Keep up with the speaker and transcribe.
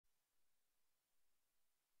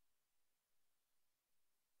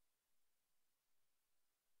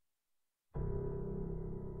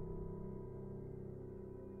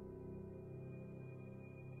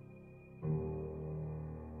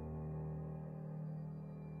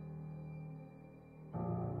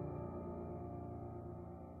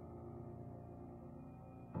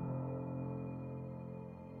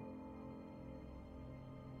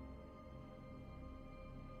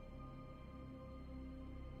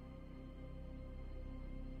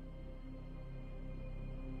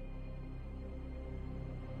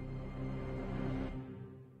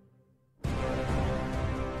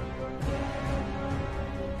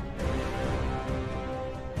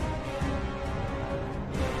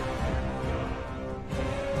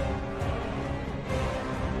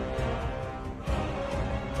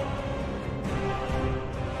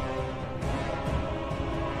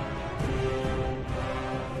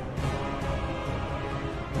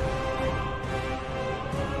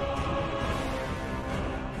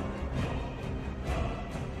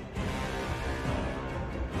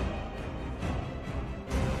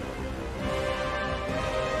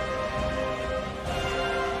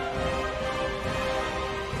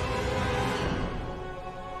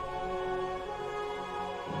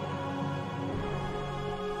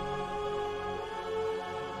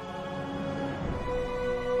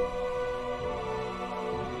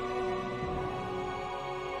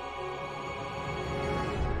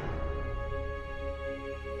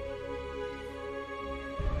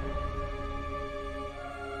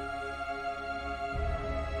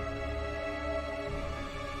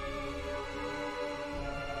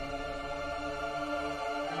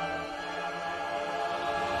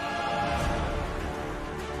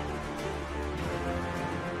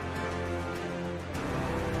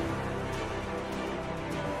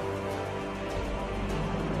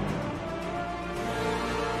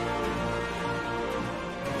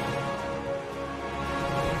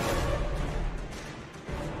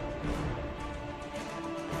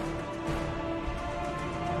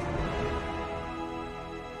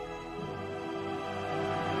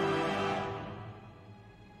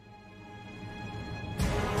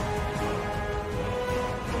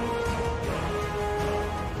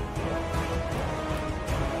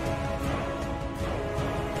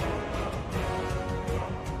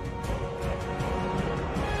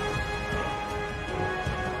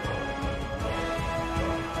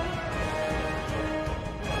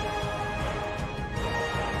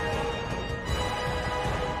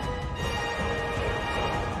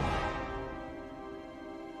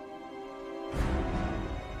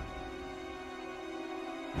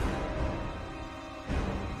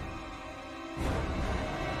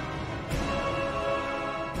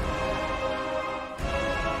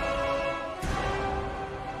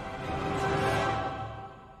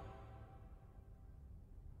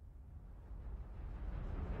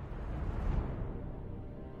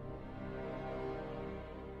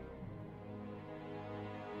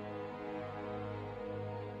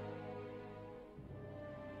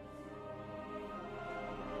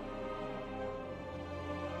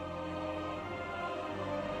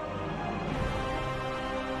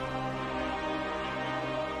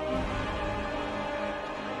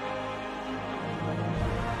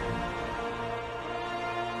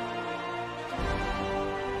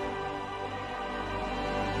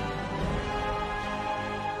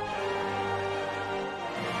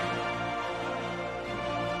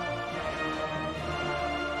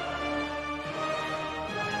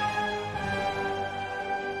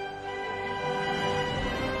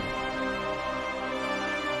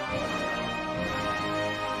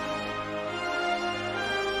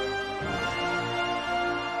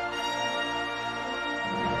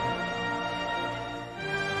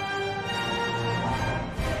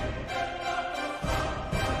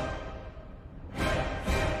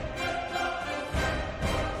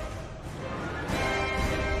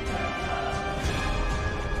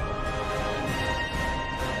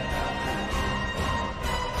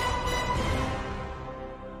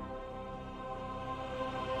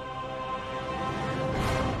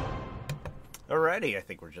Alrighty, I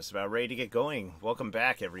think we're just about ready to get going. Welcome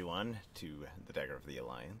back, everyone, to the Dagger of the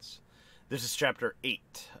Alliance. This is Chapter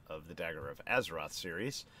 8 of the Dagger of Azeroth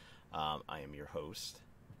series. I am your host,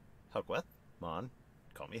 Huckweth. Mon,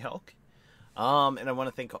 call me Hulk. And I want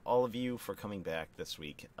to thank all of you for coming back this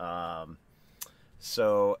week.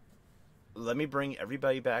 So, let me bring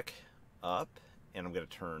everybody back up, and I'm going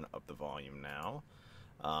to turn up the volume now,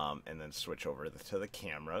 and then switch over to the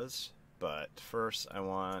cameras. But first, I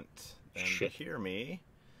want them to hear me.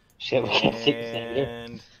 Shit, we can't see the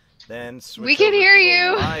And then switch we can over hear to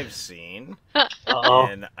you. the live scene. Uh-oh.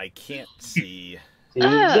 And I can't see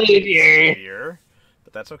Xavier. here,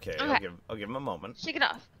 but that's okay. Okay. I'll give him a moment. Shake it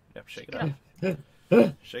off. Yep, shake it Shake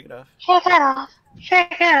off. Shake it off. Shake it off.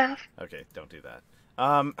 Shake it off. Okay, don't do that.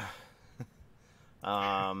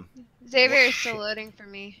 Xavier is still loading for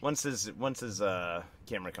me. Once his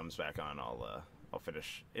camera comes back on, I'll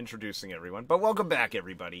finish introducing everyone. But welcome back,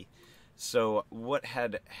 everybody. So what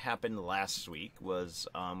had happened last week was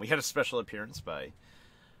we had a special appearance by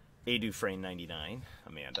ADuFrame99,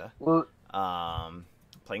 Amanda,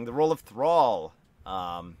 playing the role of Thrall.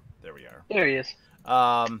 There we are. There he is.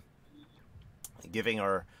 Giving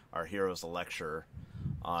our heroes a lecture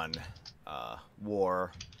on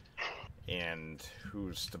war and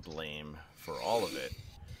who's to blame for all of it.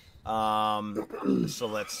 So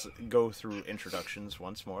let's go through introductions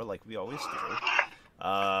once more, like we always do.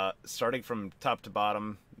 Starting from top to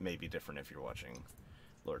bottom, may be different if you're watching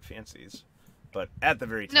Lord Fancies, but at the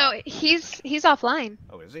very top. No, he's offline.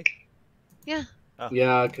 Oh, is he? Yeah. Oh.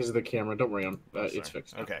 Yeah, because of the camera. Don't worry, it's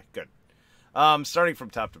fixed now. Okay, good. Starting from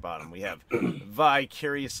top to bottom, we have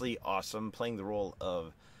Vicariously Awesome playing the role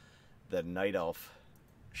of the Night Elf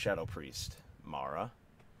Shadow Priest, Mara.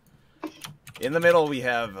 In the middle, we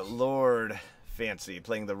have Lord Fancy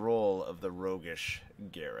playing the role of the roguish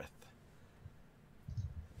Gareth.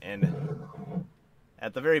 And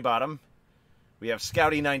at the very bottom, we have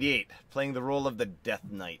Scouty98 playing the role of the Death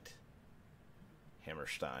Knight,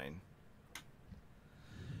 Hammerstein.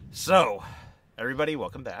 So, everybody,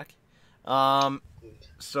 welcome back.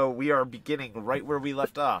 So we are beginning right where we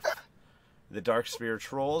left off. The Darkspear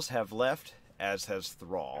trolls have left, as has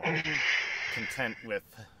Thrall, content with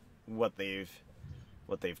what they've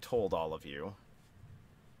told all of you,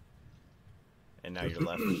 and now you're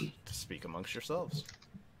left to speak amongst yourselves.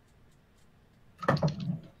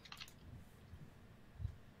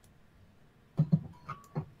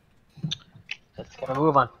 Let's gotta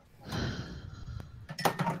move on.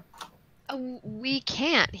 We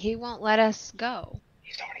can't. He won't let us go.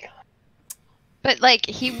 He's already gone. But like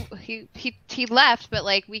he left, but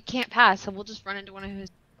like we can't pass, so we'll just run into one of his,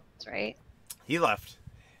 right? He left.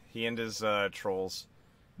 He and his trolls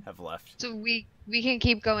have left. So we can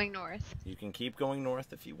keep going north. You can keep going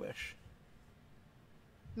north if you wish.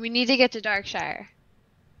 We need to get to Darkshire.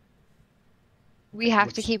 We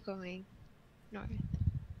have to keep going north.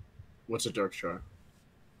 What's a Darkshire?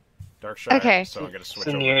 Darkshire. Okay. So I'm going to switch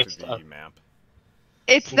the over nearest to the map.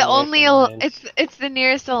 It's the only Alliance. it's the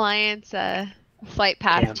nearest alliance flight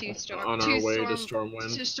path Yeah. to On our way to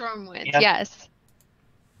Stormwind. To Stormwind, Yeah. yes.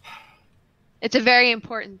 It's a very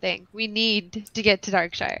important thing. We need to get to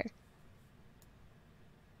Darkshire.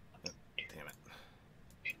 Damn it.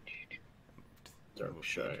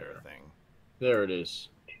 Darkshire. Thing. There it is.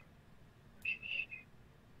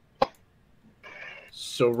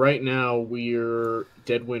 So right now we're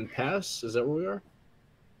Deadwind Pass. Is that where we are?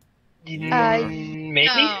 Maybe?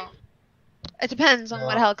 No. It depends on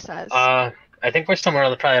what Helk says. I think we're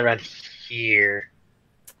somewhere probably around here.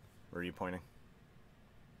 Where are you pointing?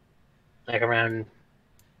 Like around...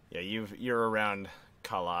 Yeah, you're around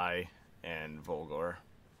Kalai and Volgor.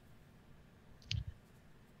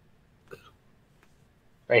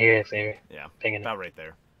 Right here, Xavier. Yeah, Pinging. about right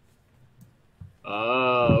there.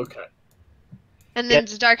 Oh, okay. And then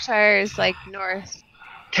Darkshire is like north.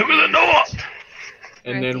 To the north!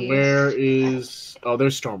 And then Northeast. where is... Oh,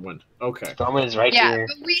 there's Stormwind. Okay. Stormwind is right Yeah, here.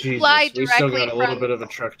 but we Jesus, fly we directly still got a little from... bit of a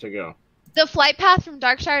trek to go. The flight path from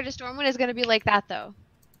Darkshire to Stormwind is going to be like that, though.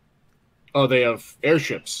 Oh, they have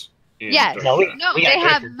airships. in Yes. Darkshire. No, we- No, We they got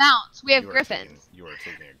have griffins. mounts. We have You are griffins. you are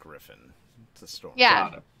taking a griffin to Storm. Yeah.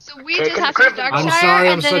 Got it. So we Griffin, just have to go to griffin. Darkshire, I'm sorry,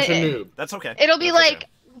 I'm and then such a noob. That's okay. it'll be That's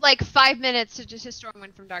like okay. 5 minutes to just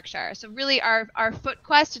Stormwind from Darkshire. So really, our foot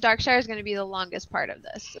quest to Darkshire is going to be the longest part of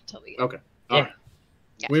this until we get. Okay. Yeah. All right.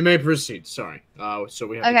 Yeah. We may proceed. Sorry. So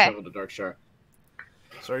we have to Okay. travel to Darkshire.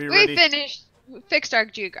 So are you We ready? fixed our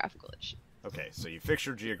geographical issue. Okay, so you fix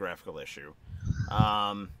your geographical issue.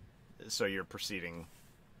 So you're proceeding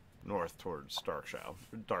north towards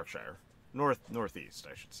Darkshire. Northeast,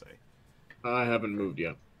 I should say. I haven't moved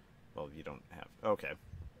yet. Well, you don't have... Okay.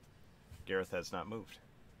 Gareth has not moved.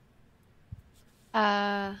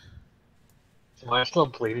 Am I still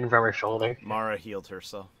bleeding from her shoulder? Mara healed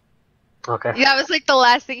herself. Okay. Yeah, that was like the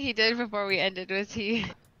last thing he did before we ended. Was he?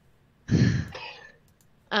 Here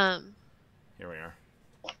we are.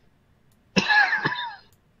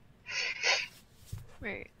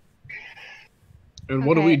 Right. And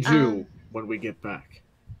what do we Okay, do when we get back?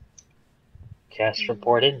 Cast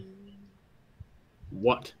reported.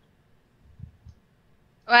 What?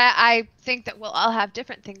 Well, I think that we'll all have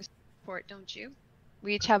different things to report, don't you?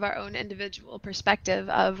 We each have our own individual perspective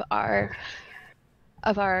of our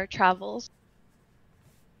travels.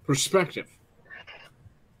 Perspective.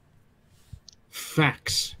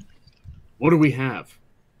 Facts. What do we have?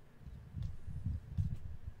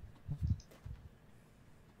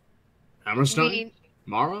 Hammerstein?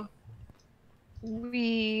 Mara?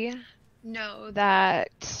 We know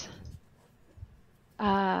that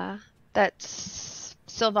that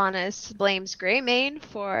Sylvanas blames Greymane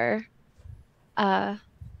for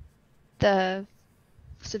the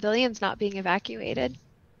civilians not being evacuated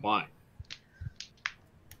Why?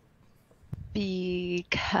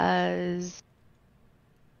 because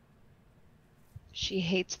she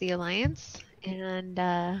hates the Alliance and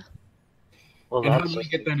Well, And how that's do we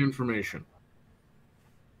get that information?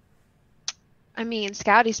 I mean,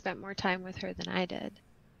 Scouty spent more time with her than I did.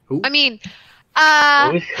 Who? I mean,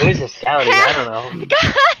 who's a scouty? I don't know.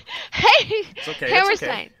 Hey, It's okay.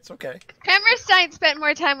 Hammerstein. It's okay. Hammerstein spent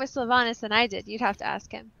more time with Sylvanas than I did. You'd have to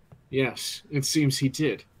ask him. Yes, it seems he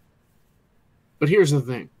did. But here's the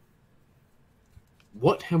thing.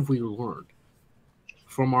 What have we learned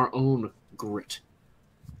from our own grit?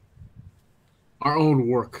 Our own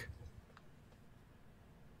work?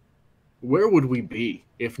 Where would we be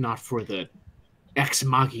if not for the ex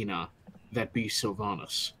machina that be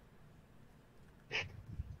Sylvanas?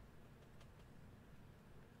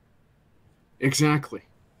 Exactly.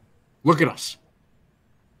 Look at us.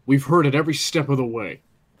 We've heard it every step of the way.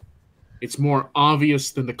 It's more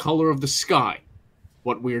obvious than the color of the sky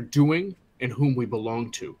what we are doing and whom we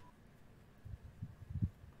belong to.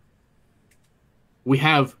 We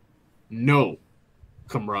have no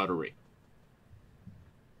camaraderie.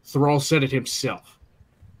 Thrall said it himself.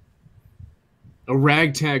 A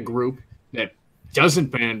ragtag group that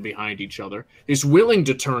doesn't band behind each other, is willing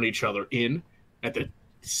to turn each other in at the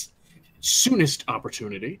soonest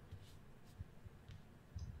opportunity.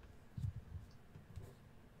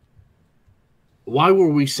 Why were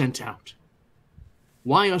we sent out?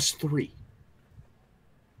 Why us three?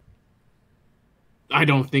 I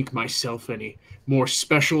don't think myself any more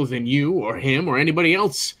special than you or him or anybody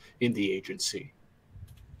else in the agency.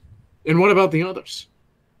 And what about the others?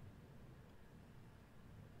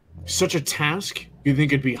 Such a task, you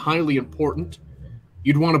think it'd be highly important?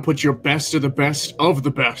 You'd want to put your best of the best of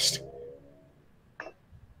the best.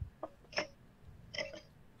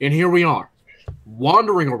 And here we are,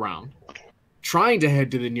 wandering around, trying to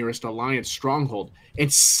head to the nearest Alliance stronghold,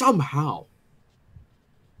 and somehow,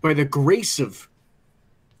 by the grace of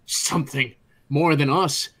something more than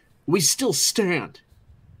us, we still stand.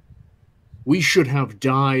 We should have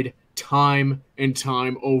died time and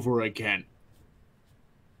time over again.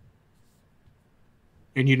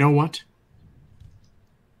 And you know what?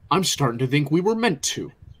 I'm starting to think we were meant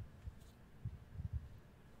to.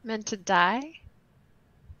 Meant to die?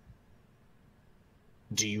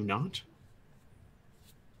 Do you not?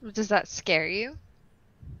 Does that scare you?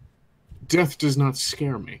 Death does not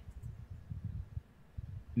scare me.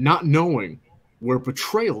 Not knowing where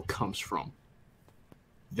betrayal comes from,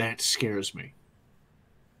 that scares me.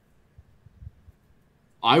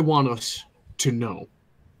 I want us to know,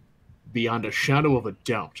 beyond a shadow of a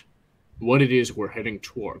doubt, what it is we're heading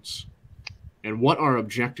towards, and what our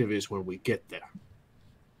objective is when we get there.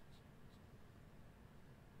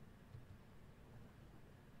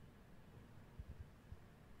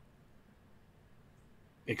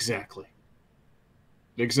 Exactly.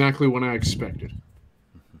 Exactly what I expected.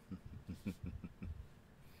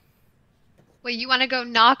 Wait, you want to go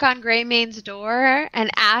knock on Greymane's door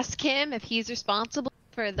and ask him if he's responsible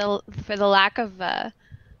for the lack of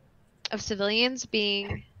civilians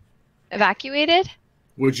being evacuated?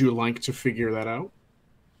 Would you like to figure that out?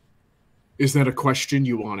 Is that a question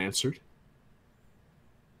you want answered?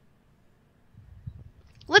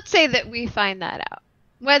 Let's say that we find that out,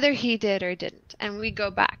 whether he did or didn't, and we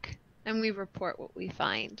go back and we report what we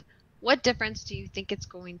find. What difference do you think it's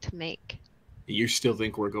going to make? You still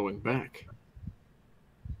think we're going back?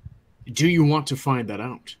 Do you want to find that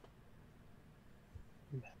out?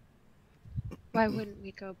 Why wouldn't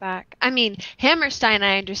we go back? I mean, Hammerstein,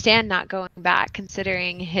 I understand not going back,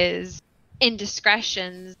 considering his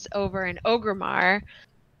indiscretions over an Ogremar,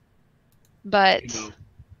 but You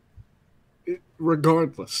know,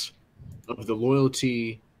 regardless of the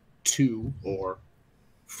loyalty to or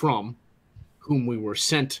from whom we were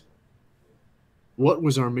sent, what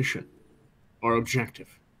was our mission, our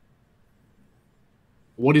objective?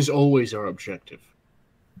 What is always our objective?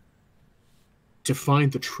 To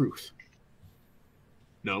find the truth.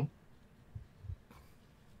 No?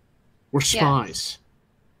 We're spies.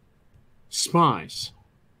 Spies.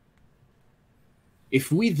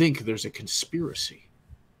 If we think there's a conspiracy,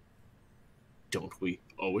 don't we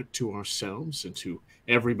owe it to ourselves and to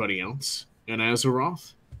everybody else in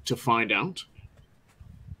Azeroth to find out?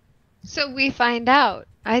 so we find out.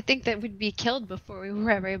 I think that we'd be killed before we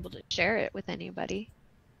were ever able to share it with anybody.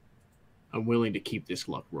 I'm willing to keep this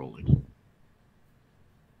luck rolling.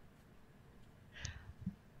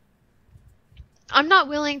 I'm not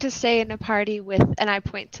willing to stay in a party with, and I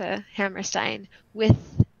point to Hammerstein, with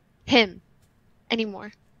him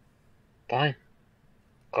anymore. Fine.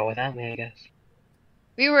 Go without me, I guess.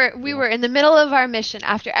 We were in the middle of our mission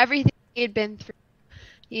after everything he had been through.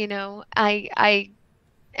 You know,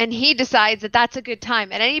 and he decides that that's a good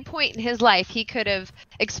time. At any point in his life, he could have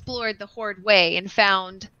explored the Horde way and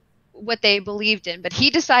found what they believed in. But he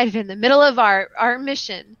decided in the middle of our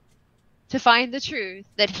mission to find the truth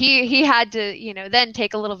that he had to, you know, then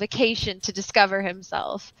take a little vacation to discover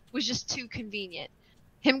himself. Was just too convenient.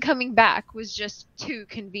 Him coming back was just too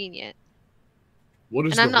convenient. What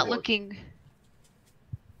is And I'm not Horde? looking.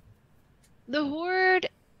 The Horde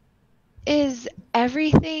is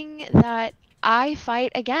everything that I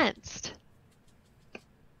fight against.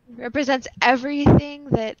 Represents everything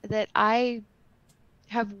that I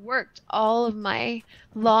have worked all of my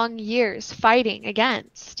long years fighting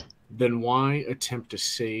against. Then why attempt to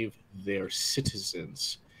save their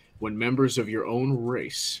citizens when members of your own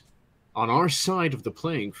race, on our side of the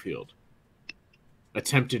playing field,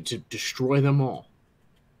 attempted to destroy them all?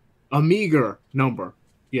 A meager number,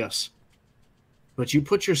 yes. But you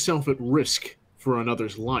put yourself at risk for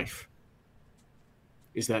another's life.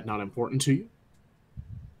 Is that not important to you?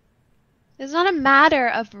 It's not a matter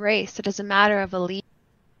of race, it is a matter of allegiance.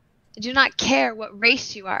 I do not care what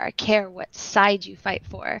race you are, I care what side you fight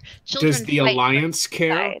for. Children Does the fight Alliance for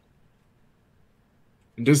care? side.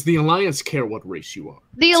 Does the Alliance care what race you are?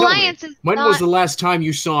 The Tell Alliance me, is when not... was the last time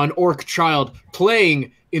you saw an orc child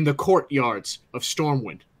playing in the courtyards of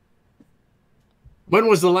Stormwind? When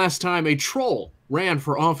was the last time a troll ran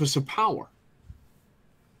for office of power?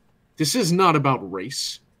 This is not about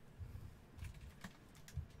race.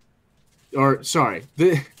 Or, sorry,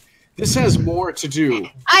 this has more to do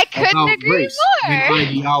I couldn't about agree race than more!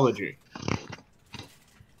 ideology.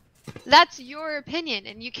 That's your opinion,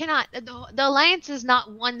 and you cannot... The Alliance is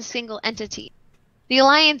not one single entity. The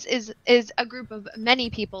Alliance is a group of many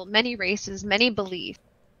people, many races, many beliefs.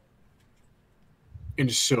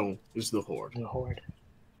 And so is the Horde. The Horde.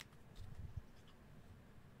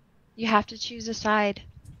 You have to choose a side,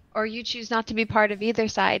 or you choose not to be part of either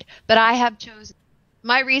side. But I have chosen.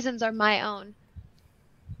 My reasons are my own.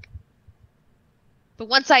 But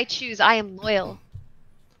once I choose, I am loyal.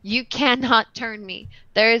 You cannot turn me.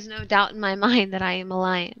 There is no doubt in my mind that I am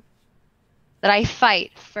Alliance. That I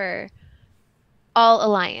fight for all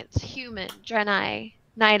Alliance. Human, Draenei,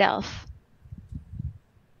 Night Elf.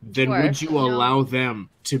 Then Dwarf, would you no. allow them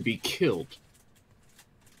to be killed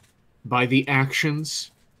by the actions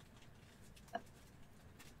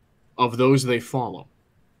of those they follow?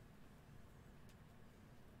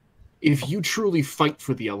 If you truly fight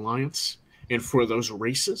for the Alliance and for those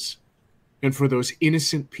races and for those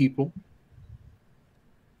innocent people,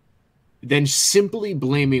 then simply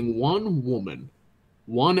blaming one woman,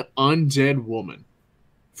 one undead woman,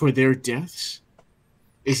 for their deaths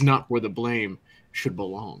is not where the blame should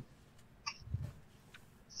belong.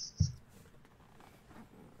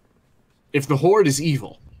 If the Horde is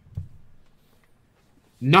evil,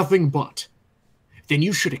 nothing but, then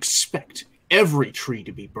you should expect every tree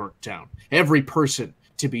to be burnt down, every person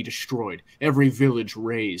to be destroyed, every village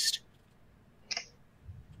razed.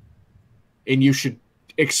 And you should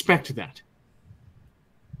expect that.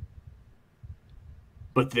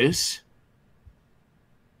 But this,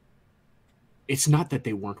 it's not that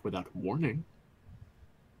they weren't without warning.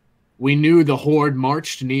 We knew the Horde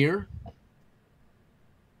marched near,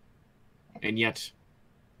 and yet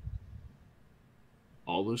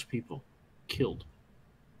all those people killed.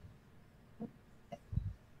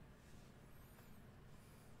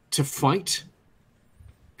 To fight,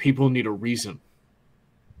 people need a reason.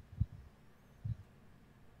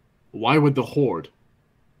 Why would the Horde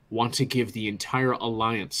want to give the entire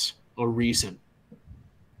Alliance a reason?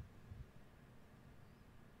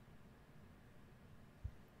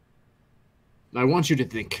 I want you to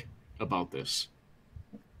think about this.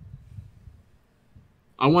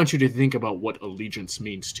 I want you to think about what allegiance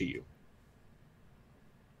means to you.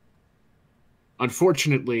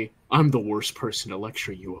 Unfortunately, I'm the worst person to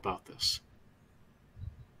lecture you about this.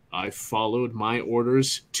 I've followed my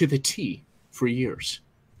orders to the T for years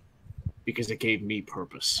because it gave me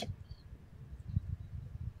purpose.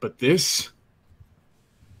 But this,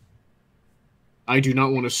 I do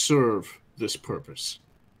not want to serve this purpose.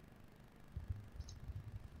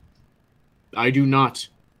 I do not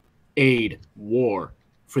aid war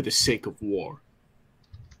for the sake of war.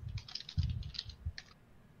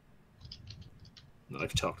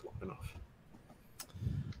 I've talked long enough.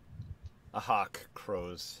 A hawk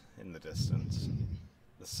crows in the distance.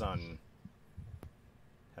 The sun,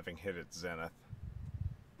 having hit its zenith,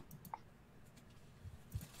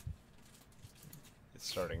 is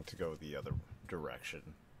starting to go the other direction.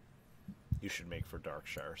 You should make for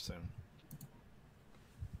Darkshire soon.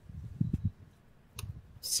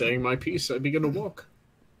 Saying my piece, I begin to walk.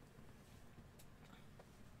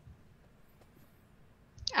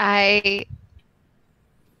 I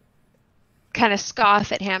kind of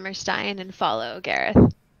scoff at Hammerstein and follow Gareth.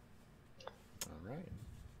 All right.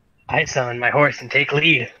 I summon my horse and take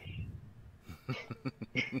lead.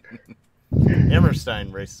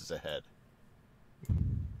 Hammerstein races ahead.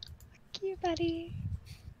 Thank you, buddy.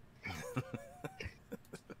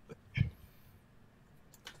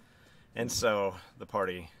 And so the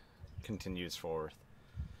party continues forward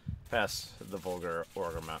past the vulgar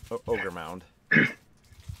ogre mound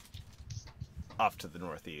off to the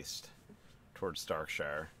northeast towards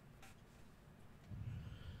Darkshire.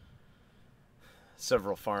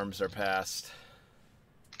 Several farms are passed.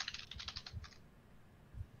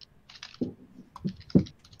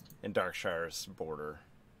 And Darkshire's border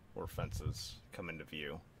or fences come into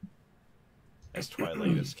view as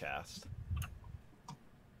twilight is cast.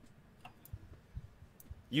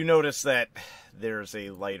 You notice that there's a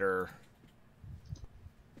lighter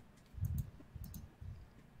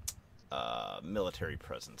military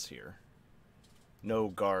presence here. No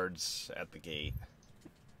guards at the gate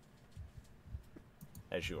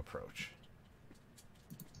as you approach.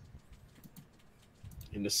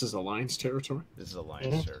 And this is Alliance territory? This is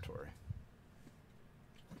Alliance territory.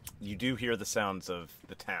 You do hear the sounds of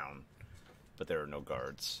the town, but there are no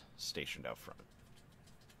guards stationed out front.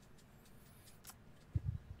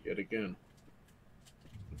 Yet again.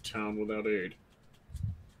 A town without aid.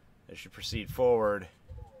 As you proceed forward,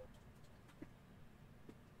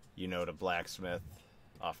 you note a blacksmith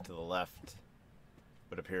off to the left,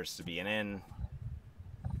 what appears to be an inn,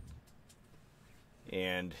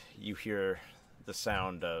 and you hear the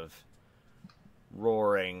sound of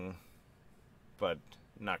roaring, but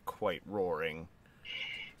not quite roaring,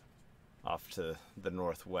 off to the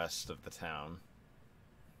northwest of the town,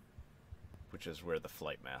 which is where the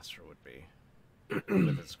Flight Master would be,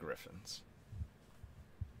 with his griffins.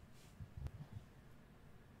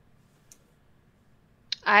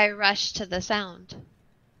 I rush to the sound.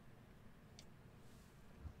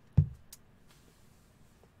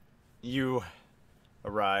 You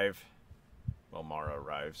arrive, well, Mara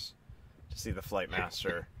arrives, to see the Flight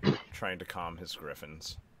Master trying to calm his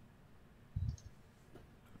griffins.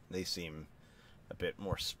 They seem a bit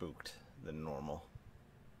more spooked than normal.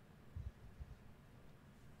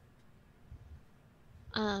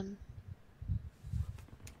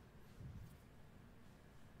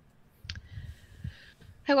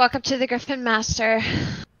 I walk up to the Griffin Master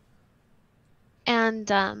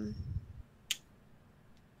and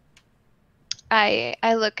I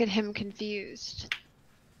look at him confused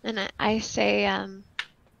and I say,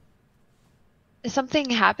 is something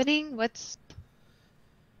happening?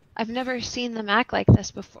 I've never seen them act like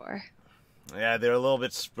this before. Yeah, they're a little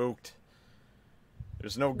bit spooked.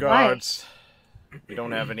 There's no guards. We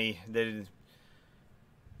don't have any. The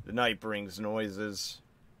night brings noises.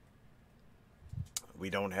 We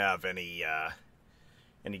don't have any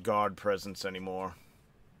guard presence anymore,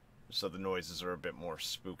 so the noises are a bit more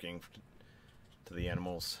spooking to the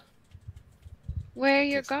animals. Where are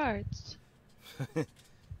your guards?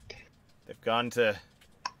 They've gone to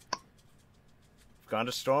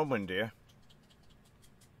Stormwind, dear.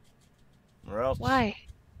 Where else? Why?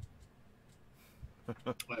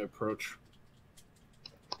 I approach.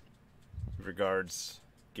 Regards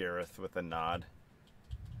Gareth with a nod.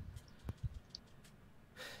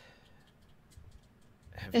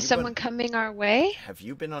 Is someone coming our way? Have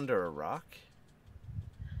you been under a rock?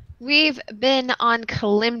 We've been on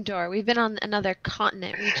Kalimdor. We've been on another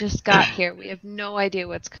continent. We just got here. We have no idea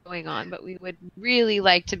what's going on, but we would really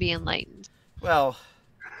like to be enlightened. Well,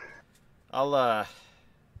 I'll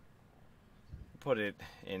put it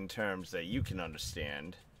in terms that you can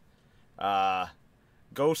understand.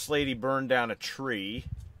 Ghost Lady burned down a tree,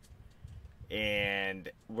 and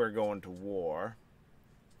we're going to war.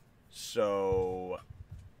 So,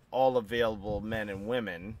 all available men and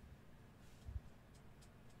women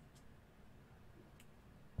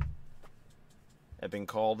have been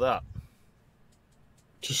called up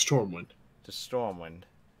To Stormwind. to Stormwind.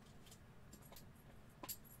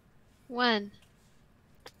 When?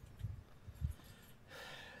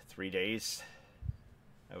 3 days,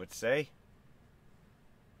 I would say.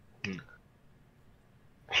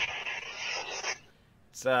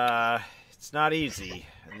 It's not easy.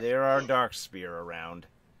 There are Darkspear around.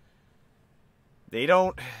 They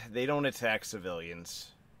don't attack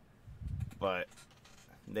civilians, but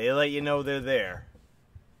they let you know they're there.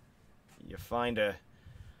 You find a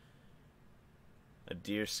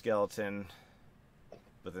deer skeleton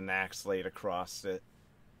with an axe laid across it.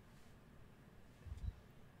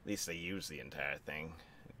 At least they use the entire thing,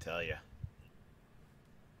 I tell you.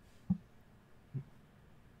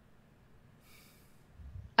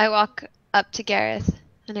 I walk up to Gareth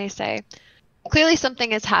and I say, clearly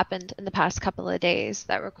something has happened in the past couple of days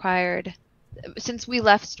that required, since we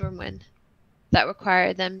left Stormwind, that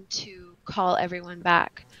required them to call everyone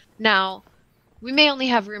back. Now, we may only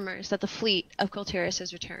have rumors that the fleet of Kultiris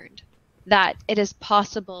has returned, that it is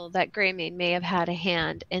possible that Greymane may have had a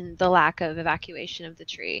hand in the lack of evacuation of the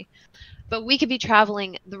tree. But we could be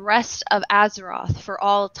traveling the rest of Azeroth for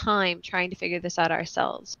all time trying to figure this out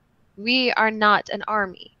ourselves. We are not an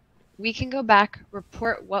army. We can go back,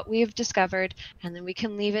 report what we have discovered, and then we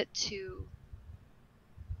can leave it to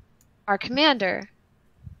our commander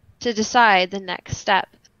to decide the next step.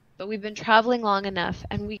 But we've been traveling long enough,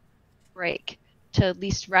 and we break to at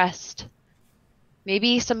least rest.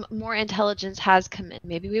 Maybe some more intelligence has come in.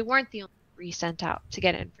 Maybe we weren't the only three sent out to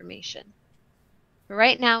get information. But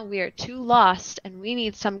right now, we are too lost, and we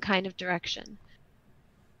need some kind of direction.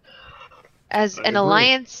 As an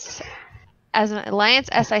Alliance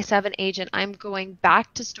SI7 agent, I'm going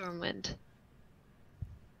back to Stormwind.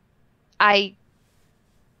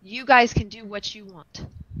 You guys can do what you want.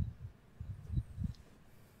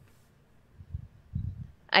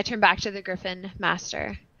 I turn back to the Griffin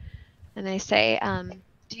Master, and I say,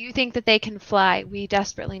 do you think that they can fly? We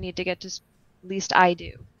desperately need to get to, at least I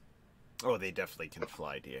do. Oh, they definitely can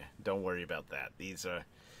fly, dear. Don't worry about that.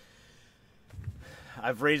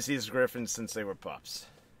 I've raised these griffins since they were pups.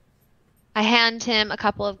 I hand him a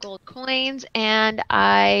couple of gold coins, and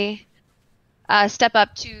I step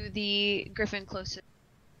up to the griffin closest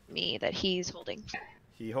to me that he's holding.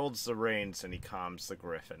 He holds the reins and he calms the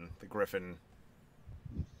griffin. The griffin,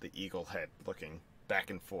 the eagle head, looking back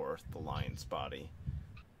and forth, the lion's body.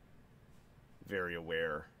 Very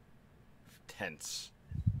aware, tense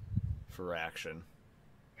for action.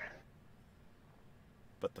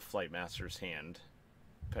 But the flight master's hand,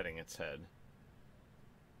 petting its head,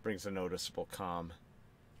 brings a noticeable calm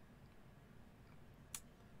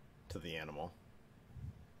to the animal.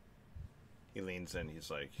 He leans in, he's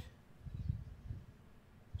like,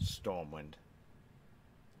 Stormwind,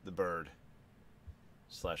 the bird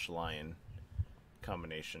 / lion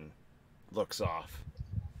combination, looks off,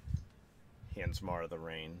 hands Mara the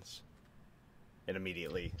reins, and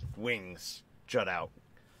immediately wings jut out,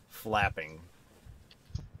 flapping.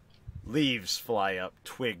 Leaves fly up,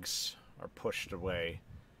 twigs are pushed away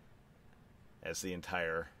as the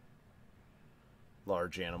entire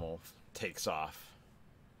large animal takes off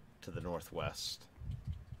to the northwest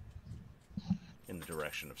in the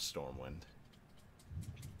direction of Stormwind.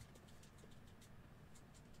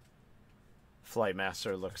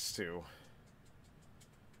 Flightmaster looks to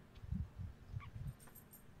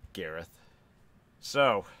Gareth.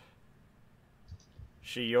 So,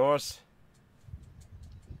 she yours?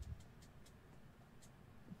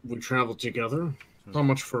 We traveled together? How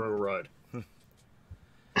much for a ride?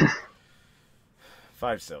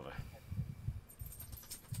 5 silver.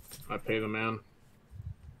 I pay the man.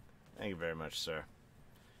 Thank you very much, sir.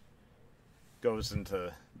 Goes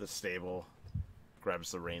into the stable,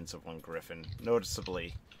 grabs the reins of one griffin,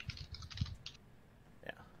 noticeably,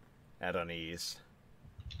 at unease.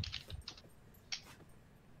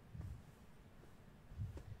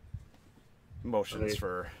 Motions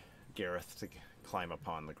for Gareth to climb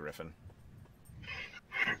upon the griffin.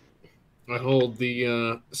 I hold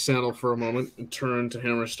the saddle for a moment and turn to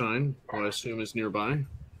Hammerstein, who I assume is nearby.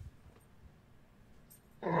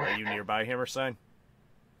 Are you nearby, Hammerstein?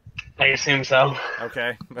 I assume so.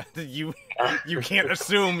 Okay, but you can't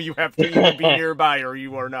assume. You have to either be nearby or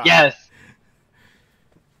you are not. Yes.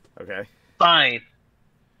 Okay. Fine.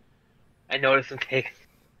 I noticed him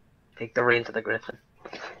take the reins of the griffin.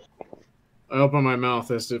 I open my mouth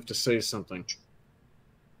as if to say something.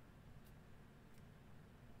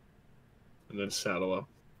 And then saddle up.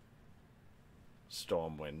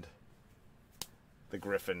 Stormwind. The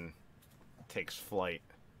griffin takes flight.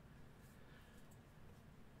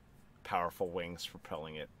 Powerful wings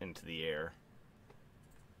propelling it into the air.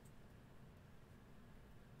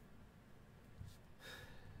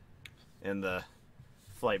 And the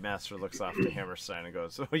flight master looks off to Hammerstein and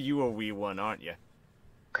goes, "Oh, you a wee one, aren't you?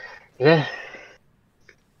 Yeah.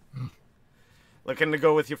 Looking to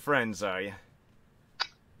go with your friends, are you?"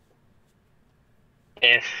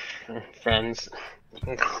 If friends,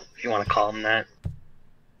 if you want to call them that.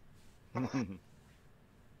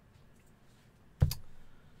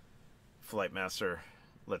 Flight master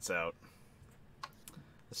lets out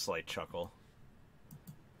a slight chuckle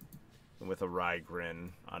with a wry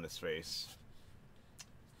grin on his face.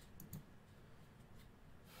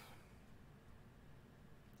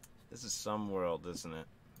 This is some world, isn't it?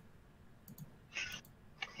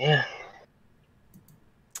 Yeah.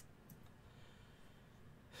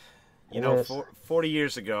 You know, 40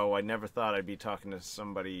 years ago, I never thought I'd be talking to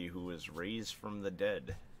somebody who was raised from the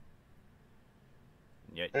dead.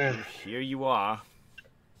 Yet here you are.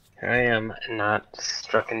 Here I am, not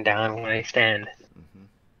strucken down when I stand. Mm-hmm.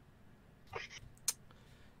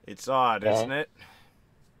 It's odd, isn't it?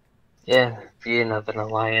 Yeah, being of an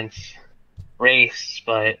alliance race,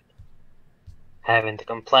 but having the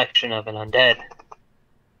complexion of an undead.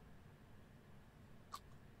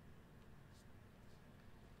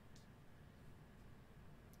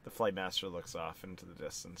 The flight master looks off into the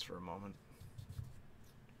distance for a moment.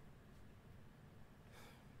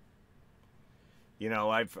 You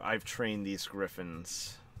know, I've trained these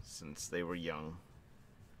griffins since they were young.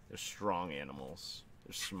 They're strong animals.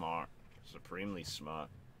 They're smart, supremely smart.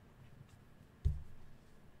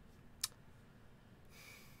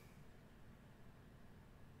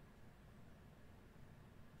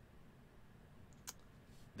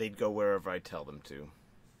 They'd go wherever I tell them to.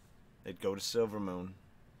 They'd go to Silvermoon.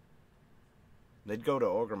 They'd go to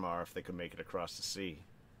Orgrimmar if they could make it across the sea.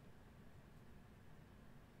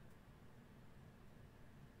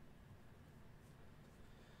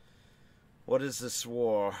 What is this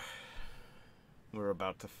war we're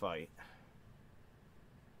about to fight?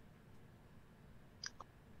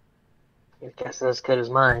 Your guess is as good as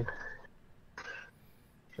mine.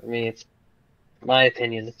 For me, it's my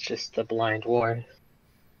opinion. It's just a blind war.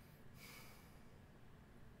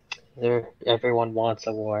 Everyone wants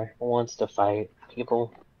a war. Wants to fight.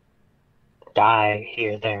 People die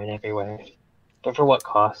here, there, and everywhere. But for what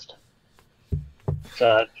cost?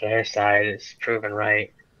 So their side is proven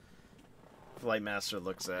right. Flight Master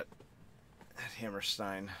looks at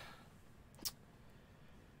Hammerstein.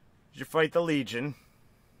 Did you fight the Legion?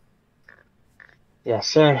 Yes,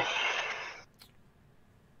 sir.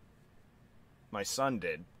 My son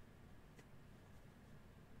did.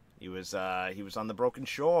 He was on the Broken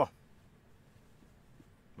Shore.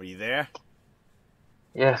 Were you there?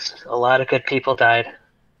 Yes, a lot of good people died.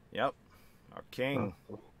 Yep. Our king.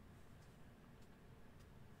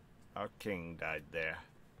 Our king died there.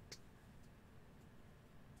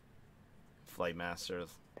 Flight Master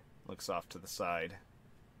looks off to the side.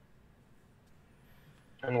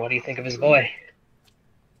 And what do you think of his boy?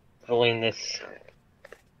 Pulling this...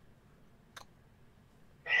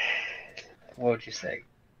 What would you say?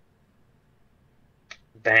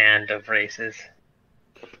 Band of races.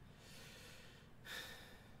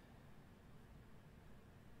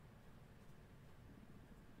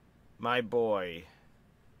 My boy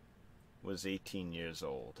was 18 years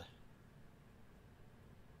old,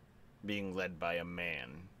 being led by a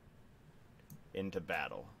man into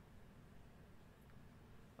battle.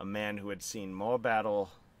 A man who had seen more battle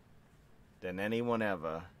than anyone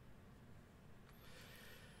ever.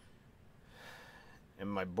 And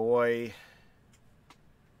my boy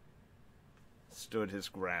stood his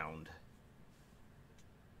ground.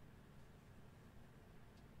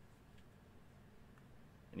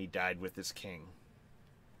 And he died with his king.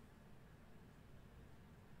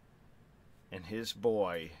 And his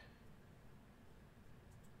boy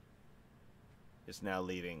is now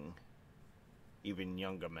leading even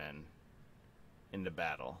younger men into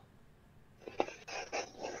battle.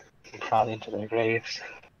 Probably into their graves.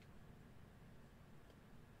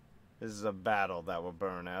 This is a battle that will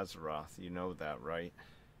burn Azeroth. You know that, right?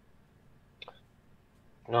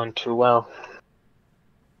 Known too well.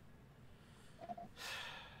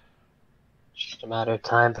 Just a matter of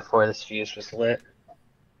time before this fuse was lit.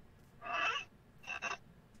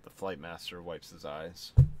 The Flight Master wipes his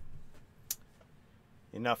eyes.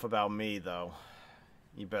 Enough about me, though.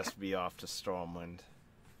 you best be off to Stormwind.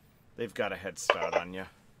 They've got a head start on you.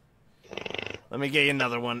 Let me get you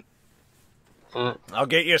another one. I'll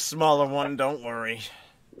get you a smaller one, don't worry.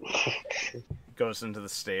 Goes into the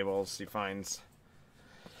stables. He finds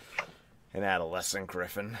an adolescent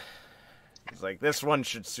griffin. He's like, this one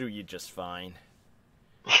should suit you just fine.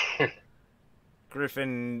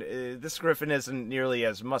 This griffin isn't nearly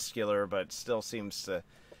as muscular, but still seems to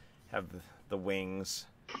have the wings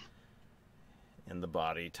and the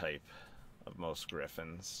body type of most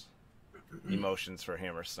griffins. He motions for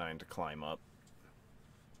Hammerstein to climb up.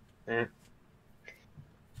 The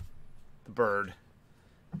bird,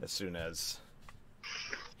 as soon as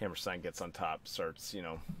Hammerstein gets on top, starts,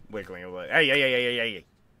 wiggling away. Hey.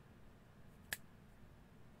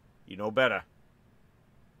 You know better.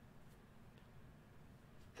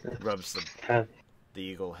 Rubs the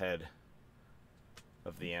eagle head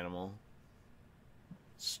of the animal.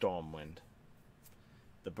 Stormwind.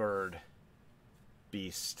 The bird,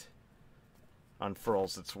 beast,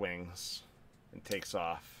 unfurls its wings and takes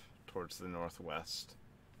off towards the northwest.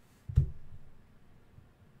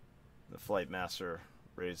 The flight master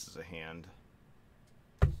raises a hand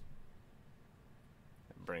and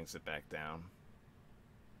brings it back down.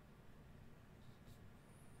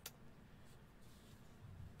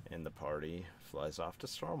 And the party flies off to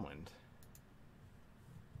Stormwind.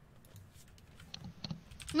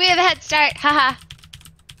 We have a head start, haha.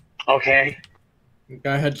 Okay. The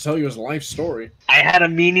guy had to tell you his life story. I had a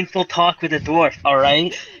meaningful talk with a dwarf,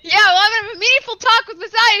 alright? Yeah, well, I'm gonna have a meaningful talk with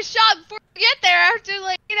Messiah's shop before we get there after,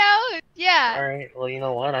 yeah. Alright, well, you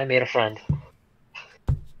know what? I made a friend.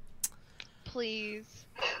 Please.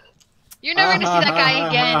 You're never gonna see that guy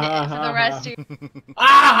again for the rest of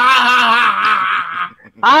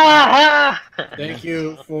Thank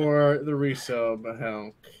you for the resub,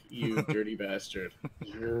 Hank, you dirty bastard.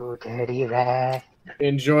 You dirty rat.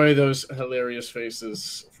 Enjoy those hilarious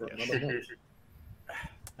faces for another month.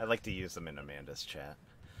 I like to use them in Amanda's chat.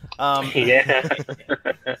 Yeah.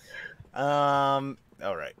 All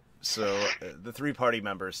right. So the three party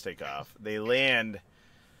members take off. They land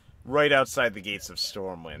right outside the gates of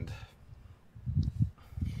Stormwind.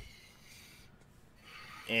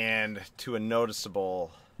 And to a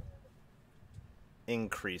noticeable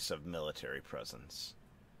increase of military presence,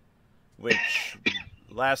 which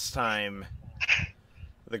last time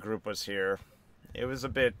the group was here, it was a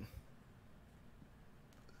bit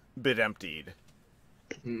emptied.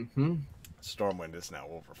 Mm-hmm. Stormwind is now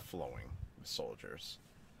overflowing with soldiers.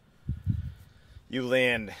 You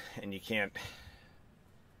land, and you can't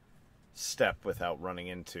step without running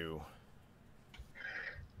into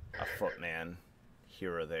a footman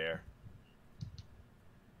here or there.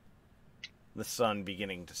 The sun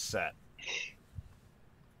beginning to set.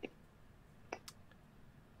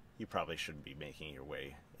 You probably shouldn't be making your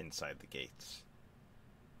way inside the gates.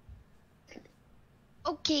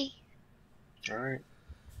 Okay. Alright.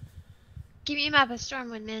 Give me a map of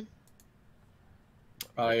Stormwind, man.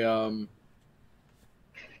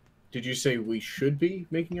 Did you say we should be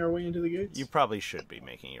making our way into the gates? You probably should be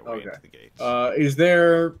making your way into the gates. Is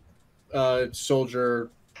there a soldier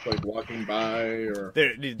walking by, or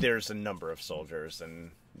there's a number of soldiers,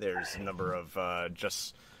 and there's a number of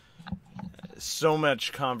just so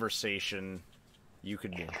much conversation. You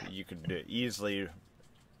could easily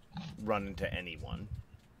run into anyone.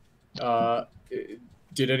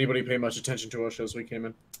 Did anybody pay much attention to us as we came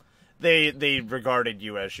in? They regarded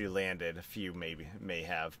you as you landed. A few may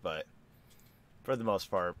have, but for the most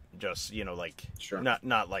part, just sure.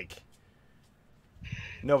 Not like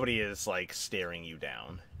nobody is staring you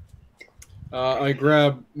down. I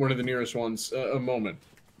grab one of the nearest ones. A moment,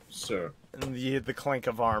 sir. And the clink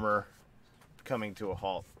of armor coming to a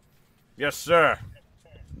halt. Yes, sir.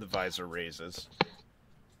 The visor raises.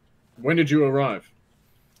 When did you arrive?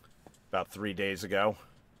 About 3 days ago.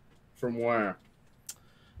 From where?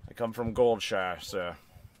 I come from Goldshire, sir.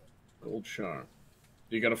 Goldshire.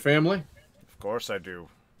 You got a family? Of course I do.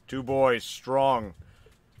 2 boys, strong.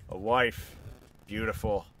 A wife,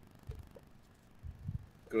 beautiful.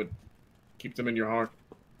 Good. Keep them in your heart.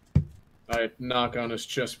 I knock on his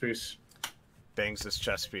chest piece. Bangs his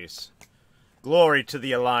chest piece. Glory to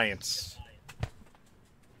the Alliance.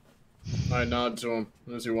 I nod to him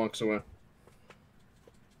as he walks away.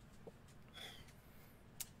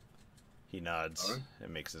 He nods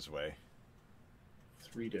and makes his way.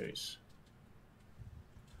 3 days.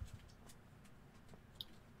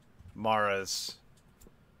 Mara's.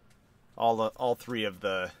 All 3 of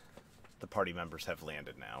the party members have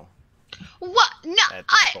landed now. What? No, At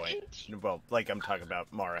this point. Well, I'm talking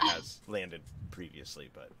about Mara has landed previously,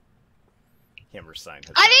 but Hammerstein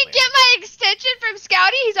has I not didn't get landed. my extension from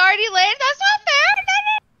Scouty. He's already landed. That's not fair.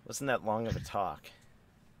 Wasn't that long of a talk?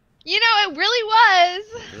 You know, it really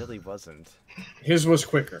was. It really wasn't. His was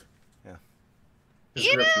quicker. Yeah. His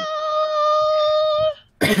You Griffin.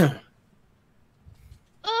 know.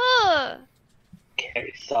 Ugh.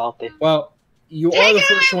 Very salty. Well, you Take are the it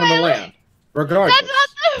first away, one to Will. land. Regardless. That's not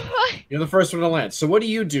the point. You're the first one to land. So what do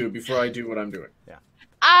you do before I do what I'm doing?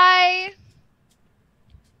 I.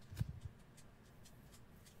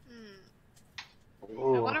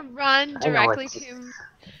 I want to run directly to.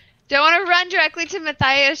 Do I want to run directly to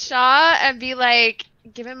Matthias Shaw and be like,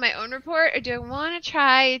 give him my own report, or do I want to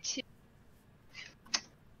try to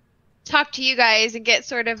talk to you guys and get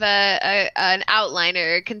sort of an outline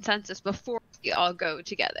or a consensus before we all go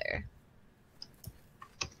together?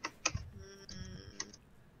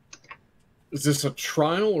 Is this a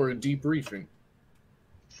trial or a debriefing?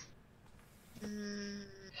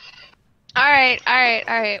 All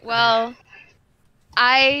right. Well,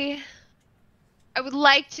 I would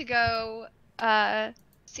like to go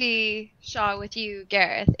see Shaw with you,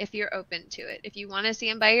 Gareth, if you're open to it. If you want to see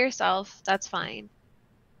him by yourself, that's fine.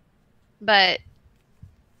 But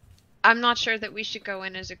I'm not sure that we should go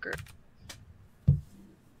in as a group.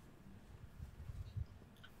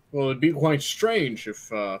 Well, it'd be quite strange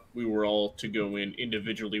if we were all to go in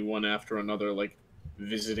individually, one after another, like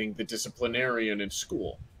visiting the disciplinarian in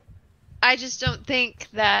school. I just don't think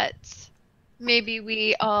that maybe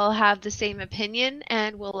we all have the same opinion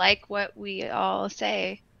and will like what we all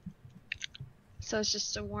say. So it's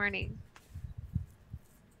just a warning.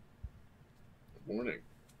 Warning.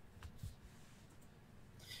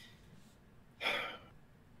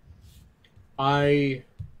 I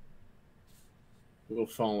will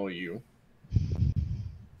follow you.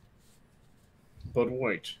 But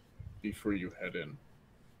wait before you head in.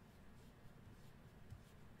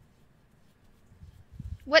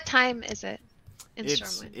 What time is it in It's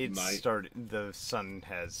Stormwind? started. The sun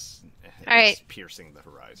is All right. piercing the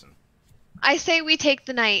horizon. I say we take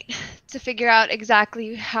the night to figure out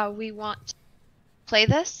exactly how we want to play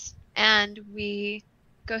this, and we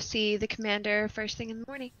go see the commander first thing in the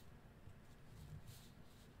morning.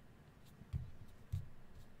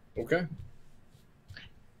 Okay.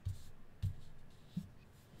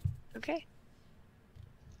 Okay.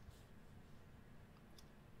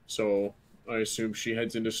 So I assume she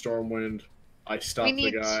heads into Stormwind. I stop We the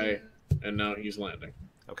need guy, to... and now he's landing.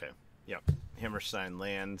 Okay. Yep. Hammerstein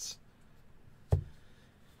lands.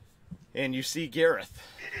 And you see Gareth.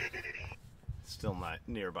 Still not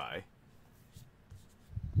nearby.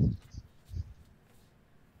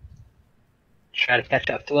 Try to catch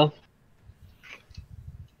up to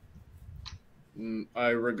him. I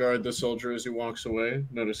regard the soldier as he walks away,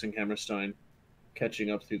 noticing Hammerstein catching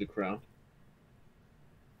up through the crowd.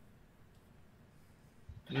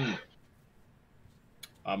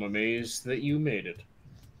 I'm amazed that you made it.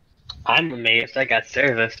 I'm amazed I got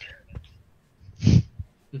serviced.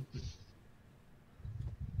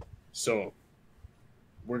 So,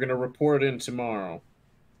 we're going to report in tomorrow.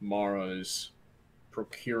 Mara is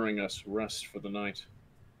procuring us rest for the night.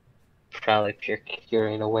 Probably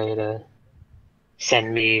procuring a way to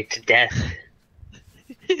send me to death.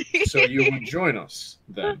 So you would join us,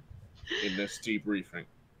 then, in this debriefing.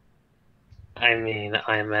 I mean,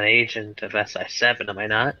 I'm an agent of SI7, am I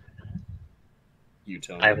not? You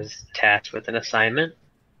tell me. I was tasked with an assignment.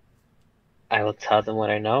 I will tell them what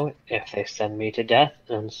I know. If they send me to death,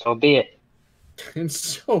 then so be it. And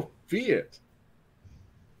so be it.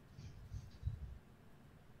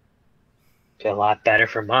 Feel a lot better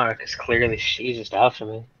for Mara, because clearly she's just out for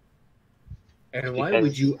me. And why Because-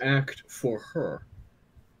 would you act for her?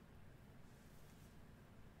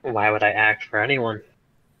 Why would I act for anyone?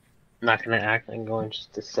 I'm not going to act. I'm going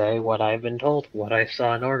just to say what I've been told, what I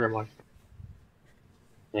saw in Orgrimmar.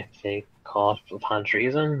 If they call upon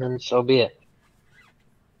treason, then so be it.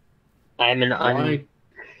 I'm an Why,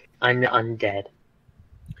 I'm undead.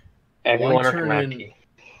 Everyone turn around in- me.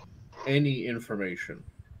 any information?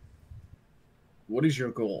 What is your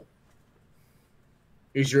goal?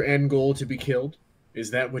 Is your end goal to be killed? Is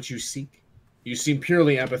that what you seek? You seem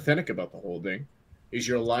purely apathetic about the whole thing. Is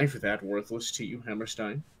your life that worthless to you,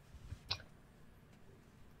 Hammerstein?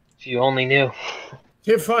 If you only knew.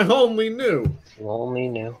 If I only knew. If you only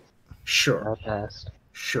knew. Sure. How fast.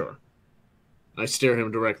 Sure. I stare him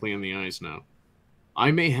directly in the eyes now.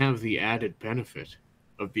 I may have the added benefit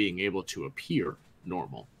of being able to appear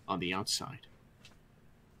normal on the outside.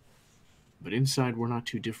 But inside, we're not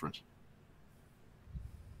too different.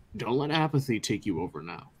 Don't let apathy take you over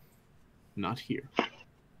now. Not here.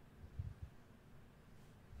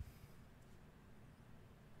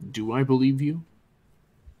 Do I believe you?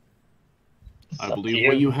 It's I up to believe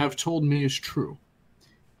what you have told me is true.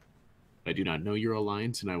 I do not know your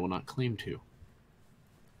alliance, and I will not claim to.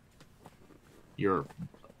 Your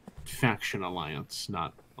faction alliance,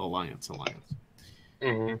 not alliance.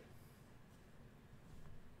 Mm-hmm.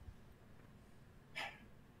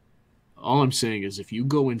 All I'm saying is if you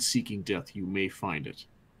go in seeking death, you may find it.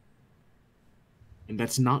 And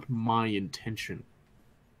that's not my intention.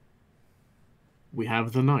 We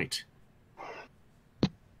have the night.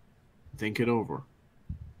 Think it over.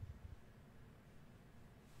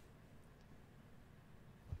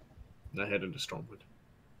 I head into Stormwind.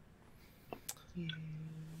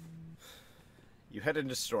 You head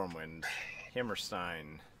into Stormwind.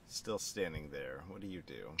 Hammerstein still standing there. What do you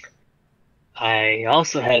do? I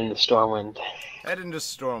also head into Stormwind. Head into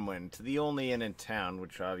Stormwind to the only inn in town,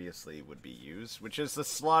 which obviously would be used, which is the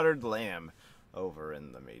Slaughtered Lamb over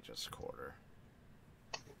in the Mage's Quarter.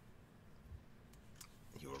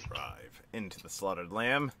 You arrive into the Slaughtered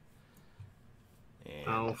Lamb. And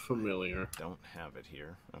How familiar. I don't have it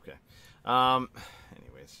here. Okay.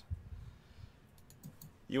 Anyways.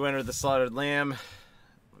 You enter the Slaughtered Lamb.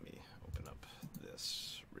 Let me open up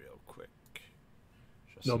this real quick.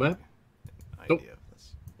 Just No so bad. I Nope. idea of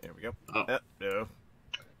this. There we go. Oh. No.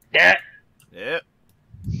 Yeah. Yep.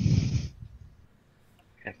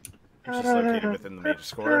 Which is located within the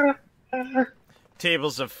Mage's Quarter.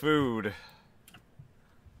 Tables of food.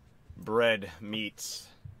 Bread, meats.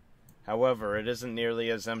 However, it isn't nearly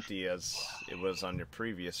as empty as it was on your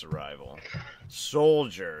previous arrival.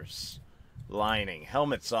 Soldiers lining,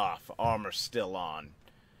 helmets off, armor still on,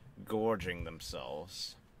 gorging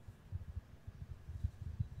themselves.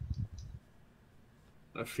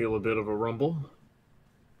 I feel a bit of a rumble.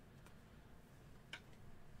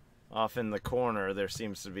 Off in the corner, there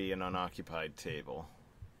seems to be an unoccupied table.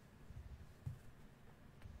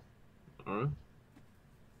 Alright.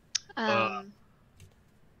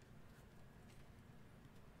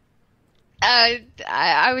 I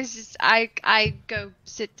go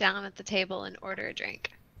sit down at the table and order a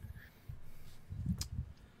drink.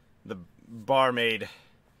 The barmaid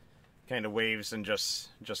kind of waves and just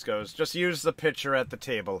goes, "Just use the pitcher at the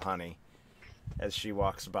table, honey," as she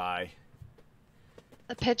walks by.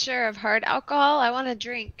 A pitcher of hard alcohol? I want a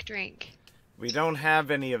drink. We don't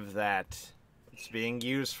have any of that. It's being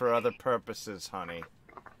used for other purposes, honey.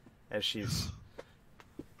 As she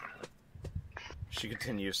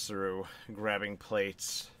continues through, grabbing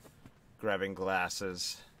plates, grabbing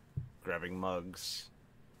glasses, grabbing mugs.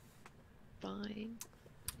 Fine.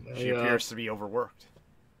 She appears to be overworked.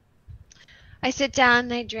 I sit down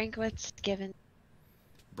and I drink what's given.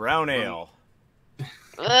 Brown ale.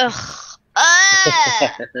 Ugh.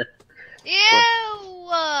 Ah!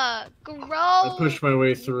 Ew! Gross! I push my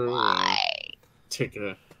way through Why? and take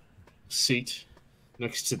a seat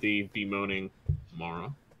next to the bemoaning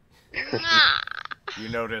Mara. You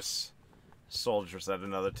notice soldiers at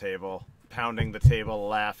another table, pounding the table,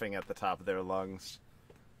 laughing at the top of their lungs.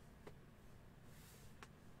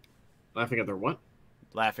 Laughing at their what?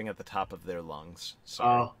 Laughing at the top of their lungs. Sorry.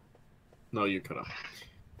 Oh. No, you cut off.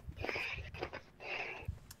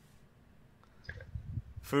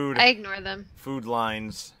 Food. I ignore them. Food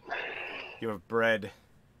lines. You have bread.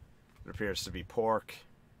 It appears to be pork.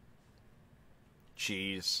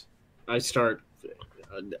 Cheese. I start.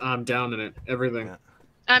 I'm down in it. Everything. Yeah.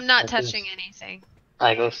 I'm not Okay. touching anything.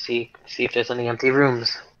 I go see if there's any empty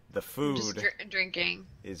rooms. The I'm food just drinking.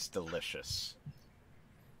 is delicious.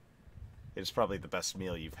 It's probably the best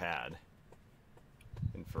meal you've had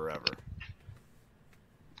in forever.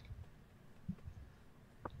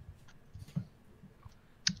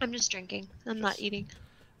 I'm just drinking. I'm not eating.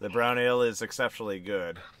 The brown ale is exceptionally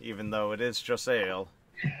good, even though it is just ale.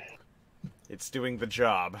 It's doing the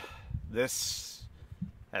job. This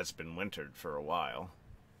has been wintered for a while.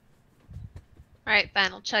 Alright,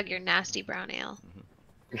 fine. I'll chug your nasty brown ale.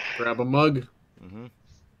 Grab a mug. Mm-hmm.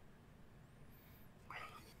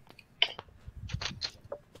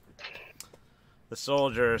 The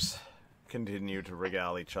soldiers continue to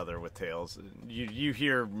regale each other with tales. You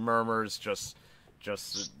hear murmurs, just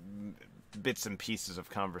bits and pieces of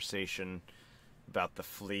conversation about the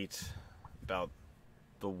fleet, about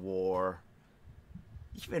the war,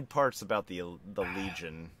 even parts about the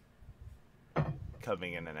Legion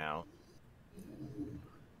coming in and out.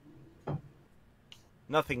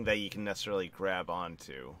 Nothing that you can necessarily grab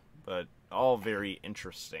onto, but all very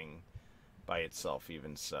interesting by itself,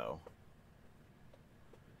 even so.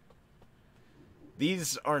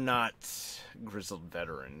 These are not grizzled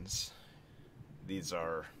veterans. These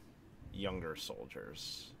are younger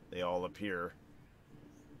soldiers. They all appear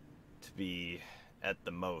to be at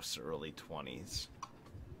the most early 20s.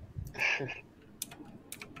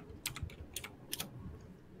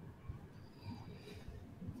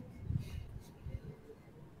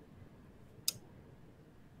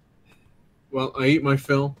 Well, I eat my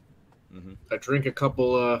fill. Mm-hmm. I drink a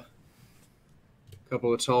couple of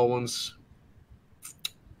tall ones.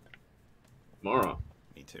 Mara,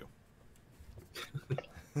 Me too.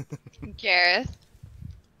 Gareth,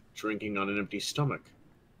 drinking on an empty stomach.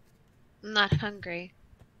 I'm not hungry.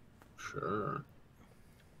 Sure,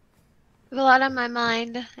 I have a lot on my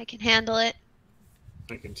mind. I can handle it.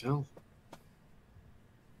 I can tell.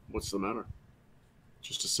 What's the matter?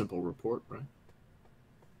 Just a simple report, right?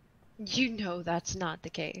 You know that's not the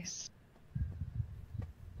case.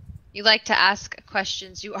 You like to ask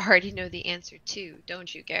questions you already know the answer to,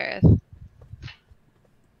 don't you, Gareth?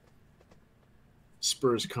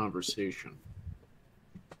 Spurs conversation.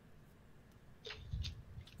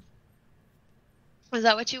 Is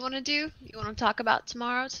that what you want to do? You want to talk about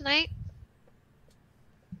tomorrow tonight?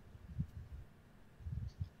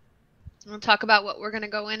 You want to talk about what we're going to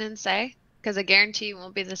go in and say? Because I guarantee it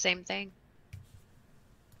won't be the same thing.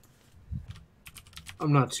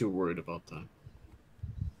 I'm not too worried about that.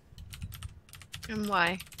 And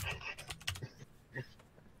why?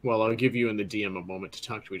 Well, I'll give you and the DM a moment to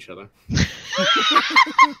talk to each other. I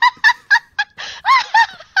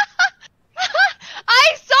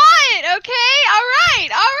saw it, okay?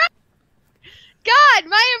 Alright. God,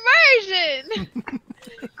 my immersion!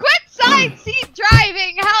 Quit side seat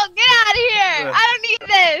driving! Hell, get out of here! I don't need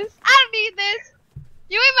this!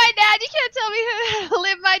 You ain't my dad, you can't tell me how to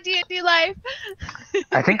live my D&D life.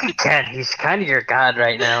 I think he can. He's kind of your god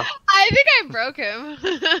right now. I think I broke him,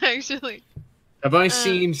 actually. Have I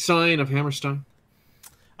seen sign of Hammerstein?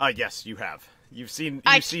 Yes, you have. You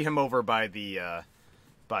see him over by the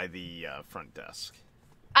front desk.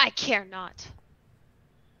 I care not.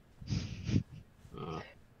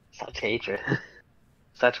 Such hatred.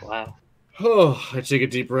 Such wow. Oh, I take a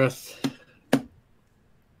deep breath.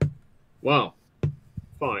 Wow.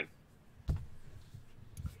 Fine.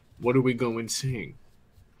 What are we going saying?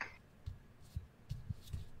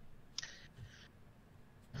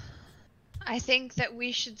 I think that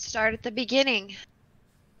we should start at the beginning.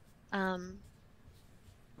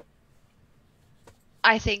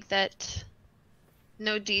 I think that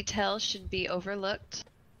no detail should be overlooked.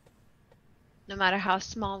 No matter how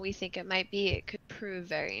small we think it might be, it could prove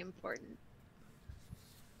very important.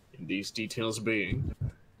 And these details being?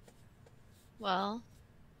 Well,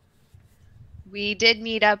 we did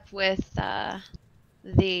meet up with the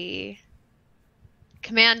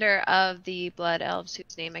commander of the Blood Elves,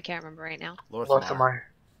 whose name I can't remember right now. Lorthamar.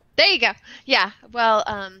 There you go. Yeah. Well,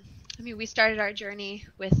 I mean, we started our journey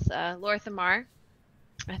with Lorthamar.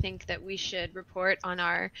 I think that we should report on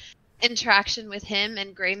our interaction with him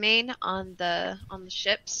and Greymane on the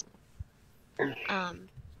ships.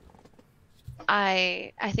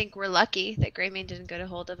 I think we're lucky that Greymane didn't get a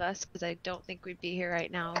hold of us, because I don't think we'd be here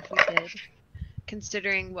right now if we did,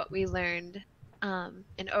 considering what we learned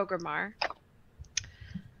in Ogremar.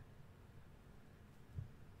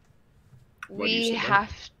 We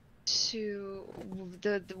have to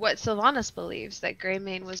what Sylvanas believes, that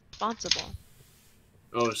Greymane was responsible.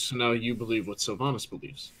 Oh, so now you believe what Sylvanas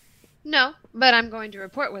believes? No, but I'm going to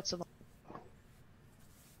report what Sylvanas.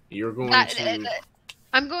 You're going to.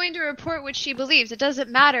 I'm going to report what she believes. It doesn't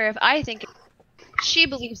matter if I think she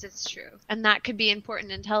believes it's true, and that could be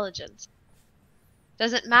important intelligence.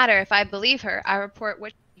 Doesn't matter if I believe her. I report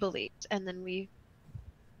what she believes, and then we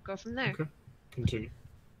go from there. Okay, continue.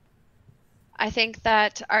 I think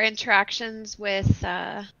that our interactions with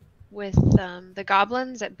the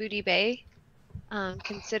goblins at Booty Bay,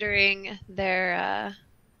 considering their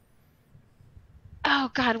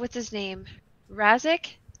oh god, what's his name?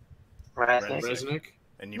 Razik? Resnick?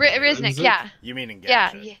 And Riznik, yeah. You mean in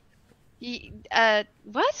Gadget? Yeah.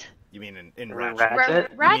 What? You mean in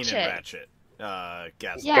Ratchet? Ratchet? Ratchet. You mean in Ratchet.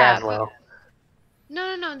 Gazlowe. Yeah. Gazlowe.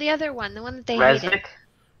 No, the other one, the one that they Resnick? hated.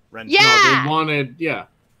 Renzi. Yeah! No, they wanted, yeah.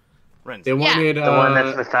 Renzi. They wanted, The one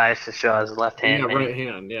that's massaged to show his left hand. Yeah, right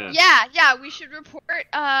hand, yeah. Yeah, we should report,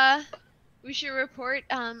 our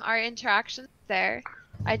interactions there.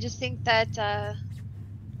 I just think that,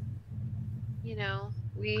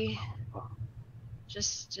 we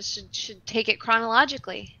just should take it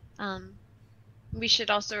chronologically. We should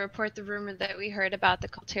also report the rumor that we heard about the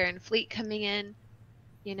Colterian fleet coming in.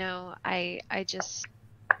 Rumor,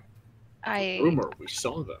 we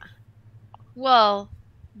saw that. Well,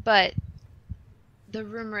 but the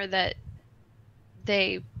rumor that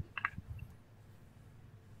they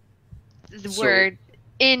were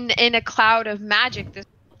in a cloud of magic this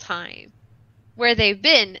time. where they've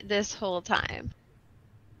been this whole time.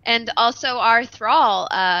 And also our thrall,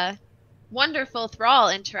 wonderful thrall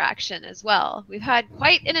interaction as well. We've had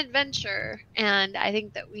quite an adventure, and I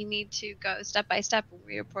think that we need to go step by step when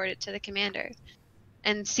we report it to the commander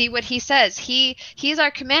and see what he says. He's our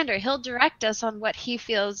commander. He'll direct us on what he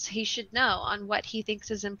feels he should know, on what he thinks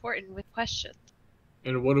is important with questions.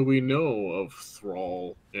 And what do we know of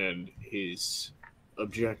Thrall and his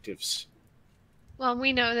objectives? Well,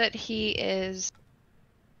 we know that he is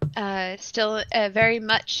still very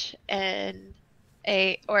much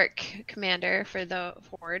a orc commander for the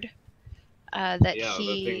Horde. That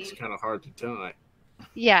thing's kind of hard to die.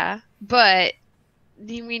 Yeah, but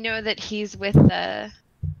we know that he's with the.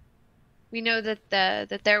 We know that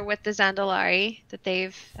they're with the Zandalari. That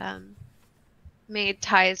they've made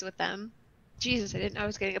ties with them. Jesus, I didn't know I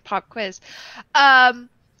was getting a pop quiz. And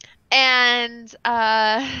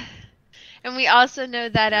we also know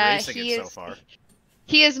that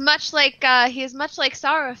he is much like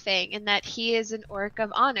Saurfang in that he is an orc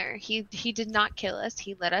of honor. He did not kill us.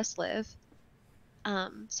 He let us live.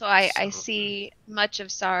 So I see much of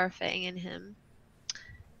Saurfang in him.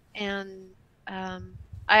 And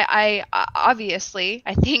I obviously,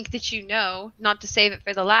 I think that you know, not to save it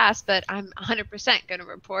for the last, but I'm 100% going to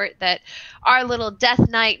report that our little Death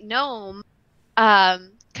Knight gnome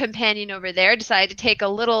companion over there decided to take a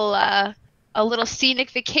little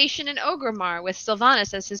scenic vacation in Orgrimmar with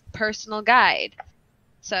Sylvanas as his personal guide.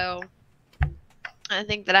 So I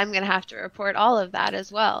think that I'm going to have to report all of that as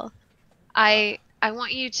well. I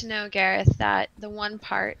want you to know, Gareth, that the one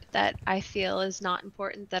part that I feel is not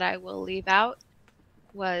important that I will leave out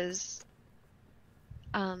was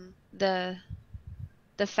the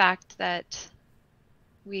fact that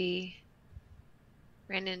we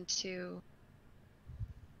ran into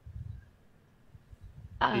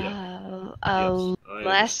Aleska.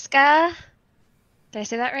 Did I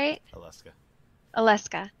say that right?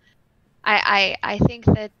 Aleska. I think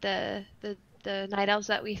that the night elves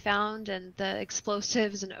that we found and the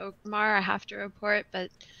explosives in Orgrimmar I have to report,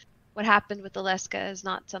 but what happened with Aleska is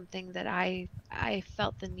not something that I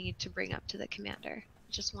felt the need to bring up to the commander.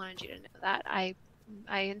 Just wanted you to know that. I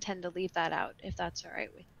intend to leave that out if that's all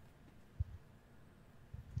right with you.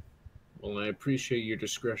 Well, I appreciate your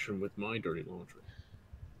discretion with my dirty laundry.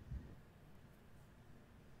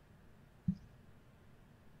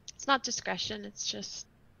 It's not discretion, it's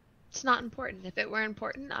not important. If it were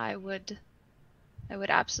important, I would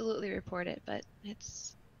absolutely report it, but it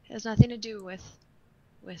has nothing to do with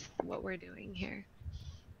what we're doing here.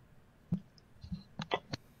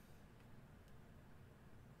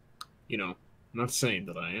 You know, I'm not saying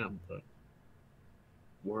that I am, but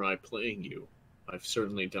were I playing you, I've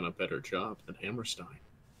certainly done a better job than Hammerstein.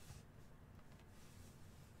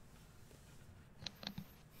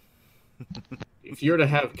 If you're to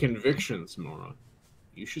have convictions, Mara,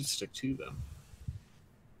 you should stick to them.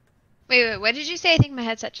 Wait, what did you say? I think my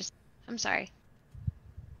headset just... I'm sorry.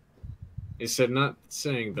 I said not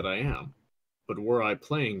saying that I am, but were I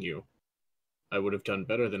playing you, I would have done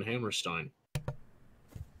better than Hammerstein.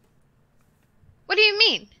 What do you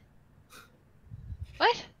mean?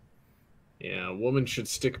 What? Yeah, a woman should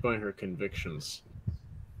stick by her convictions.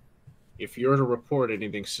 If you're to report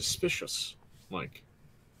anything suspicious, like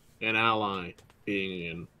an ally being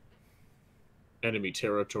in enemy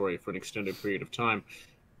territory for an extended period of time,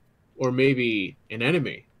 or maybe an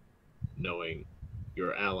enemy knowing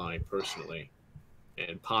your ally personally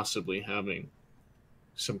and possibly having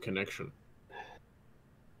some connection.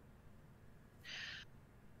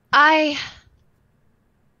 I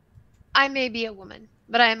may be a woman,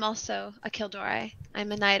 but I am also a Kildori.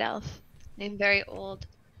 I'm a night elf. I'm very old.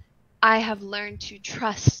 I have learned to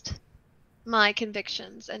trust my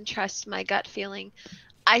convictions and trust my gut feeling.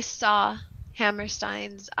 I saw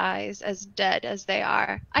Hammerstein's eyes as dead as they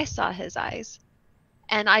are. I saw his eyes.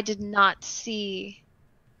 And I did not see...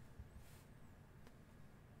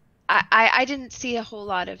 I didn't see a whole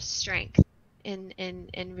lot of strength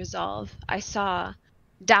in resolve. I saw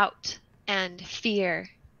doubt and fear.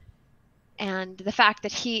 And the fact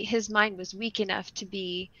that his mind was weak enough to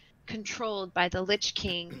be controlled by the Lich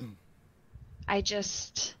King. I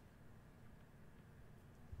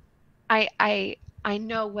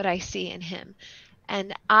know what I see in him.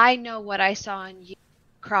 And I know what I saw in you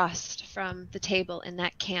crossed from the table in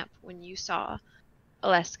that camp when you saw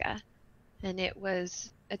Aleska. And it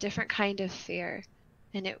was a different kind of fear.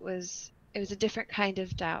 And it was a different kind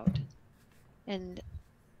of doubt. And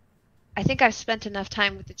I think I've spent enough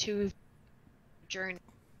time with the two of you journey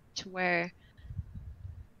to where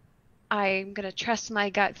I'm going to trust my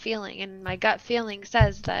gut feeling. And my gut feeling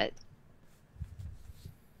says that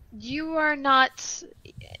You are not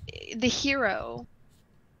the hero.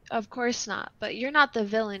 Of course not. But you're not the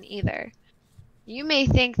villain either. You may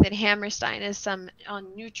think that Hammerstein is some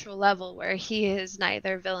on neutral level where he is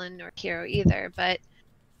neither villain nor hero either, but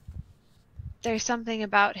there's something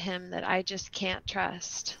about him that I just can't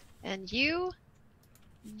trust. And you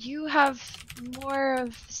have more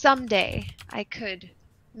of someday I could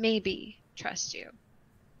maybe trust you.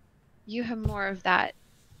 You have more of that.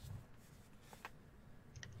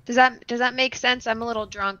 Does that make sense? I'm a little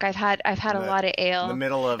drunk. I've had a lot of ale. In the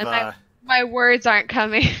middle of and my words aren't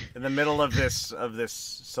coming. in the middle of this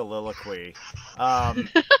soliloquy, I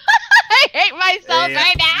hate myself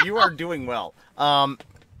right now. You are doing well.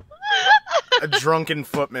 A drunken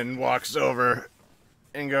footman walks over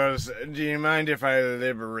and goes, "Do you mind if I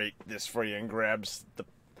liberate this for you?" and grabs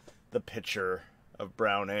the pitcher of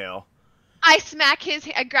brown ale. I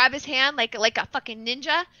grab his hand like a fucking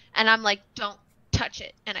ninja, and I'm like, "Don't touch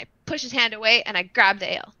it!" And I push his hand away, and I grab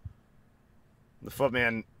the ale. The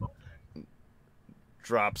footman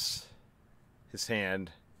drops his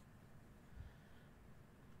hand,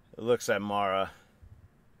 looks at Mara.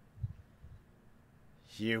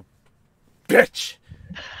 "You bitch!"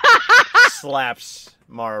 Slaps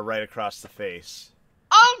Mara right across the face.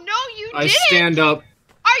 Oh no, you didn't! I stand up.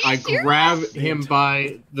 Are you I serious? grab him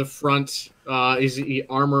by the front. Is he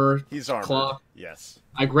armor? He's armored. Claw? Yes.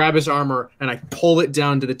 I grab his armor and I pull it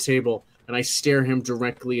down to the table and I stare him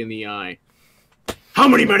directly in the eye. How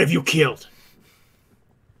many men have you killed?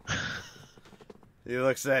 He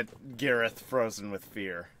looks at Gareth, frozen with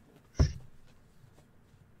fear.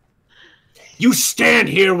 You stand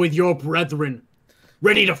here with your brethren,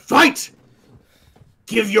 ready to fight.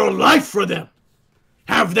 Give your life for them.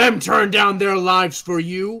 Have them turn down their lives for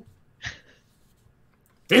you.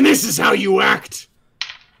 And this is how you act.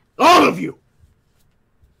 All of you.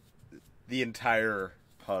 The entire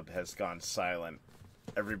pub has gone silent.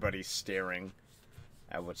 Everybody's staring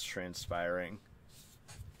at what's transpiring.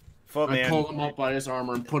 Footman I pull him up by his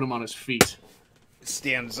armor and put him on his feet.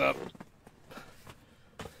 Stands up.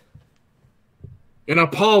 An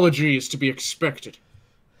apology is to be expected.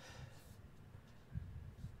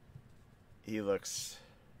 He looks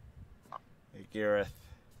at Gareth.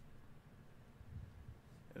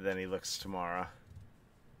 And then he looks to Mara.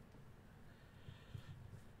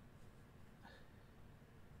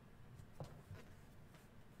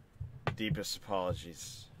 Deepest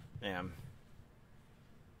apologies, ma'am.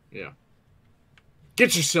 Yeah.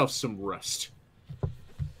 Get yourself some rest.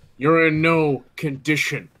 You're in no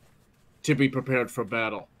condition to be prepared for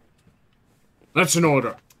battle. That's an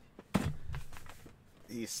order.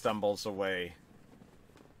 He stumbles away.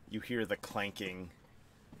 You hear the clanking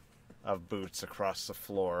of boots across the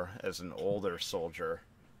floor as an older soldier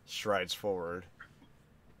strides forward.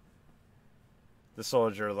 The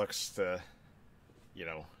soldier looks to,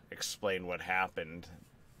 explain what happened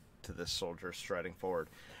to this soldier striding forward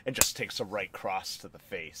and just takes a right cross to the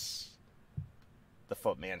face. The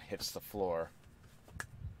footman hits the floor.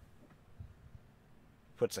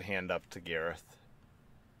 Puts a hand up to Gareth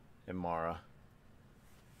and Mara.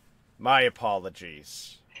 My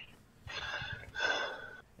apologies.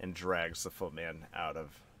 And drags the footman out of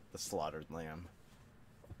the slaughtered lamb.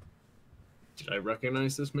 Did I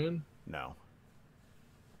recognize this man? No.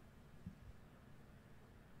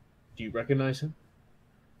 Do you recognize him?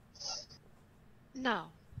 No.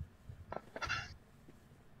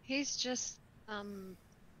 He's just I'm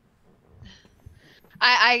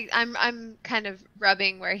kind of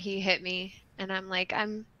rubbing where he hit me, and I'm like,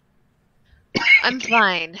 I'm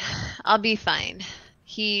fine. I'll be fine.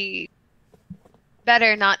 He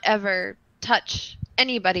better not ever touch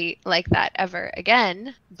anybody like that ever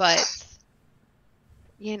again, but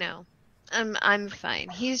I'm fine.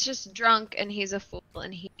 He's just drunk and he's a fool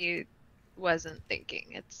and he wasn't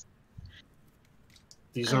thinking.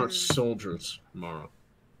 These aren't soldiers, Mara.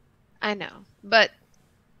 I know, but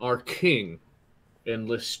Our king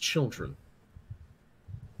enlists children.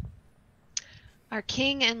 our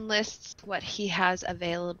king enlists what he has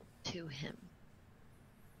available to him.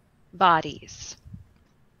 Bodies.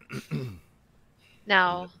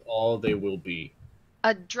 Now, All they will be.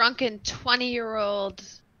 a drunken 20-year-old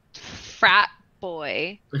frat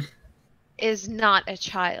boy is not a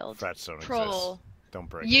child. Frats don't Troll. exist. Don't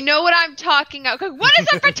break You it. know what I'm talking about. What is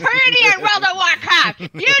a fraternity in World of Warcraft?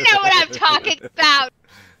 You know what I'm talking about.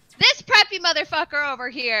 This preppy motherfucker over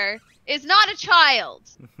here is not a child.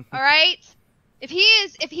 All right? If he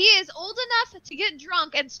is old enough to get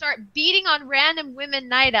drunk and start beating on random women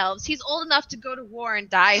night elves, he's old enough to go to war and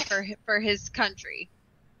die for his country.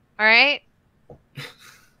 All right?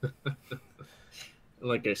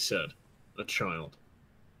 Like I said, a child.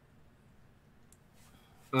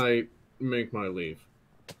 I make my leave.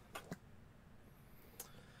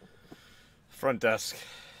 Front desk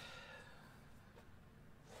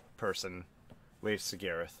person waves to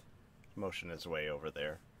Gareth. Motion his way over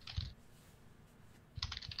there.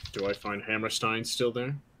 Do I find Hammerstein still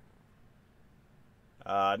there?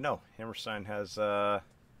 No. Hammerstein has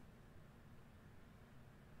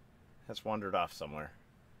wandered off somewhere.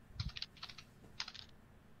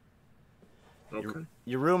 Okay.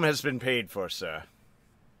 Your room has been paid for, sir.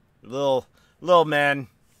 Little man.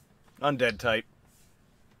 Undead type.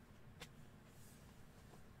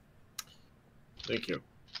 Thank you.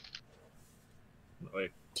 I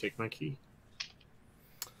take my key.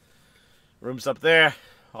 Room's up there,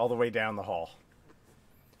 all the way down the hall.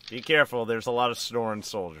 Be careful, there's a lot of snoring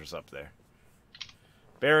soldiers up there.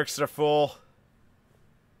 Barracks are full.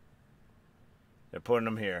 They're putting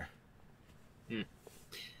them here.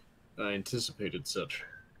 I anticipated such.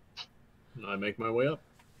 I make my way up.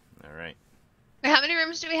 All right. How many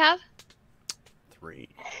rooms do we have? 3.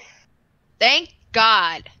 Thank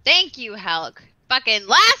God. Thank you, Helg. Fucking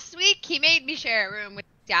last week he made me share a room with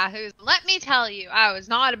Yahoos. Let me tell you, I was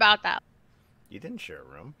not about that. You didn't share a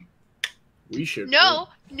room. We should. No.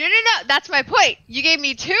 That's my point. You gave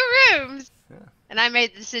me 2 rooms, Yeah. and I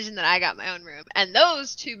made the decision that I got my own room. And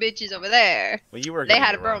those 2 bitches over there, Well, you were. they getting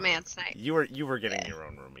had a your own bromance room. night. You were getting your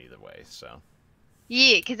own room either way. So.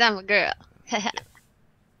 Yeah, because I'm a girl.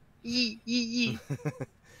 Yee.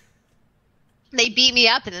 They beat me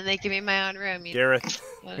up and then they give me my own room. Gareth.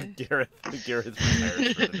 know? Gareth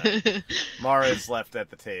retires for the night. Mara's left at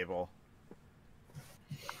the table.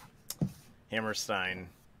 Hammerstein.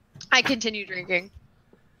 I continue drinking.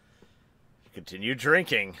 Continue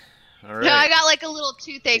drinking. All right. No, I got like a little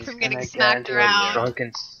toothache from getting smacked around.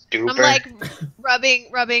 Drunken stupor. I'm like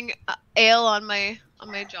rubbing ale on my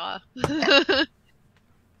jaw.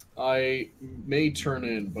 I may turn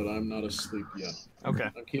in, but I'm not asleep yet. Okay.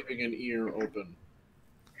 I'm keeping an ear open.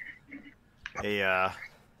 A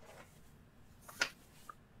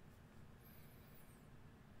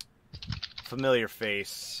familiar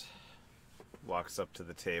face walks up to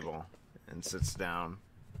the table and sits down.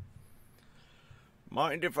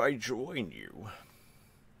 Mind if I join you?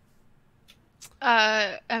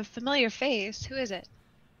 A familiar face. Who is it?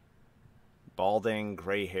 Balding,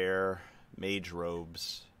 gray hair, mage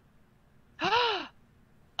robes.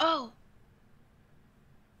 Oh.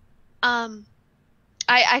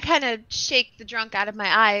 I kind of shake the drunk out of my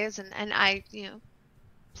eyes and I,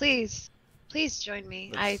 please join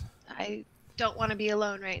me. I don't want to be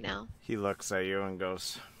alone right now. He looks at you and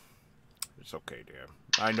goes, "It's okay, dear.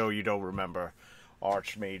 I know you don't remember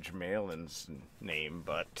Archmage Malin's name,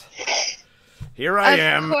 but here I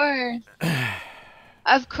am."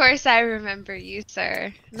 Of course I remember you,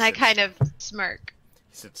 sir. And I kind of smirk.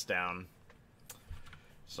 He sits down.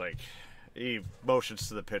 It's like, he motions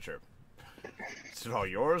to the pitcher. Is it all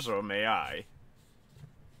yours, or may I?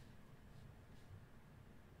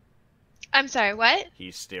 I'm sorry, what?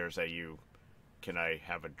 He stares at you. Can I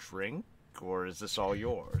have a drink, or is this all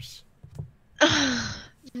yours?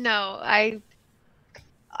 No, I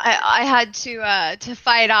had to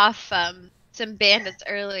fight off some bandits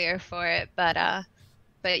earlier for it, but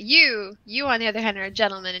you on the other hand are a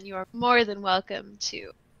gentleman, and you are more than welcome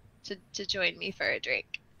to join me for a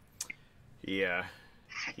drink. Yeah.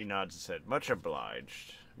 He nods his head. Much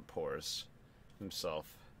obliged. And pours himself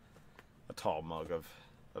a tall mug of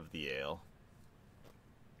the ale.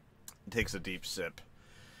 He takes a deep sip.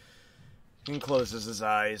 And closes his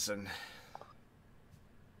eyes and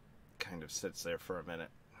kind of sits there for a minute.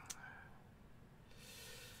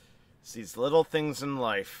 It's these little things in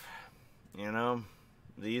life,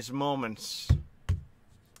 these moments.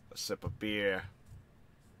 A sip of beer,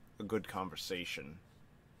 a good conversation,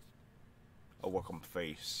 a welcome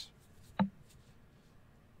face.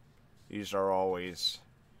 These are always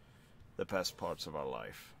the best parts of our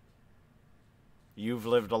life. You've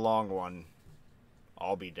lived a long one.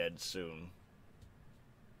 I'll be dead soon.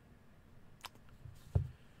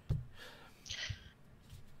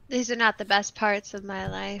 These are not the best parts of my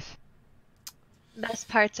life. The best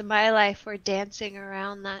parts of my life were dancing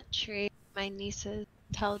around that tree with my nieces,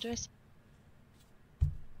 Teldris.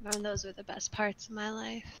 And those were the best parts of my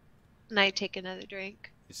life. And I take another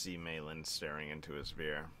drink. You see Malin staring into his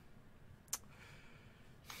beer.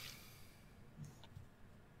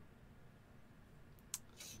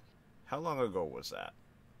 How long ago was that?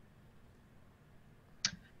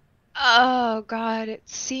 Oh God, it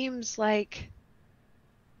seems like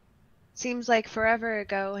forever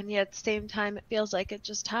ago, and yet at the same time it feels like it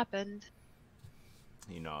just happened.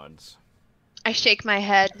 He nods. I shake my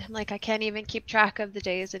head. I'm like, I can't even keep track of the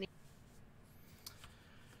days anymore.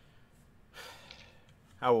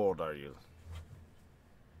 How old are you?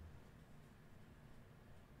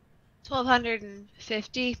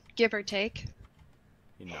 1250, give or take.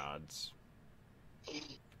 He nods.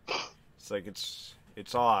 It's like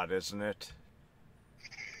it's odd, isn't it?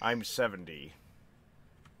 I'm 70.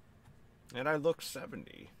 And I look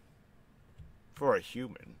 70. For a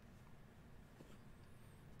human.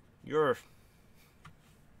 You're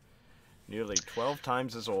nearly 12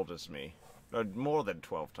 times as old as me. More than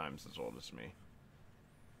 12 times as old as me.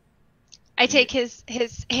 I take his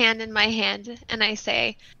hand in my hand and I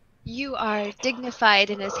say, "You are dignified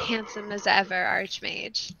and as handsome as ever,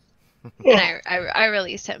 Archmage." And I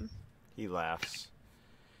release him. He laughs.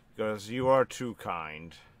 He goes, "You are too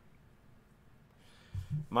kind.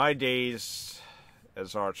 My days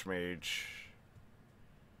as Archmage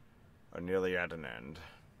are nearly at an end.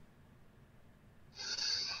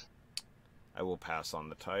 I will pass on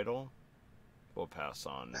the title. Will pass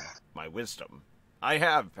on my wisdom. I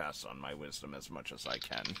have passed on my wisdom as much as I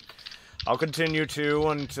can. I'll continue to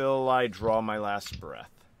until I draw my last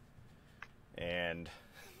breath. And...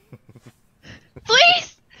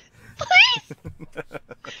 Please! Please!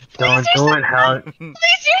 Don't do it, Hal. Please,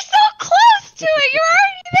 you're so close to it! You're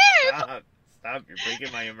already there! Stop, you're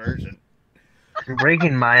breaking my immersion. You're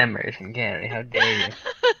breaking my immersion, Gary. How dare you?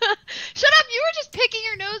 Shut up! You were just picking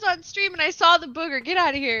your nose on stream and I saw the booger. Get out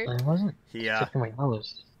of here. I wasn't picking my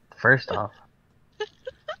nose. First off.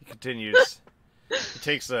 He continues. He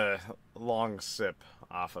takes a long sip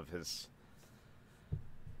off of his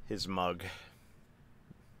mug.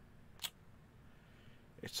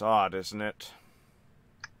 It's odd, isn't it?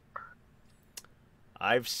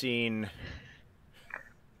 I've seen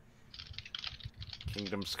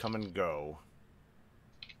kingdoms come and go,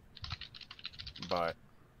 but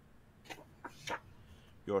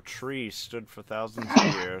your tree stood for thousands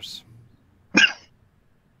of years.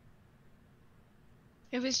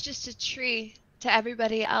 It was just a tree to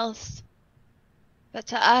everybody else. But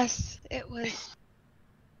to us, it was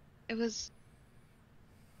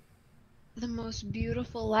the most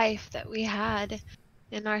beautiful life that we had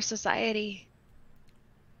in our society.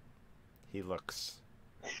 He looks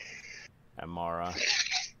at Mara.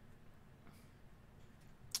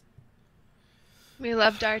 We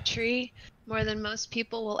loved our tree more than most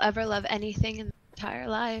people will ever love anything in their entire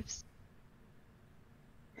lives.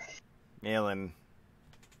 Malin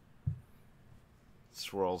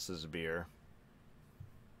swirls his beer.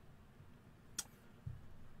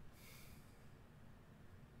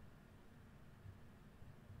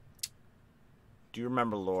 Do you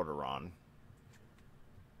remember Lordaeron?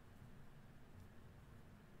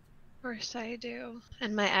 Of course I do.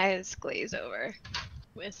 And my eyes glaze over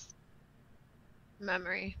with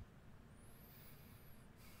memory.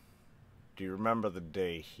 Do you remember the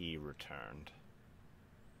day he returned?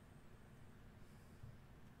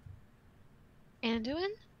 Anduin?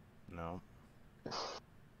 No.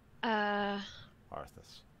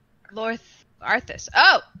 Arthas. Arthas.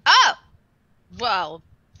 Oh! Well.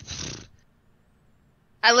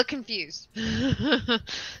 I look confused. I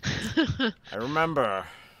remember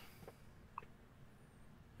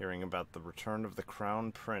hearing about the return of the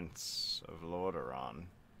Crown Prince of Lordaeron.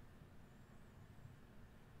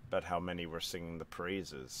 About how many were singing the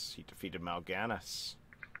praises. He defeated Mal'Ganis.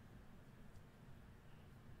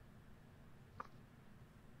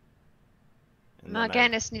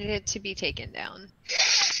 Mal'Ganis needed to be taken down.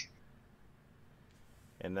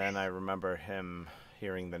 And then I remember him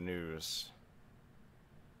hearing the news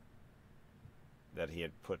that he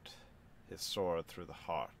had put his sword through the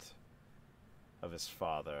heart of his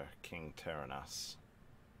father, King Teranas.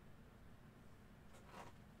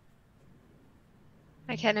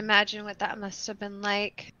 I can imagine what that must have been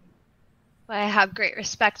like. But I have great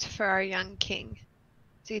respect for our young king.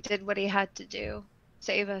 He did what he had to do.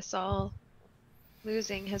 Save us all.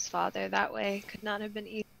 Losing his father that way could not have been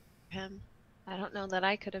easy for him. I don't know that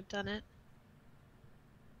I could have done it.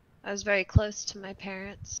 I was very close to my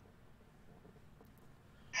parents.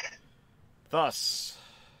 Thus,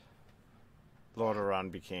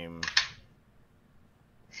 Lordaeron became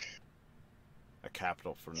a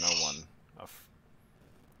capital for no one.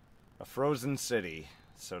 A frozen city,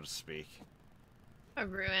 so to speak. A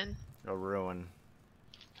ruin. A ruin.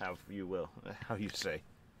 How you say.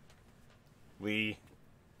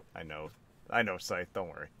 I know, Scythe, don't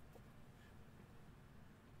worry.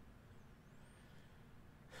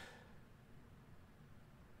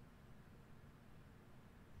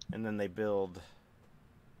 And then they build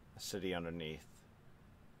a city underneath.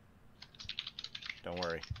 Don't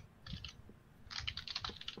worry.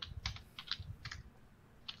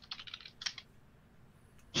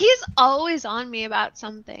 He's always on me about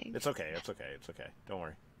something. It's okay. It's okay. It's okay. Don't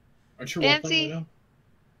worry. Aren't you role playing Fancy. right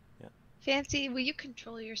Fancy, will you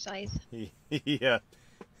control your scythe? Yeah.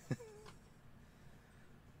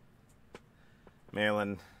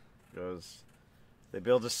 Malin goes, they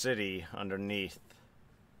build a city underneath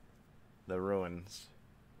the ruins.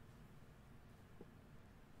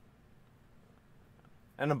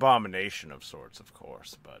 An abomination of sorts, of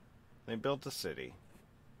course, but they built a city.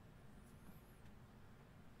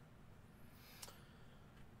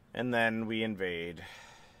 And then we invade.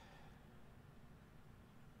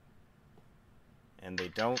 And they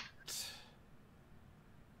don't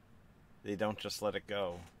just let it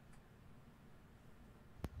go.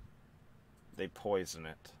 They poison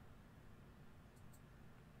it.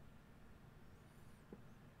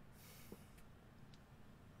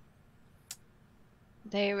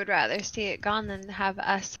 They would rather see it gone than have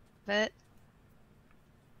us have it.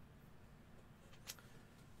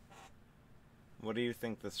 What do you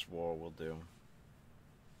think this war will do?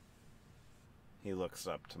 He looks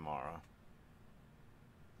up to Mara.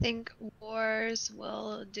 Think wars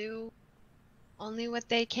will do only what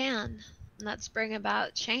they can, and that's bring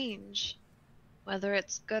about change. Whether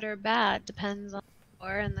it's good or bad depends on the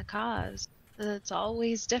war and the cause. It's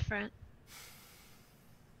always different.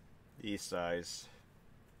 He sighs.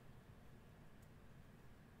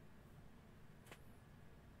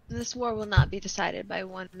 This war will not be decided by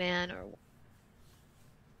one man or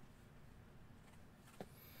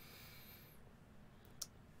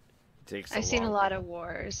I've seen a lot of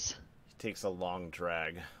wars. He takes a long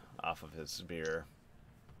drag off of his beer.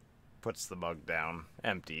 Puts the mug down,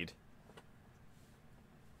 emptied.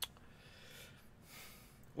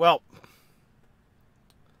 Well,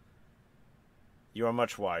 you are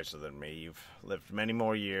much wiser than me. You've lived many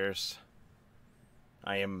more years.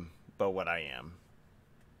 I am but what I am.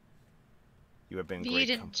 You have been great. You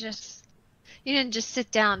didn't just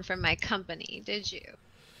sit down for my company, did you?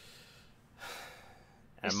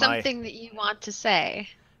 There's something that you want to say.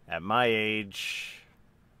 At my age,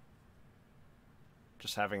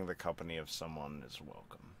 just having the company of someone is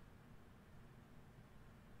welcome.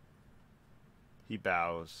 He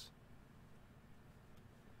bows.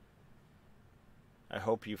 I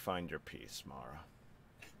hope you find your peace, Mara.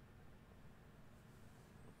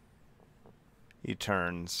 He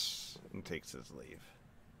turns and takes his leave.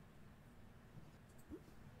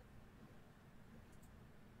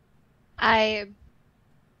 I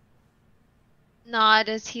nod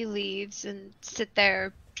as he leaves and sit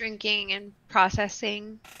there drinking and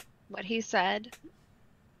processing what he said.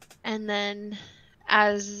 And then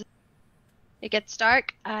as it gets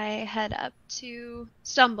dark, I head up to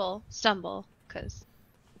stumble, because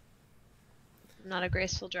I'm not a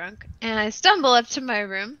graceful drunk. And I stumble up to my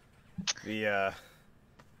room. The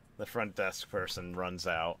front desk person runs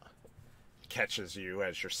out, catches you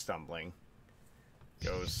as you're stumbling.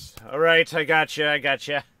 Goes, all right, I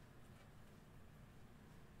gotcha.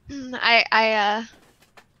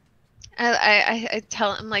 I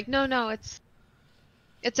tell him, like, no,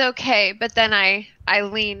 it's okay. But then I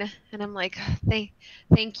lean and I'm like,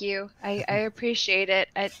 thank you. I appreciate it.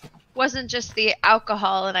 It wasn't just the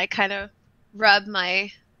alcohol, and I kind of rub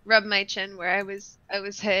my chin where I was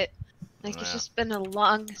hit. Like, Wow. it's just been a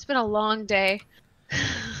long day.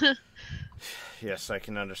 Yes, I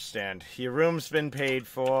can understand. Your room's been paid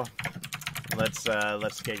for.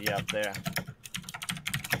 Let's get you up there.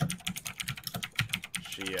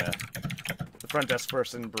 The front desk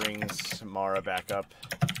person brings Mara back up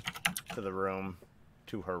to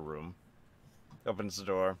her room. Opens the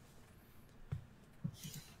door.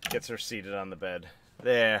 Gets her seated on the bed.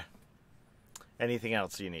 There. Anything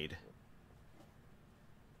else you need?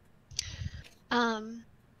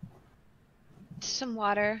 Some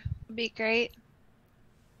water would be great.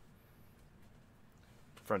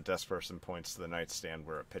 Front desk person points to the nightstand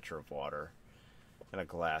where a pitcher of water and a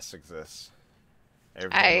glass exists.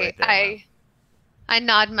 Everything right there, I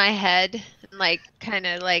nod my head and like kind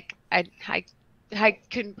of like I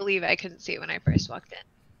couldn't believe I couldn't see it when I first walked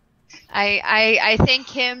in. I thank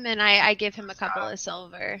him and I give him a couple of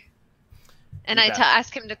silver, and I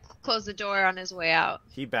ask him to close the door on his way out.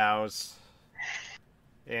 He bows,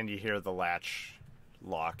 and you hear the latch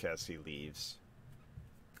lock as he leaves,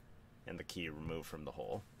 and the key removed from the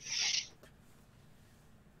hole.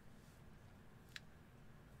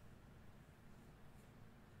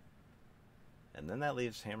 And then that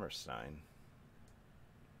leaves Hammerstein,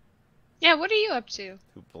 Yeah, what are you up to?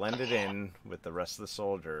 who blended in with the rest of the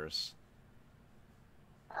soldiers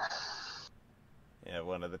at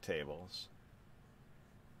one of the tables.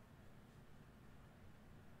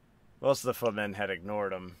 Most of the footmen had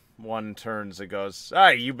ignored him one turns and goes,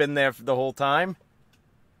 "Hey, you been there for the whole time?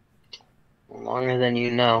 Longer than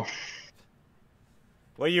you know.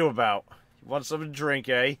 What are you about? You want something to drink,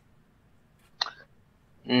 eh?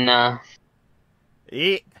 Nah.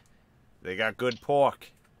 Eat. They got good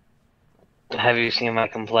pork." Have you seen my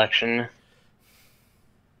complexion?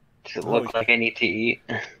 Does it look like I need to eat?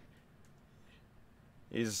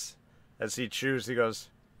 As he chews, he goes,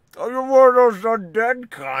 "Oh, you're one of those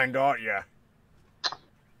undead kind, aren't you?"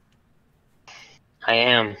 I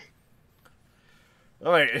am.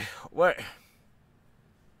 Wait, what?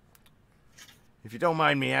 If you don't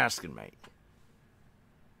mind me asking, mate,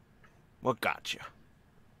 what got you?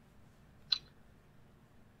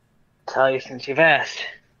 Tell you since you've asked.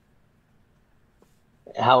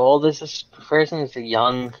 How old is this person? Is he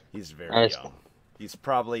young? He's very young. He's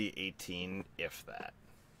probably 18, if that.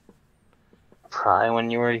 Probably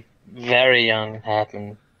when you were very young it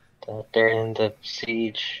happened. During the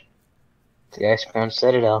siege. The Icecrown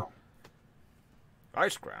Citadel.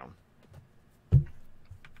 Icecrown?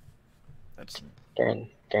 That's... During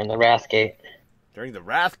the Wrathgate. During the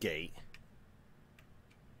Wrathgate?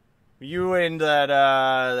 Were you in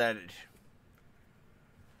that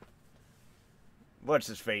what's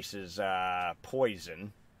his face's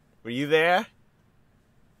poison? Were you there?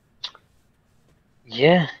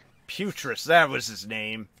 Yeah. Putris, that was his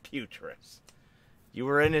name. Putris. You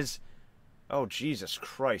were in his... Oh, Jesus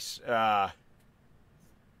Christ.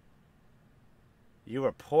 You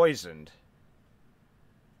were poisoned.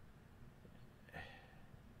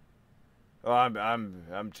 Oh,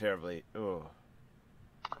 I'm terribly... Oh.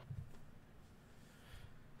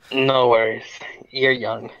 No worries. You're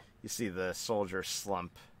young. You see the soldier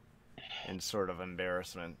slump in sort of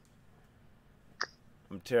embarrassment.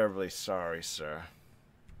 I'm terribly sorry, sir.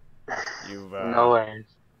 You've, No worries.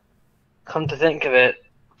 Come to think of it,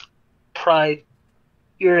 probably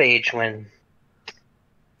your age when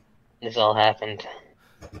this all happened.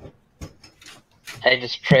 I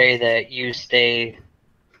just pray that you stay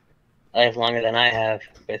alive longer than I have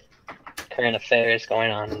with current affairs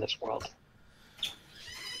going on in this world.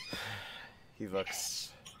 He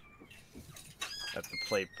looks at the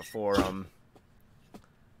plate before him,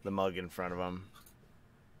 the mug in front of him.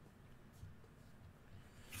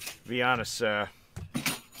 To be honest, sir,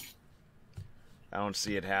 I don't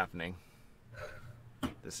see it happening.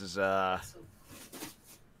 This is, you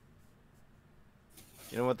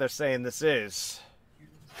know what they're saying this is?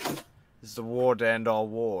 This is the war to end all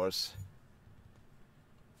wars.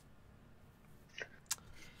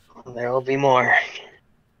 There will be more.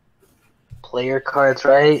 Play your cards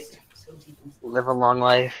right. Live a long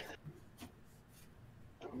life.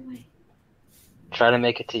 Try to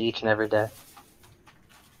make it to each and every day.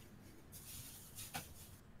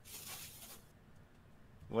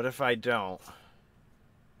 What if I don't?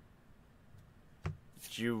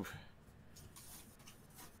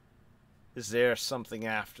 Is there something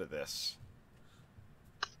after this?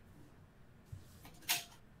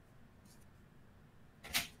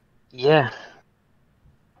 Yeah.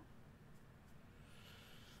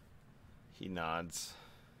 He nods.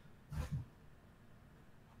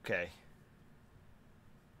 Okay.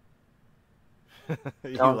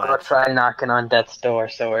 Don't go try knocking on death's door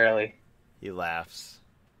so early. He laughs.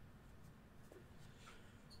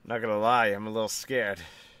 Not gonna lie, I'm a little scared.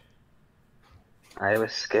 I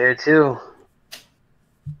was scared too.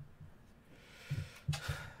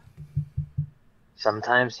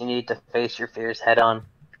 Sometimes you need to face your fears head on.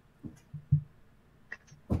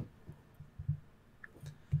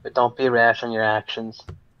 But don't be rash on your actions.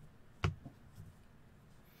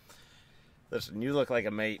 Listen, you look like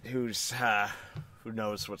a mate who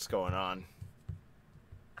knows what's going on.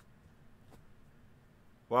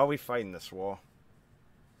 Why are we fighting this war?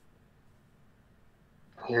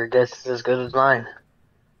 Your guess is as good as mine.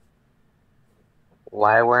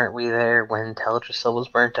 Why weren't we there when Teldrassil was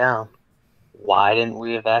burnt down? Why didn't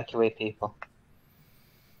we evacuate people?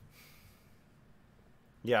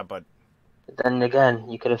 Yeah, but then again,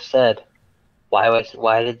 you could have said, why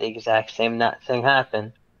did the exact same thing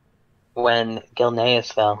happen when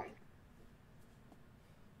Gilneas fell?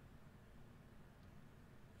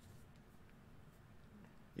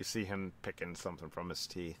 You see him picking something from his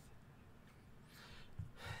teeth.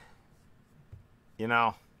 You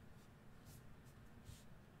know,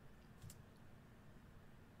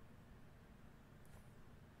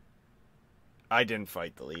 I didn't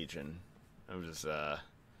fight the Legion. I was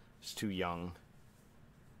too young.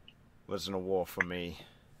 It wasn't a war for me.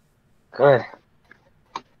 Good.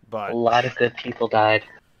 But a lot of good people died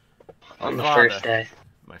on the first day.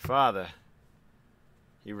 My father,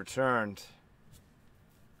 he returned.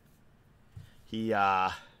 He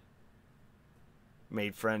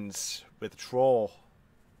made friends with a troll.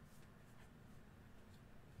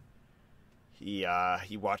 He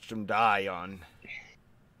watched him die on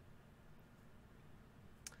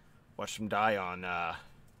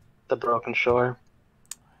The Broken Shore.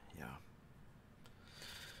 yeah.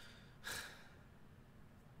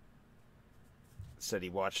 Said he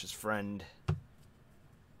watched his friend.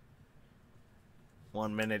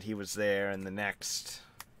 One minute he was there, and the next,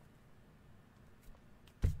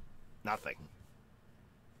 nothing.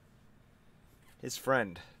 His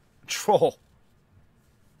friend, a troll.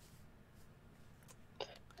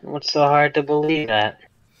 What's so hard to believe that?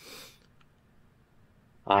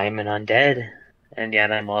 I'm an undead, and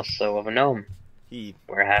yet I'm also a gnome.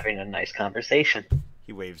 We're having a nice conversation.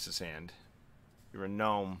 He waves his hand. You're a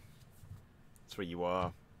gnome. That's what you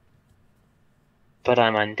are. But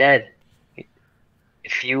I'm undead.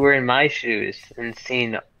 If you were in my shoes and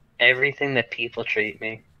seen everything that people treat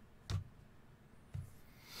me,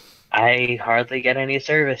 I hardly get any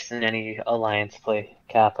service in any Alliance play,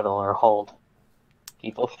 capital, or hold.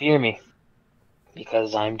 People fear me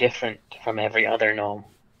because I'm different from every other gnome.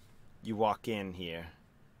 You walk in here,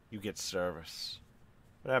 you get service.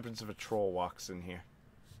 What happens if a troll walks in here?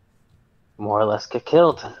 More or less get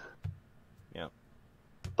killed. Yep.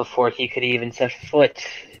 Before he could even set foot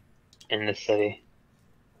in the city.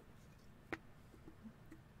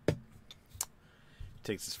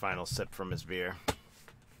 Takes his final sip from his beer.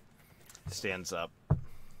 Stands up.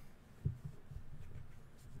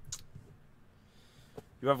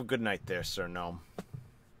 You have a good night there, Sir Gnome.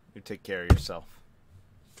 You take care of yourself.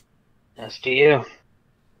 As do you.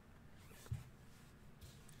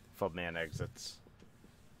 Fubman exits,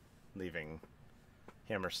 leaving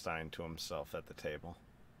Hammerstein to himself at the table.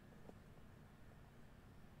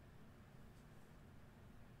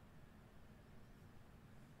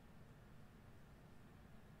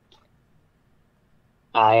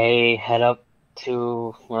 I head up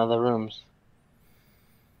to one of the rooms.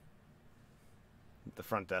 The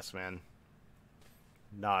front desk man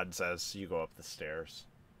nods as you go up the stairs.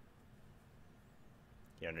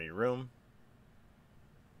 You enter your room.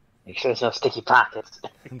 Make sure there's no sticky pockets.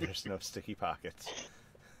 There's no sticky pockets.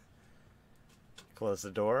 Close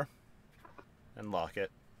the door and lock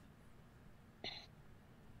it.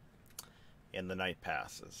 And the night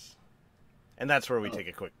passes. And that's where we take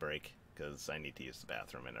a quick break, because I need to use the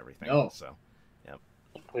bathroom and everything. Oh. So, yep.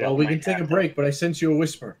 Well, we can take a break, but I sent you a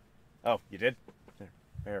whisper. Oh, you did?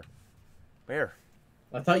 Where?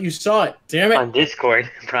 I thought you saw it. Damn it. On Discord,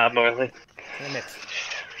 probably. Damn it.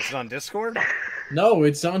 Is it on Discord? No,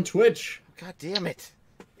 it's on Twitch. God damn it.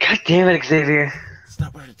 God damn it, Xavier. It's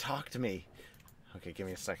not where to talk to me. Okay, give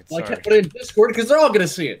me a second. Well, Sorry. I can't put it in Discord because they're all going to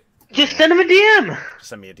see it. Just send him a DM. Just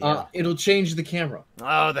send me a DM. It'll change the camera.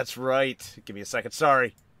 Oh, that's right. Give me a second.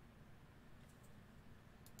 Sorry.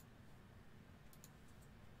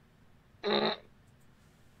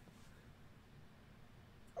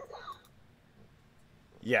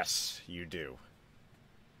 Yes, you do.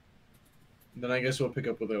 Then I guess we'll pick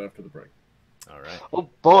up with it after the break. All right. Oh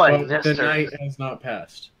boy, Well, yes, the sir. night has not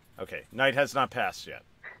passed. Okay, night has not passed yet,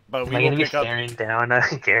 but Am we I will gonna be pick up. staring down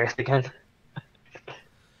Gareth again?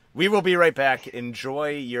 We will be right back. Enjoy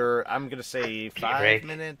your, I'm going to say 5 break.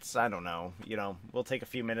 minutes. I don't know. You know, we'll take a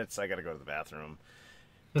few minutes. I got to go to the bathroom.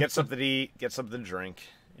 Get something to eat. Get something to drink.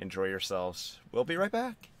 Enjoy yourselves. We'll be right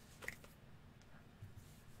back.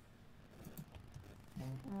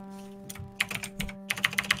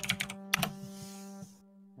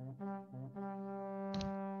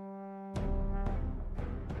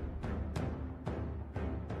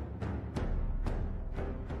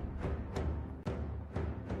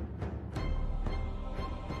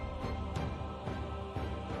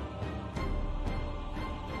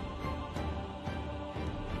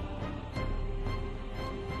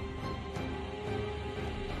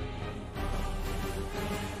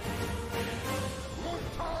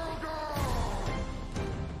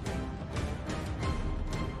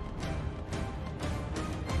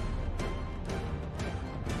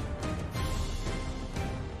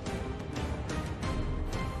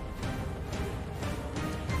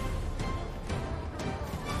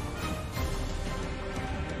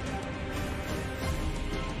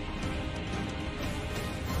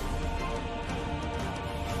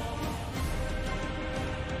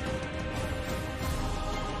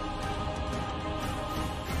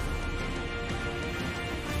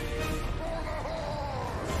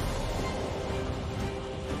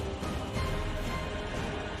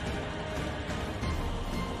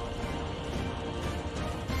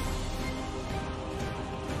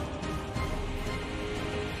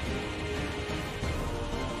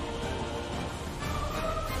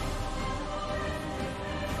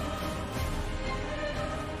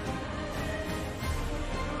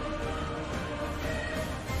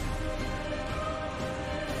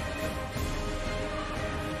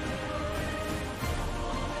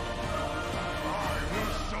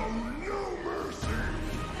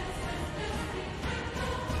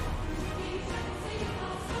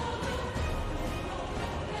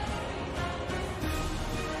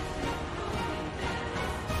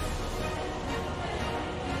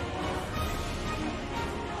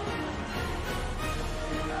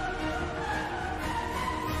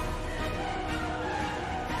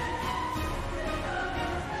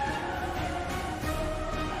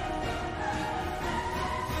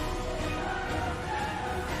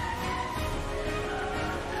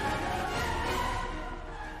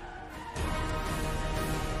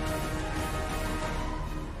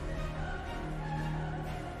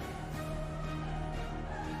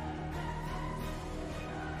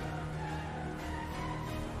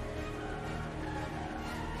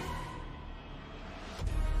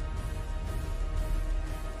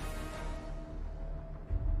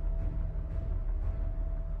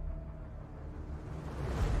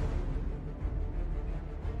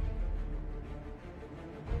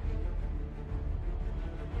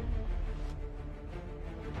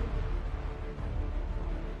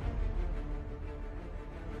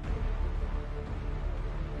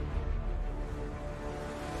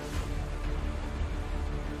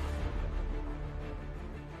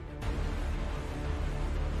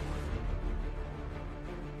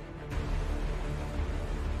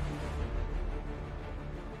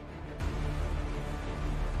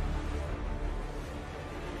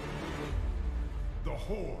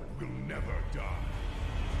 Horde will never die.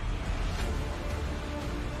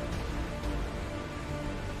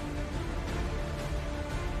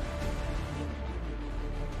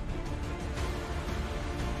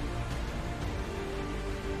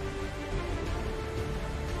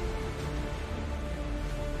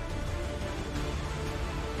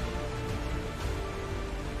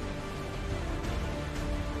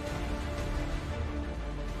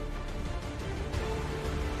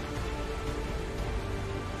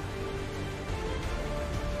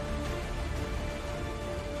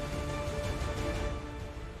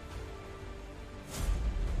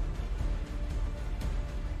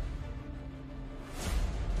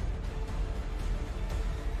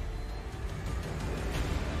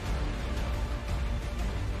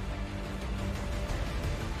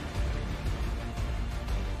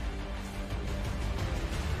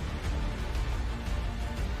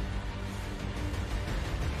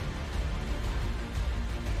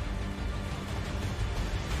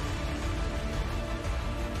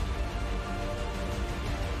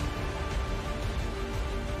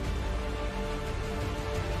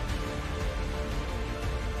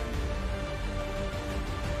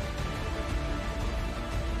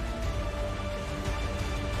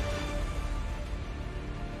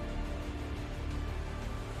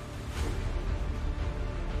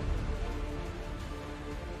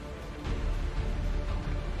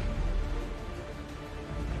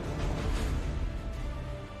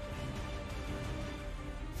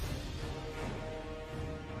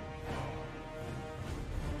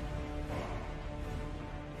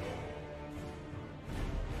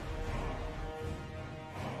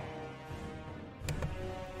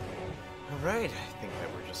 Alright, I think that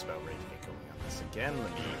we're just about ready to get going on this again.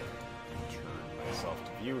 Let me turn myself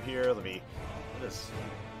to view here. What's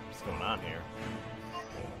going on here?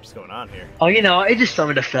 What's going on here? Oh, you know, I just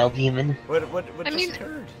summoned a fell demon. What I just mean-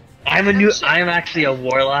 occurred? I'm actually a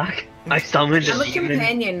warlock. I summoned I'm a a demon.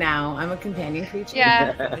 companion now. I'm a companion creature.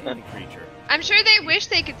 Yeah. Any creature. I'm sure they wish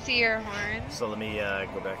they could see your horns. So let me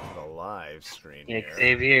go back to the live screen Yeah, here.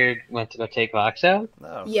 Xavier went to go take Vox out.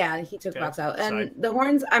 Oh. Yeah, he took Okay. Box out. So And the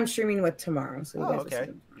horns I'm streaming with tomorrow, so you Oh, guys will see okay.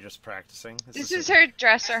 them. You're just practicing? This is her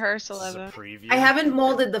dress rehearsal This is of a it. preview? I haven't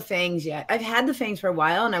molded the fangs yet. I've had the fangs for a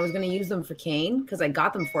while, and I was going to use them for Kane, because I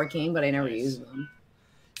got them for Kane, but I never Nice. used them.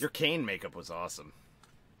 Your Kane makeup was awesome.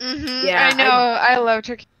 Mm-hmm. Yeah, I know. I loved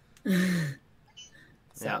her.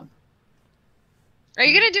 So, Yeah. Are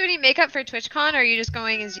you gonna do any makeup for TwitchCon, or are you just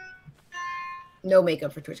going as? no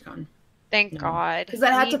makeup for TwitchCon. Thank No. God. Because I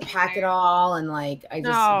had to Me pack it neither. all, and, like, I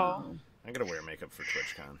just... No. I'm gonna wear makeup for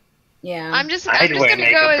TwitchCon. Yeah. I'm just I'd wear gonna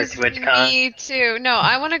go makeup for as TwitchCon. me too. No,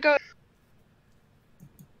 I want to go.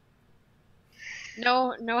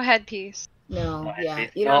 No headpiece. No, yeah.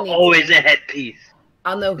 It's You don't need always to. a headpiece.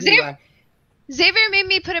 I'll know who Xavier- you are. Xavier made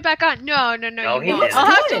me put it back on. No, No, you he won't. didn't. I'll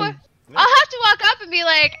have to. Good. I'll have to walk up and be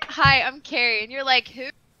like, "Hi, I'm Carrie," and you're like, "Who?"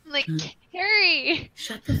 I'm like, "Carrie."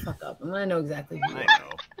 Shut the fuck up. I'm going to know exactly who you I are.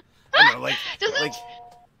 know. I know, like Doesn't-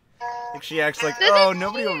 she acts like, Doesn't oh,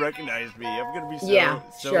 nobody will recognize me. I'm gonna be so Yeah,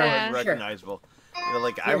 so sure, unrecognizable. You know,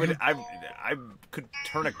 like I could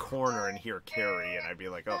turn a corner and hear Carrie, and I'd be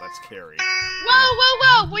like, oh, that's Carrie.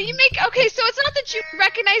 Whoa! Well, you make okay. So it's not that you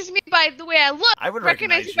recognize me by the way I look. I would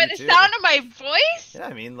Recognize recognize me by you the too. sound of my voice. Yeah,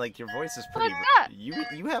 I mean, like your voice is What's pretty. that? You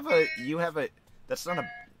have a. That's not a.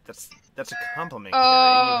 That's a compliment.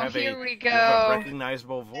 Oh, Carrie. here we You have a go.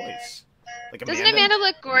 recognizable voice. Like Doesn't Amanda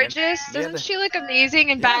look gorgeous? Doesn't she look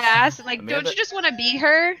amazing and badass? And like, don't Amanda- you just want to be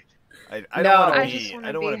her? I No. don't want I to just be. wanna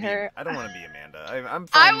I don't be want to be. her. I don't want to be Amanda. I'm.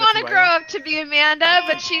 I fine with want who to I grow am. up to be Amanda,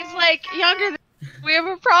 but she's like younger than we have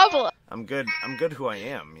a problem. I'm good. I'm good who I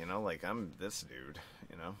am. You know, like I'm this dude.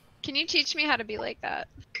 You know. Can you teach me how to be like that?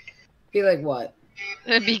 Be like what?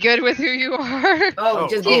 Be good with who you are. Oh,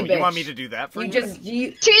 just be a bitch. You want me to do that for you?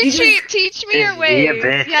 Teach me your Be ways. a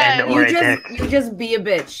bitch Yes. and or a dick. You just be a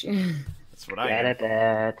bitch. That's what I Get am. a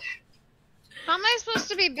bitch. How am I supposed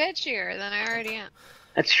to be bitchier than I already am?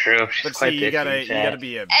 That's true. She's But quite see, you bitchy, gotta Chad.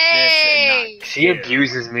 be a Hey! bitch and not. She care.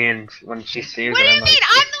 abuses me, and when she sees What it, do you I'm mean? like,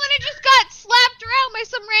 I'm the one who just got slapped around by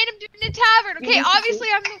some random dude in a tavern. Okay, You- obviously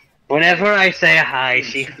I'm the. whenever I say hi,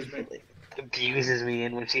 she abuses me,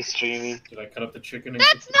 and when she's streaming. Did I cut up the chicken?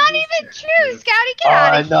 That's not even true, Scouty. Get Oh,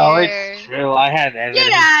 out of no, here. it's true. I have evidence.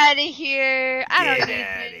 Get out of here. I don't Get need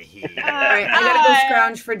out of this. here. Alright, I gotta go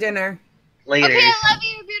scrounge for dinner. Later. Okay, I love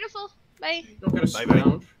you. Beautiful. Bye. You don't gotta Bye-bye.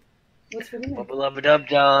 scrounge. What's for dinner? Bubba lubba dub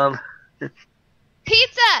dub.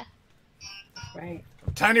 Pizza. Right.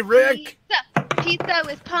 Tiny Rick. Pizza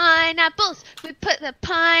with pineapples. We put the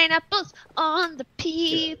pineapples on the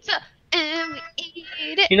pizza and we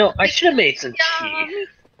eat it. You know, I should have made some tea. Yummy.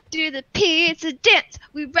 do the pizza dance.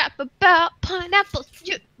 We rap about pineapples.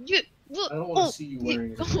 I don't want to see you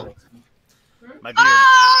wearing anything else. My beard.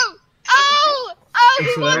 Oh! Oh! Oh! I He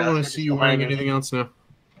said I don't wants, want to see you wearing anything else now.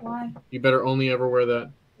 Why? You better only ever wear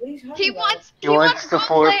that. What are you talking he about? wants, He wants the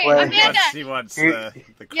roleplay. foreplay. Amanda, He wants You- the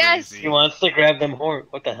crazy. Yes. He wants to grab them horn.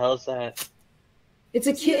 What the hell is that? It's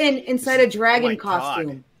a kitten inside a dragon Oh my God.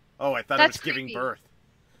 costume. Oh, I thought That's it was giving creepy. birth.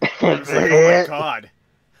 I was like, oh my God.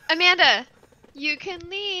 Amanda, you can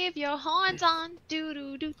leave your horns on. Do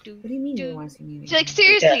do do do. What do you mean you do. don't want to see me? Like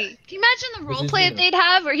seriously, can you imagine the What's his roleplay name? that they'd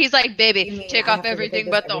have where he's like, You "Baby, mean take I off have to look everything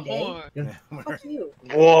like but the this every day? horn." Fuck you.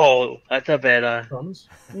 Whoa, that's a bit. Promise?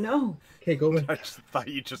 No. Okay, go away. I just thought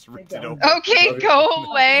you just ripped it don't. open. Okay, Love you. go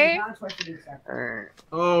away. Not twice a week, sir.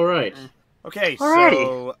 All right. Okay,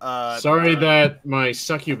 Alrighty. so Sorry that my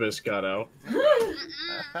succubus got out.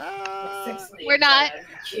 We're not.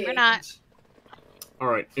 We're not. All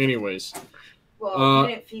right. Anyways, Well, I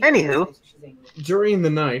didn't feed anywho. her, so she's angry. during the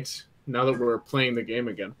night, now that we're playing the game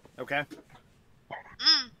again, Okay,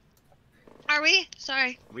 Are we?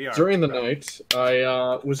 Sorry. we are. during the night,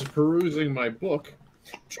 I was perusing my book,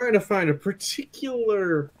 trying to find a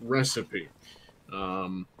particular recipe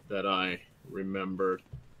that I remembered.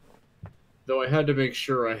 Though I had to make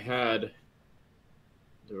sure I had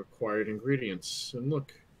the required ingredients. And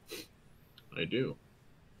look, I do.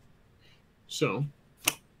 So,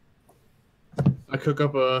 I cook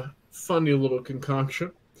up a funny little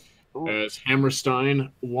concoction. Ooh. As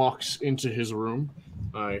Hammerstein walks into his room,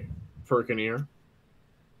 I perk an ear.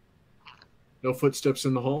 No footsteps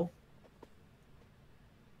in the hall?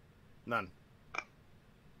 None.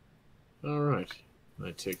 All right.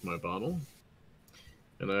 I take my bottle,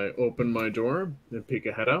 and I open my door and peek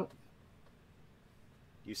a head out.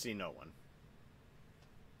 You see no one.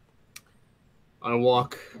 I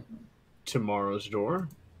walk to Mara's door.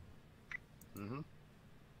 Mm-hmm.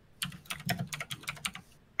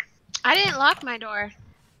 I didn't lock my door.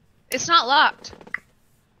 It's not locked.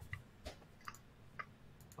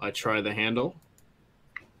 I try the handle.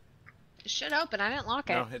 It should open. I didn't lock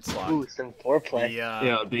it. No, it's locked. Ooh, some foreplay. The,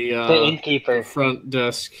 Yeah, The the innkeeper. front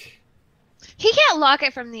desk. He can't lock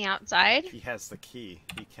it from the outside. he has the key.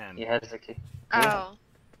 He can. He has the key. Oh.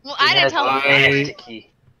 Well, He I didn't has tell him. I- the key.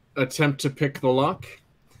 Attempt to pick the lock.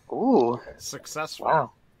 Ooh, Successful.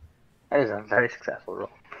 wow. That is a very successful roll.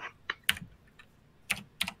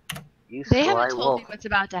 You They sly haven't told wolf. me what's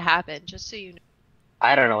about to happen, just so you know.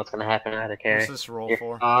 I don't know what's gonna happen either, What's Carrie. this roll Here.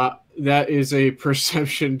 for? That is a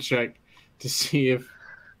perception check to see if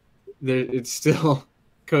it's still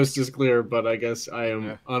coast is clear, but I guess I am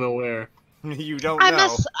Yeah. unaware. You don't I'm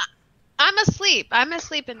know. I'm asleep. I'm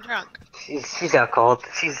asleep and drunk. She's got cold.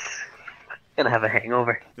 She's gonna have a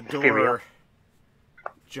hangover. The Let's be real. door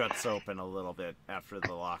juts open a little bit after the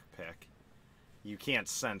lockpick. You can't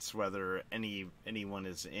sense whether anyone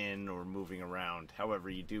is in or moving around. However,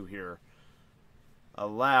 you do hear a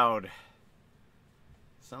loud,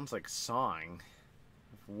 sounds like sawing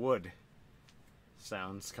of wood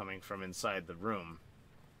sounds coming from inside the room.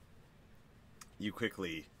 You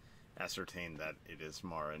quickly ascertain that it is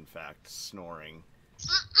Mara, in fact, snoring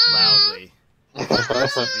loudly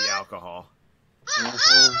because of the alcohol.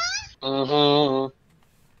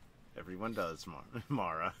 Everyone does,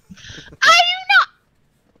 Mara. I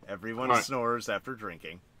do Everyone Alright. snores after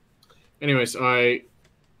drinking. Anyways, I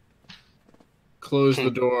close the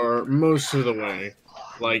door most of the way.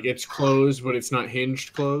 Like, it's closed, but it's not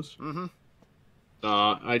hinged closed. Mm-hmm.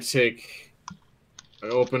 I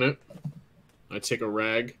open it. I take a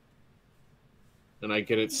rag. And I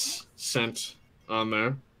get its scent on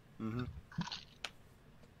there. Mm-hmm.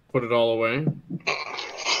 Put it all away.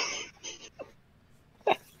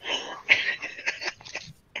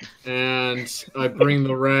 And I bring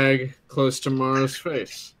the rag close to Mara's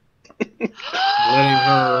face, letting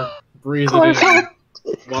her breathe it in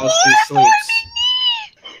while she sleeps.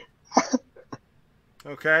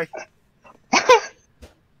 Okay.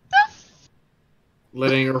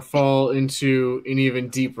 Letting her fall into an even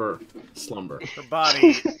deeper slumber. Her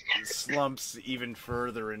body slumps even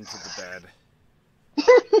further into the bed.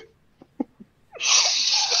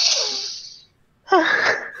 What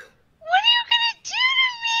are you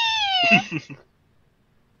gonna do to me?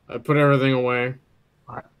 I put everything away.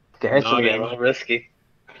 That's gonna get a Nodding. little risky.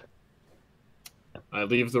 I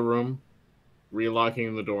leave the room,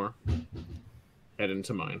 relocking the door, head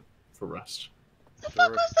into mine for rest. The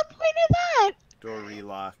fuck was the point of that? Door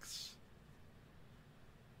relocks.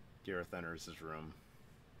 Gareth enters his room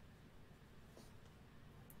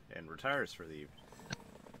and retires for the evening.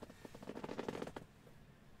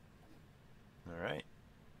 Alright.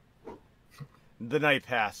 The night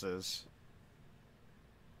passes.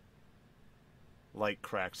 Light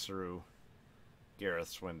cracks through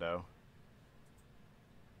Gareth's window.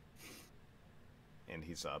 And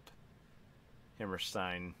he's up.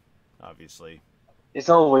 Hammerstein, obviously, It's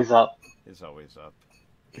always up. is always up.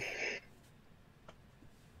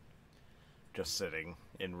 Just sitting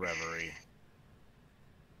in reverie.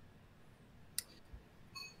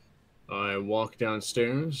 I walk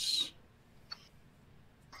downstairs.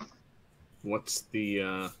 What's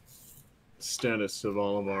the status of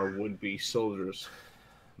all of our would-be soldiers?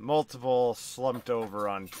 Multiple slumped over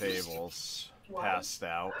on tables, passed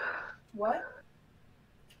out. What?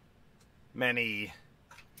 Many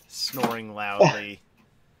snoring loudly.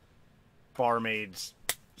 Barmaids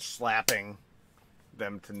slapping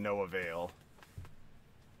them to no avail.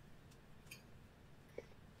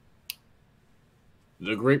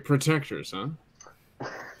 The Great Protectors, huh?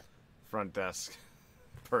 Front desk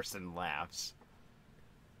person laughs.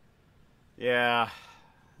 Yeah,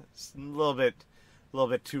 it's a little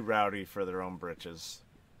bit too rowdy for their own britches.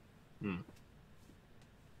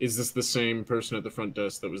 Is this the same person at the front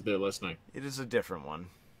desk that was there last night? It is a different one.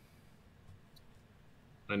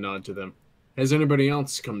 I nod to them. Has anybody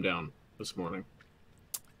else come down this morning?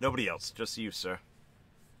 Nobody else, just you, sir.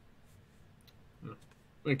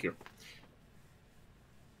 Thank you.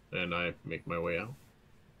 And I make my way out.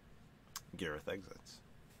 Gareth exits.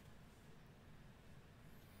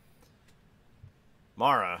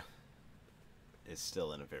 Mara is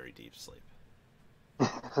still in a very deep sleep.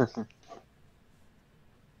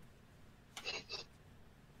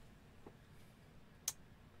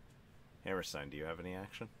 Hammerstein, do you have any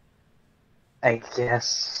action? I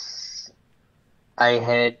guess I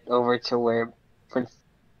head over to where Prince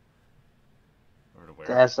Or to where?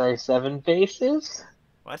 SI7 base is?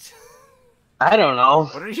 What? I don't know.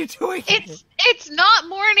 What are you doing? It's not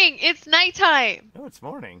morning. It's nighttime. No, it's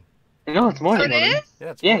morning. No, it's Oh, morning. it is?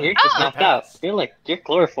 Yeah, it's Yeah, morning. you're just Oh. knocked out. You're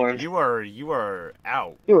chloroformed. You are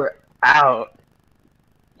out. You were out.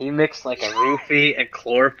 You mixed like a roofie and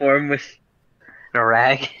chloroform with a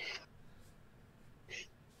rag.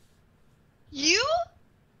 You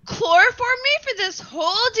chloroformed me for this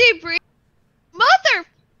whole debris? Mother!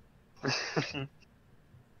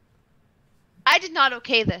 I did not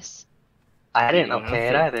okay this. I didn't Yeah, okay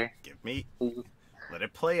it fair. either. Give me. Let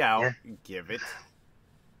it play out. Yeah. Give it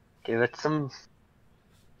Give it some.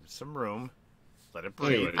 some room. Let it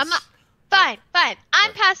breathe. Anyways. I'm not. Fine.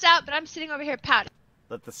 I'm passed out, but I'm sitting over here pouting.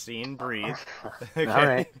 Let the scene breathe. Okay.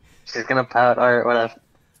 Alright. She's gonna pout or whatever.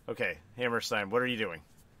 Okay, Hammerstein, what are you doing?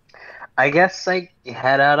 I guess I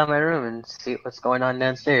head out of my room and see what's going on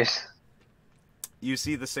downstairs. You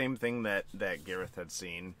see the same thing that Gareth had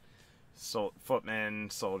seen. Footmen,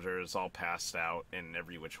 soldiers, all passed out in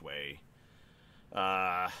every which way.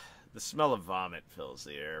 The smell of vomit fills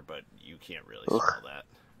the air, but you can't really Ugh. smell that.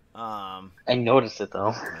 I noticed it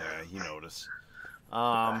though. Yeah, you notice.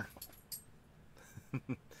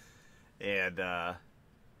 And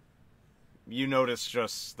you notice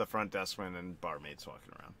just the front deskman and barmaids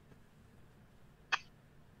walking around.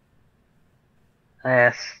 I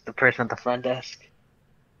asked the person at the front desk,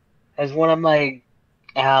 has one of my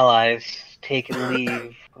allies taken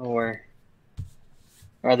leave, or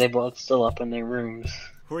are they both still up in their rooms?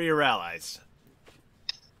 Who are your allies?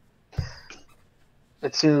 The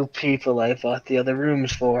two people I bought the other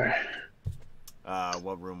rooms for.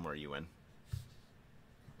 What room were you in?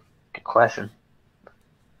 Good question.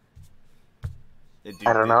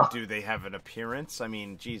 I don't know. Do they have an appearance? I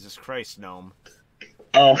mean, Jesus Christ, gnome.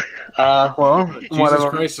 Oh, well, one of Jesus them.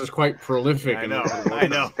 Christ is quite prolific. I in know, the- I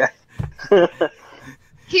know.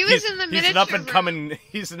 He was in the He's miniature an up and room. coming.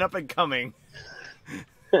 He's an up and coming.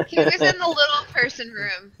 He was in the little person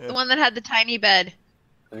room, the one that had the tiny bed.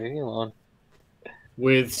 Leave me alone.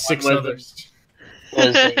 With six One others.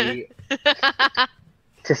 Was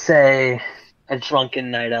to say a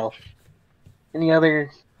drunken night elf. And the other,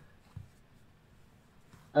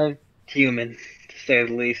 a human, to say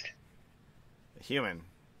the least. Human.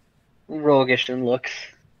 Roguish in looks.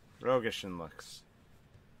 Roguish in looks.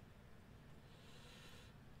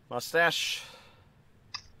 Mustache.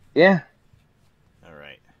 Yeah. All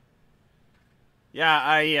right.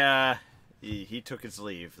 Yeah, he took his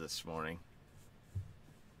leave this morning.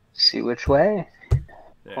 See which way?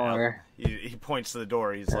 Yeah, Or he points to the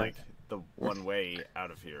door. He's like, the one way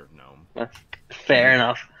out of here, gnome. fair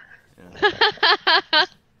enough. Yeah.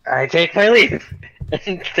 I take my leave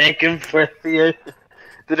and thank him for the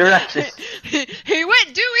direction. He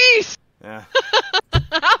went due east, Yeah.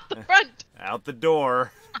 out the front. Out the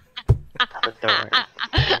door. The door.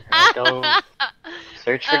 I go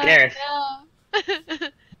search for Gareth. No.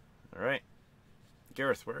 All right.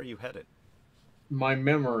 Gareth, where are you headed? My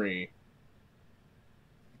memory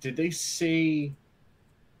Did they say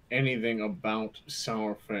anything about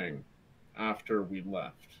Sour Fang after we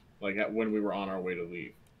left? Like when we were on our way to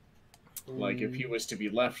leave? Like if he was to be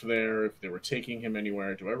left there, if they were taking him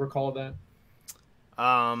anywhere. Do I recall that?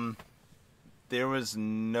 There was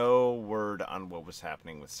no word on what was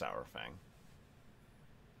happening with Sourfang.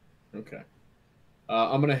 Okay.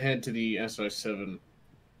 I'm gonna head to the SI7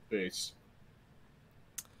 base.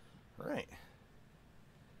 Right.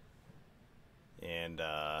 And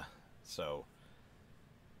so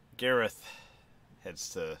Gareth heads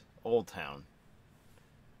to Old Town.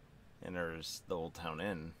 Enters the Old Town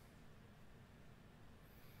Inn.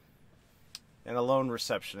 And a lone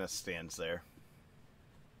receptionist stands there.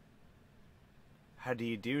 How do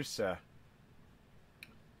you do, sir?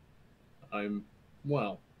 I'm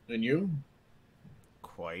well. And you?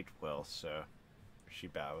 Quite well, sir. She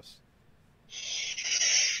bows.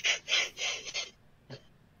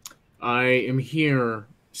 I am here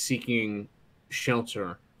seeking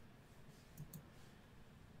shelter.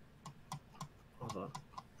 Hold on.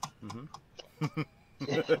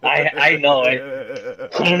 I know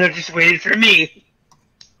it. Connor just waited for me.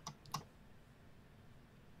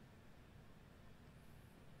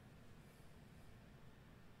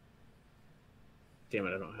 Damn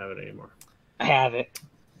it, I don't have it anymore. I have it.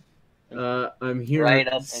 I'm here Right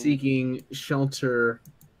up seeking shelter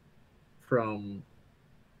from...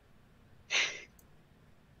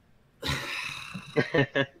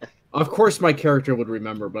 Of course my character would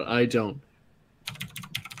remember, but I don't.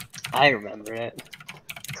 I remember it.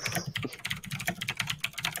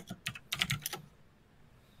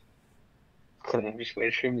 Connor just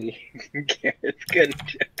waited for me. It's good.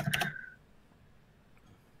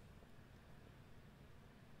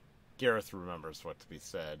 Gareth remembers what to be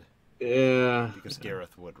said. Yeah. Because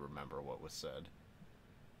Gareth would remember what was said.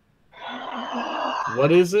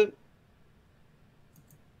 What is it?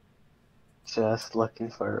 Just looking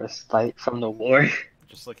for a respite from the war.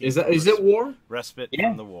 Just looking Is for it war? respite Yeah.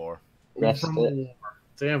 from the war. Respite. From war.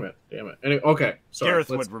 Damn it. Anyway, okay. Sorry. Gareth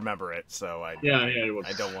would remember it, so I he would.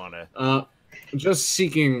 I don't want to. Just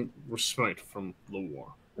seeking respite from the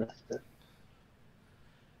war. Respite.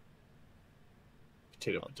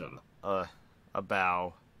 Potato, potato. A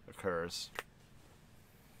bow occurs.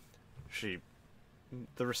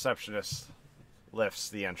 The receptionist lifts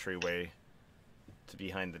the entryway to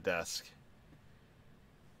behind the desk.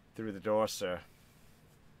 Through the door, sir.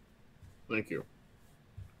 Thank you.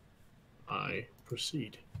 I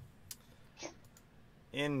proceed.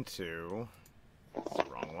 Into...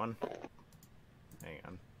 Wrong one. Hang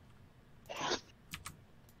on.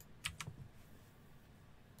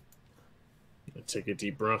 I take a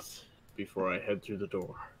deep breath before I head through the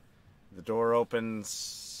door. The door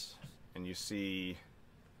opens, and you see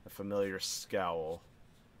a familiar scowl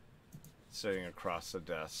sitting across the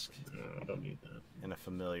desk. I don't need that. And a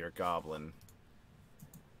familiar goblin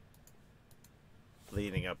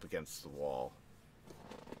leaning up against the wall.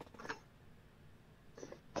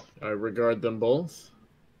 I regard them both.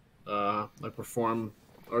 I perform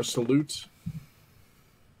our salute.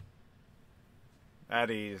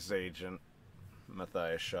 At ease, Agent.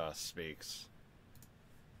 Matthias Shaw speaks.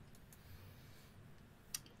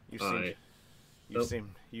 You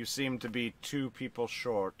seem to be 2 people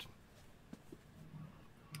short.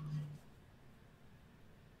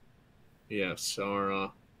 Yes,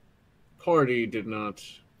 our party did not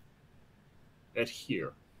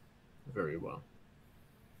adhere very well.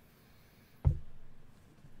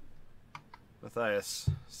 Matthias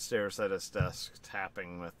stares at his desk,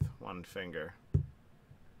 tapping with one finger.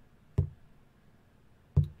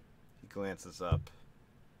 He glances up.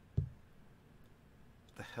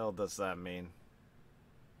 What the hell does that mean?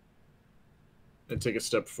 And take a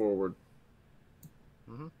step forward.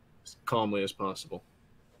 As calmly as possible.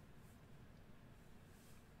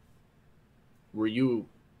 Were you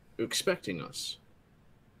expecting us?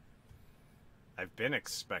 I've been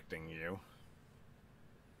expecting you.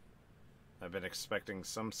 I've been expecting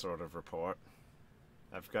some sort of report.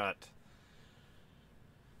 I've got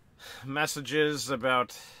messages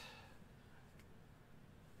about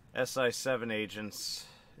SI7 agents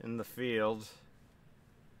in the field.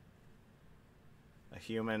 A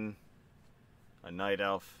human, a night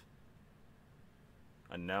elf,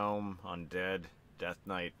 a gnome, undead, Death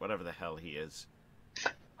Knight, whatever the hell he is.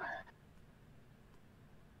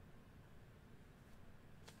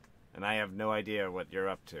 And I have no idea what you're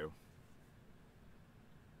up to.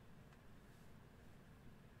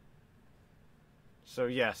 So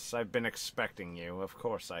yes, I've been expecting you. Of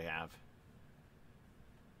course I have.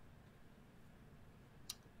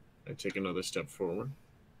 I take another step forward.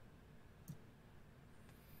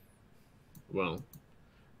 Well,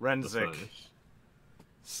 Renzik Matthias.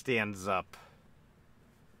 stands up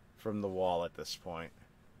from the wall at this point.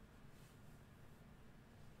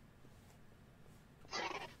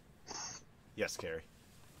 Yes, Carrie.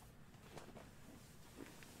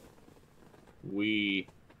 We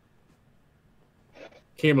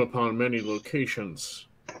came upon many locations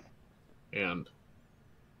and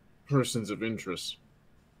persons of interest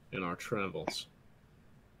in our travels.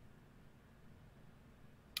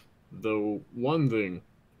 Though one thing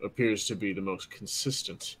appears to be the most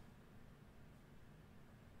consistent.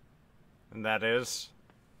 And that is?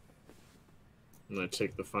 And I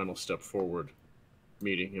take the final step forward,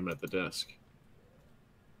 meeting him at the desk.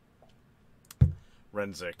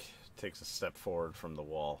 Renzik takes a step forward from the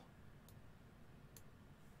wall.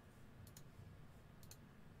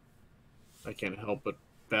 I can't help but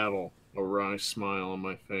battle a wry smile on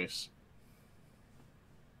my face.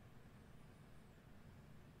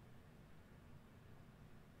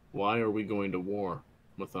 Why are we going to war,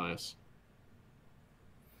 Matthias?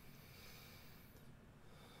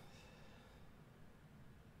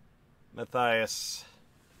 Matthias,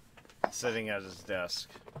 sitting at his desk,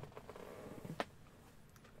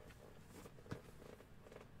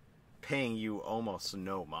 paying you almost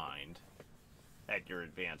no mind at your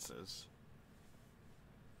advances.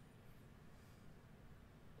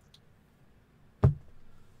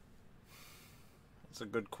 It's a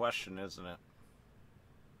good question, isn't it?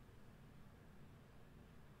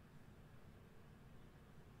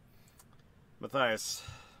 Matthias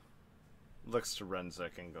looks to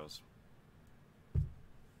Renzik and goes...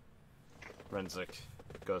 Renzik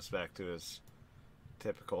goes back to his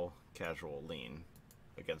typical casual lean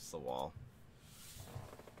against the wall.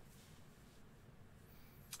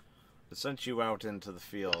 I sent you out into the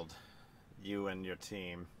field, you and your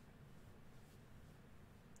team,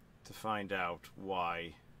 to find out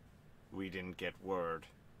why we didn't get word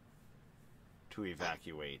to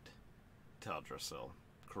evacuate Teldrassil,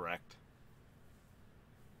 correct?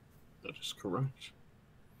 That is correct.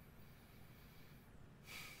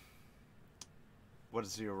 What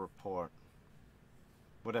is your report?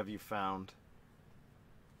 What have you found?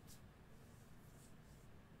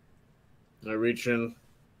 I reach in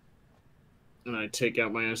and I take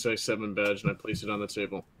out my SI-7 badge and I place it on the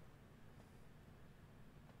table.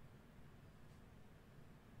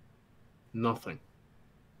 Nothing.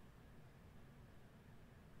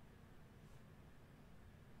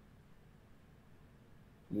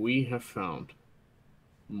 We have found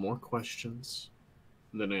more questions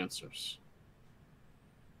than answers.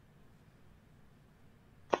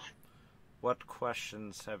 What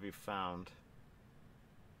questions have you found?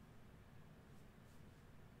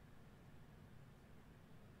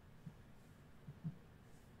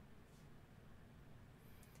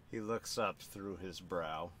 He looks up through his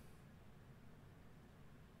brow.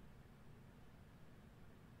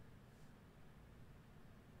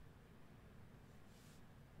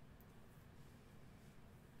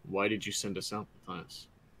 Why did you send us out, Matthias?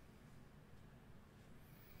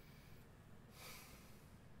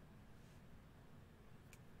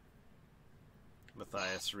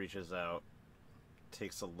 Matthias reaches out,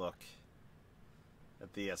 takes a look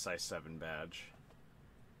at the SI-7 badge,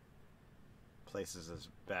 places his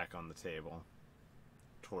back on the table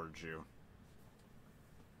towards you.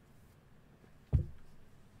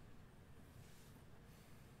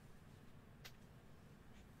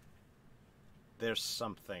 There's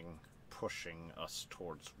something pushing us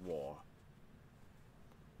towards war.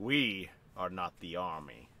 We are not the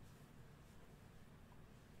army.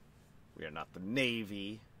 We are not the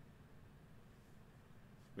Navy.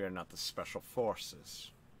 We are not the Special Forces.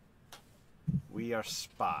 We are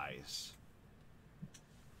spies.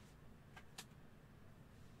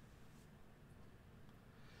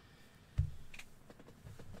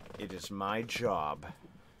 It is my job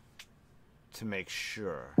to make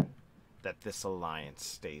sure that this alliance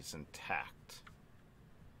stays intact.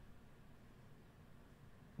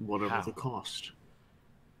 Whatever How? the cost.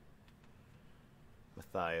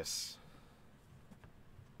 Matthias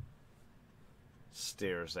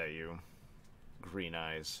stares at you, green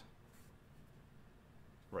eyes,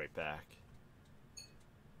 right back.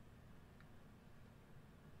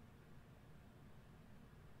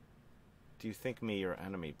 Do you think me your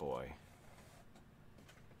enemy, boy?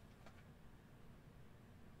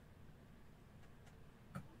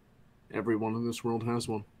 Everyone in this world has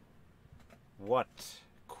one. What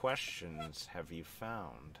questions have you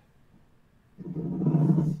found?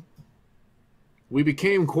 We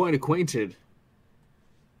became quite acquainted.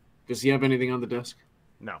 Does he have anything on the desk?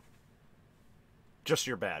 No. Just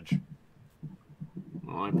your badge.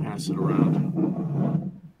 Well, I pass it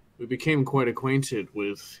around. we became quite acquainted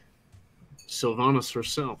with Sylvanas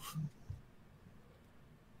herself.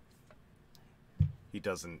 He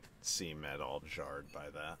doesn't seem at all jarred by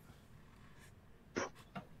that.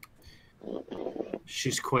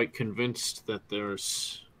 She's quite convinced that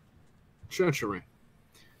there's treachery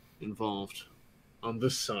involved on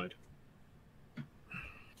this side.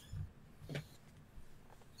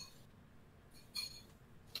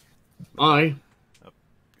 No,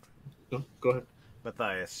 go ahead.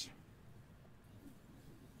 Matthias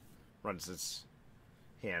runs his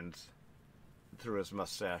hand through his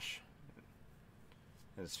mustache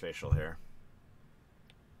and his facial hair.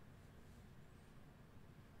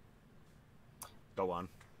 Go on.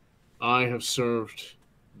 I have served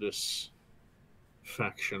this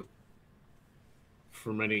faction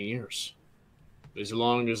for many years. As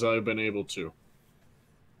long as I've been able to.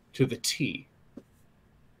 To the T.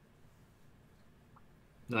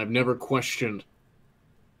 I've never questioned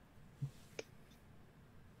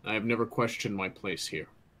my place here.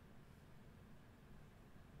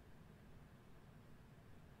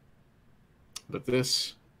 But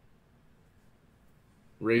this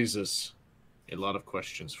raises a lot of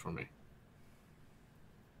questions for me.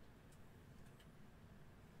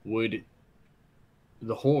 Would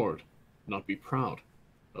the Horde not be proud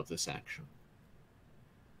of this action?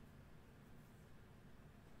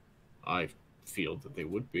 I feel that they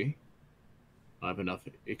would be. I have enough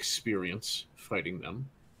experience fighting them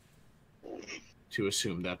to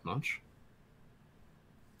assume that much.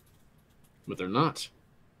 But they're not.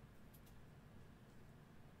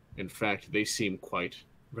 In fact, they seem quite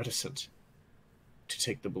reticent to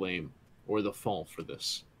take the blame or the fall for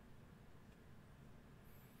this.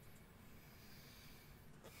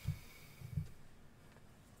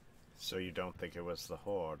 So you don't think it was the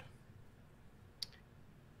Horde?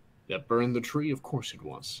 That burned the tree? Of course it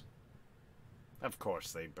was. Of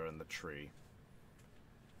course they burned the tree.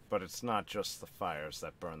 But it's not just the fires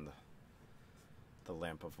that burn the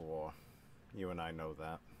lamp of war. You and I know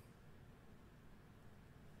that.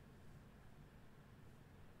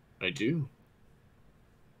 I do.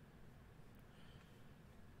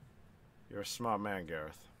 You're a smart man,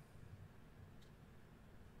 Gareth.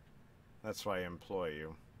 That's why I employ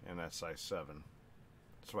you in SI-7.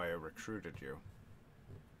 That's why I recruited you.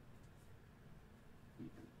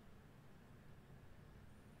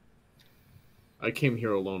 I came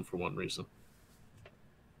here alone for one reason.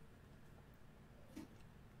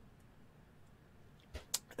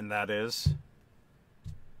 And that is?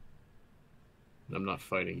 I'm not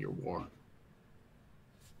fighting your war.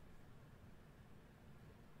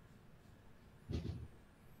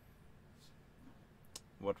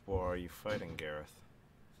 What war are you fighting, Gareth?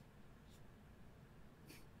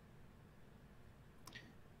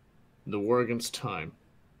 The war against time.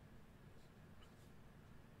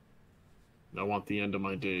 I want the end of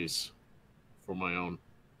my days for my own.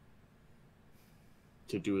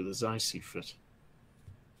 To do it as I see fit.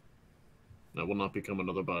 I will not become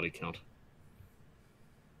another body count.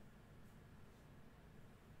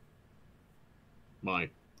 My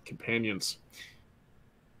companions,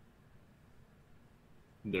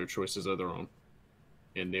 their choices are their own,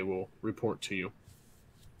 and they will report to you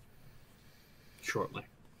shortly.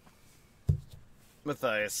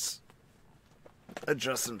 Matthias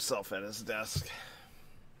adjusts himself at his desk.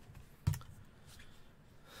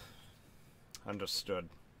 Understood.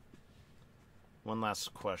 One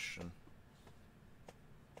last question.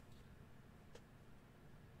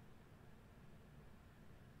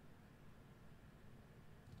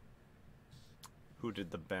 Who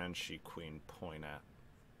did the Banshee Queen point at?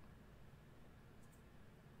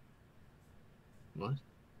 What?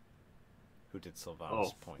 Who did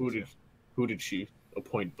Sylvanas point to? Who did she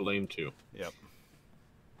appoint blame to? Yep.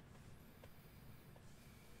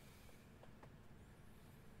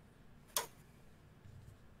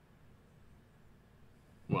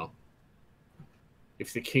 Well,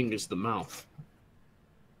 if the king is the mouth,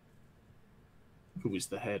 who is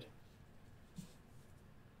the head?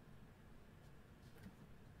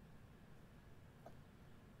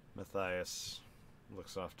 Matthias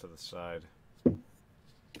looks off to the side.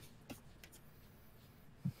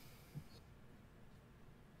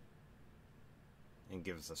 And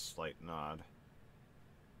gives a slight nod.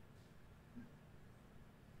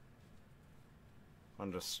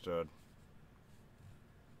 Understood.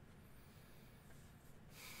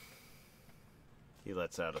 He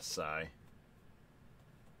lets out a sigh.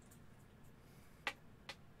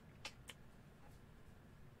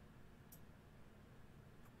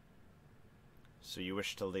 So you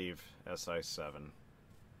wish to leave SI-7?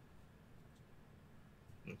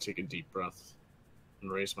 I take a deep breath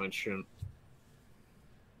and raise my chin.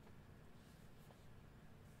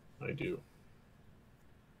 I do.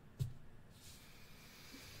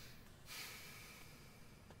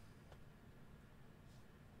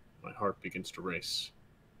 My heart begins to race.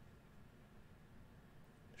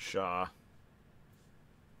 Shaw.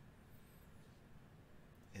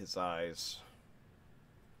 His eyes.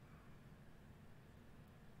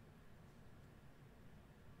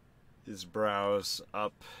 His brows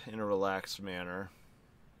up in a relaxed manner.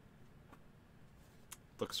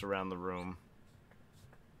 Looks around the room.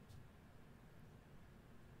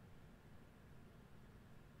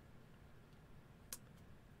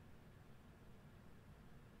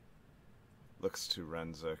 Looks to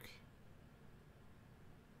Renzik.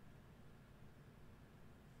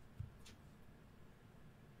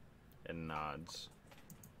 And nods.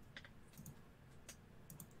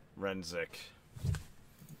 Renzik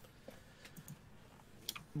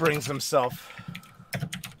brings himself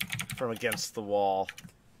from against the wall.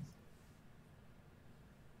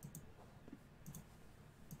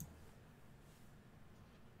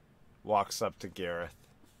 Walks up to Gareth.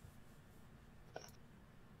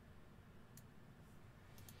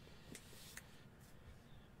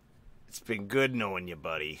 It's been good knowing you,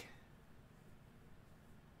 buddy.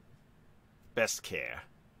 Best care.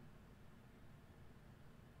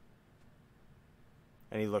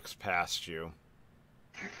 And he looks past you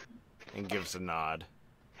and gives a nod.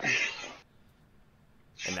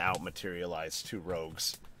 And out materialize two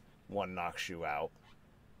rogues. One knocks you out.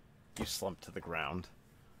 You slump to the ground.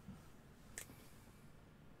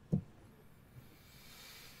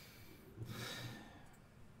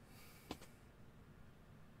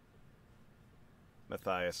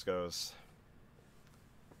 Matthias goes,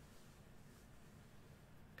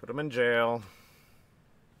 put him in jail.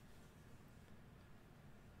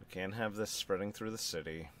 We can't have this spreading through the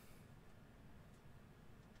city.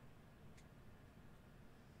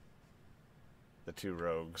 The two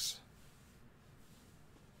rogues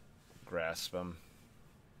grasp him,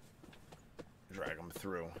 drag him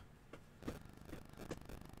through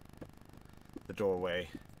the doorway.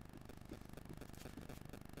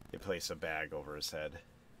 They place a bag over his head.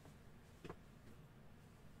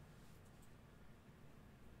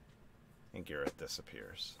 And Gareth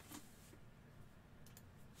disappears.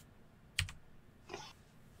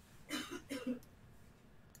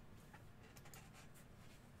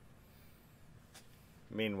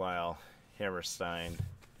 Meanwhile, Hammerstein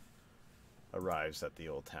arrives at the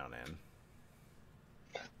Old Town Inn.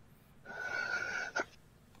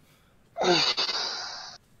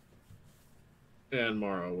 And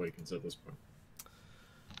Mara awakens at this point.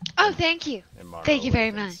 Oh, thank you. And Mara Thank you very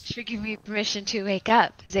awakens. much for giving me permission to wake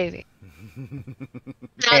up, Xavier.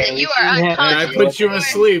 Now Hey, that you we are can have- And I unconscious, put you are-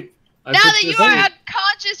 asleep. now that you are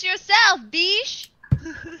unconscious yourself, Beesh.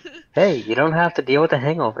 Hey, you don't have to deal with a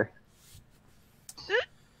hangover.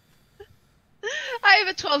 I have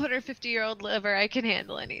a 1,250-year-old liver. I can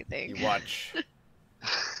handle anything. You watch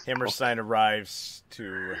Hammerstein arrives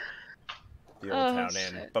to the Old Town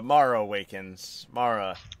Inn, shit. but Mara awakens.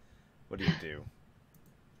 Mara, what do you do?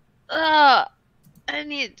 I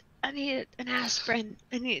need an aspirin.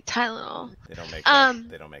 I need Tylenol. They don't make that. Um,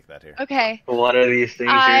 They don't make that here. Okay. What are these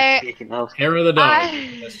things I- you're speaking of? Hair of the dog.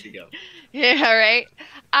 I- Best you go. Yeah, right.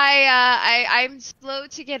 I'm slow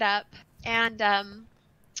to get up, and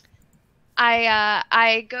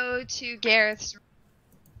I go to Gareth's room,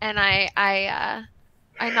 and I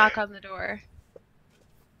knock on the door.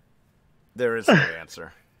 There is no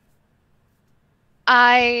answer.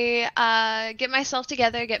 I get myself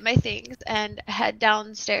together, get my things, and head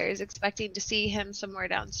downstairs, expecting to see him somewhere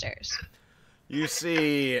downstairs. You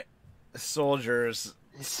see soldiers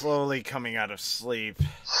slowly coming out of sleep.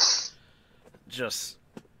 Just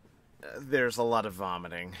there's a lot of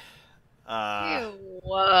vomiting. Ew.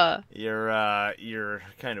 You're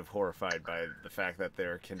kind of horrified by the fact that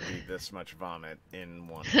there can be this much vomit in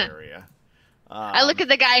one area. I look at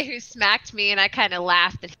the guy who smacked me, and I kind of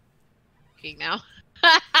laughed at him now.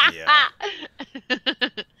 Yeah.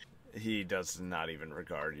 He does not even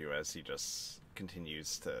regard you as he just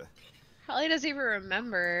continues to Probably doesn't even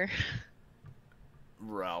remember.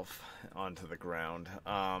 Ralph onto the ground.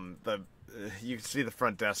 You can see the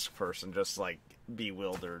front desk person just like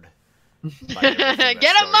bewildered. By everything that's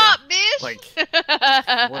Get him going on. up, bitch! Like,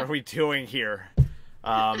 what are we doing here?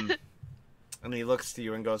 And he looks to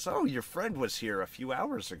you and goes, "Oh, your friend was here a few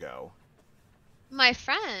hours ago." My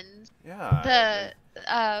friend, Yeah. the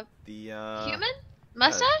the human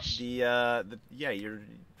mustache. You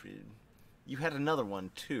had another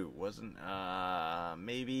one too, wasn't?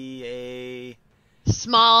 Maybe a.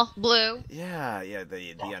 Small blue. Yeah,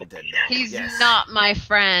 the undead man. He's Yes. not my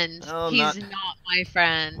friend. Well, He's not- not my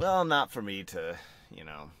friend. Well, not for me to,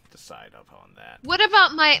 decide upon that. What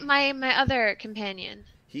about my other companion?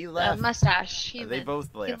 He left. Mustache human. They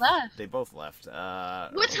both left. He left. They both left. What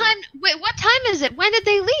early. time? Wait, what time is it? When did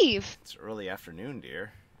they leave? It's early afternoon,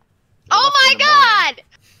 dear. They Oh left my in the morning. god!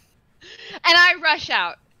 And I rush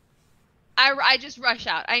out. I just rush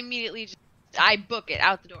out. I immediately I book it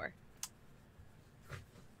out the door.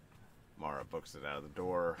 Mara books it out of the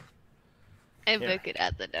door. I book it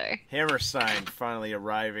out the door. Hammerstein finally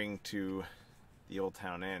arriving to the Old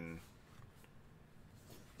Town Inn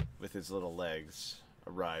with his little legs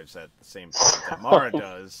arrives at the same point that Mara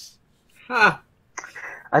does. Ha!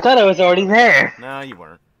 I thought I was already there. No, you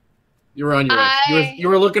weren't. You were on your way. You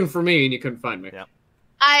were looking for me and you couldn't find me. Yeah.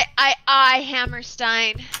 I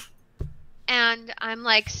Hammerstein, and I'm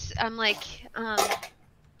like,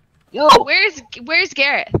 Yo, where's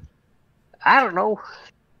Gareth? I don't know.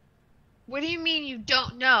 What do you mean you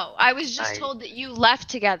don't know? I was just told that you left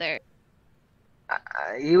together.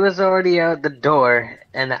 He was already out the door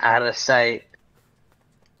and out of sight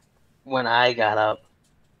when I got up.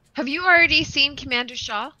 Have you already seen Commander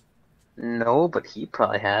Shaw? No, but he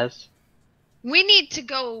probably has. We need to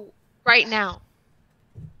go right now.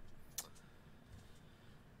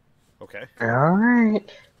 Okay.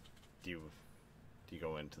 Alright. Do you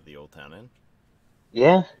go into the Old Town Inn?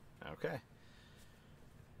 Yeah. Okay.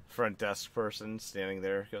 Front desk person standing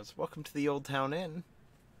there goes, "Welcome to the Old Town Inn.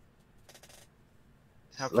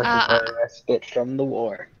 How can Looking for a respite from the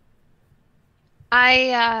war.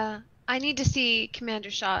 I need to see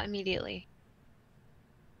Commander Shaw immediately.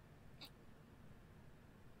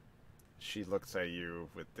 She looks at you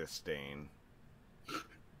with disdain.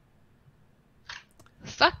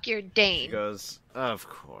 Fuck your She Dane. goes, "Of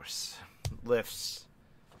course." Lifts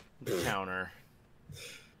the counter,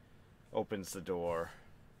 opens the door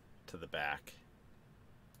to the back,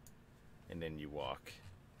 and then you walk.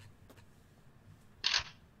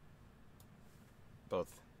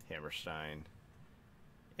 Both Hammerstein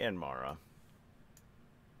and Mara.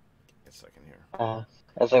 Give me a second here.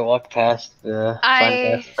 As I walk past the front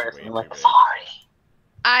desk person, I'm like, Wait. sorry.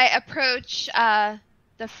 I approach the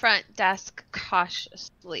front desk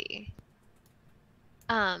cautiously.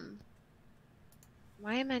 Why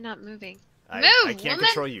am I not moving? I Move, can't woman!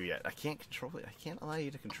 control you yet. I can't control it. I can't allow you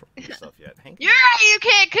to control yourself yet. Hang on. You're right, you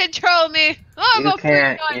can't control me! Oh, I'm You a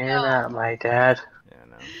can't. freak on You're you. not my dad. Yeah,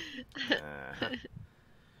 no.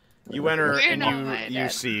 You enter You're and not my you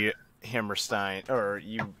dad. see Hammerstein, or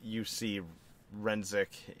you see Renzik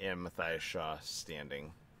and Matthias Shaw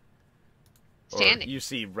standing. Standing? Or you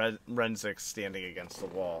see Renzik standing against the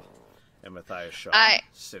wall, and Matthias Shaw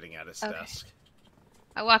sitting at his desk.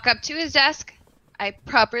 I walk up to his desk. I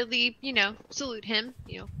properly, salute him.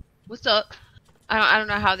 What's up? I don't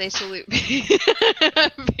know how they salute me.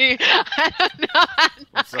 I don't know.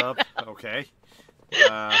 What's up? Okay. I don't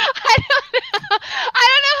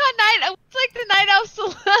know how it's like the Night Elf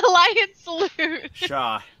Alliance salute.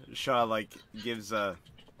 Shaw like gives a.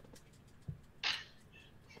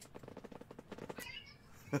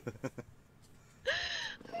 I'm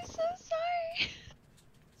so sorry.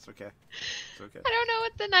 It's okay. It's okay. I don't know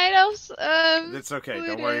what the Night Elves It's okay. salute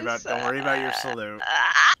Don't worry is. about your salute.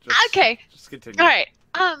 Okay. Just continue. All right.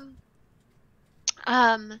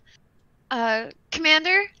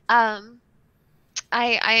 Commander, I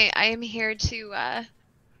am here to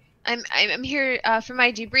I'm here for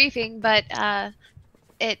my debriefing, but are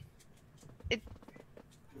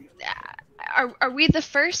we the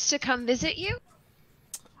first to come visit you?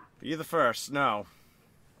 You're the first. No,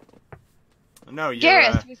 you're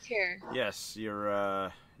Gareth was here. Yes,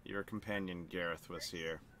 your companion Gareth was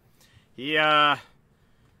here. He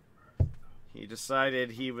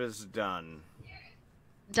decided he was done.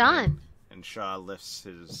 Done. And Shaw lifts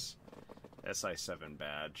his SI7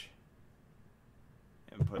 badge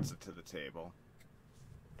and puts it to the table.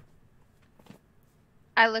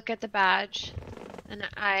 I look at the badge and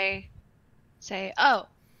I say, "Oh.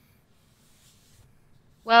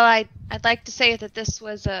 Well, I'd like to say that this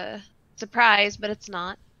was a surprise, but it's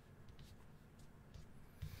not.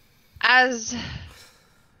 As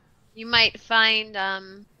you might find,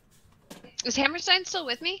 is Hammerstein still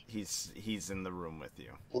with me? He's in the room with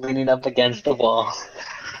you. Leaning up against the wall.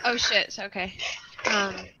 Oh shit, okay.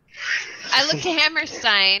 I look to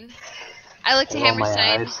Hammerstein. I look to Roll my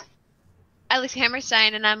Hammerstein. eyes. I look to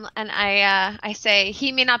Hammerstein and I say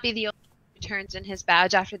he may not be the only one who turns in his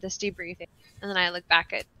badge after this debriefing. And then I look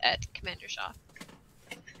back at Commander Shaw.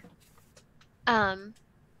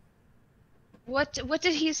 What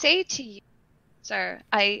did he say to you, sir?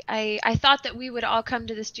 I thought that we would all come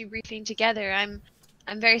to this debriefing together. I'm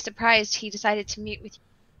very surprised he decided to meet with you.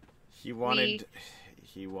 He wanted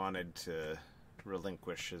to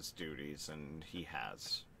relinquish his duties, and he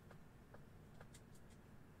has.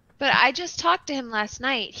 But I just talked to him last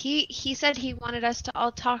night. He said he wanted us to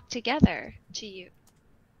all talk together to you.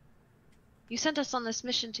 You sent us on this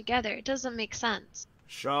mission together. It doesn't make sense.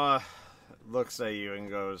 Shaw looks at you and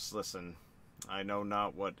goes, "Listen, I know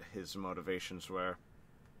not what his motivations were.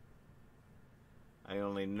 I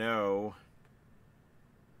only know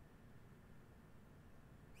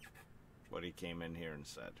what he came in here and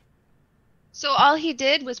said." So all he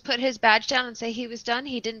did was put his badge down and say he was done?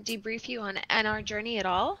 He didn't debrief you on our journey at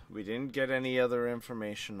all? We didn't get any other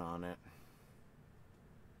information on it.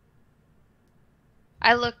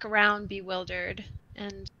 I look around bewildered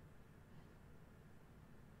and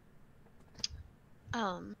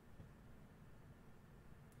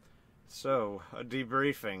So, a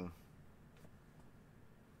debriefing.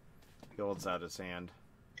 He holds out his hand.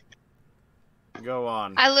 Go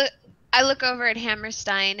on. I look over at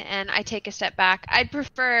Hammerstein and I take a step back. I'd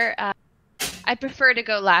prefer to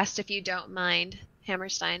go last if you don't mind,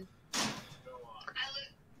 Hammerstein.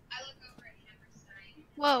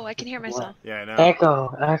 Whoa, I can hear myself. Yeah, I know.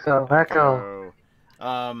 Echo.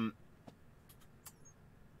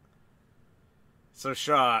 So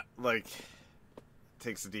Shaw,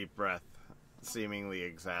 takes a deep breath, seemingly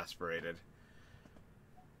exasperated.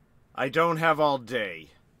 I don't have all day.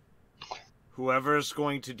 Whoever's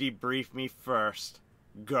going to debrief me first,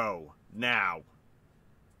 go, now.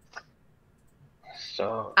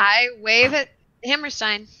 So. I wave at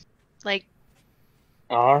Hammerstein.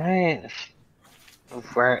 Alright.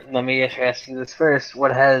 Let me ask you this first.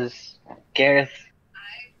 What has Gareth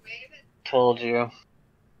told you?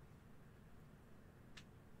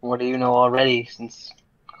 What do you know already, since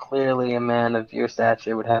clearly a man of your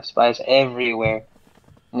stature would have spies everywhere,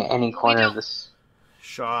 in any corner of this?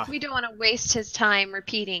 Shaw. We don't want to waste his time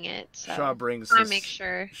repeating it, so Shaw brings make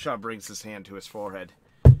sure. Shaw brings his hand to his forehead.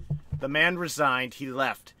 The man resigned, he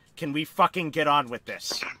left. Can we fucking get on with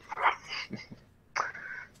this?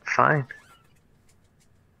 Fine.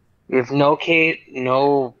 We have no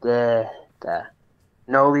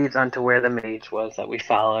leads onto where the mage was that we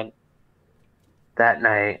followed that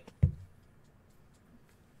night.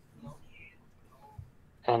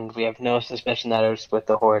 And we have no suspicion that it was with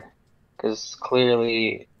the Horde. Because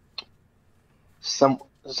clearly some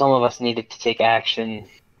of us needed to take action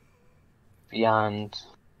beyond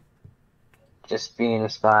just being a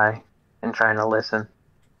spy and trying to listen.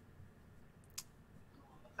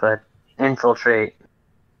 But infiltrate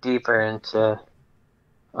deeper into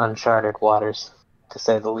uncharted waters, to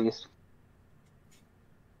say the least.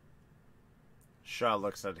 Shaw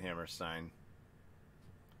looks at Hammerstein,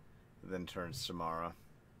 then turns to Mara.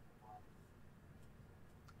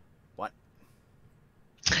 What?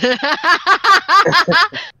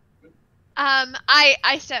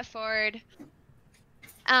 I step forward.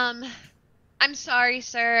 I'm sorry,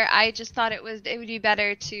 sir. I just thought it would be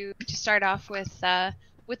better to start off with the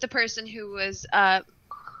person who was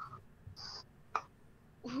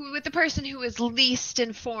least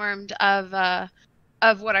informed of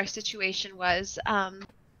what our situation was.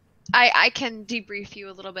 I can debrief you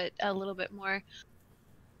a little bit more.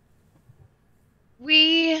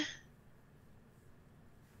 We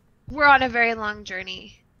were on a very long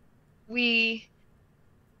journey. We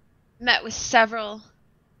met with several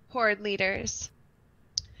Horde leaders.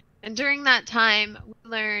 And during that time, we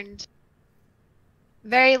learned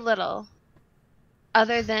very little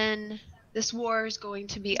other than this war is going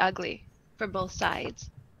to be ugly for both sides.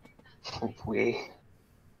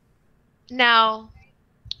 Now,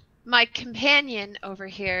 my companion over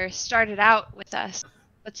here started out with us,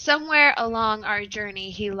 but somewhere along our journey,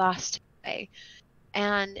 he lost his way.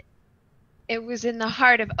 And it was in the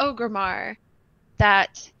heart of Ogremar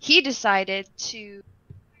that he decided to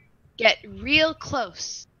get real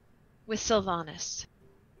close with Sylvanas.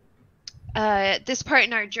 At this part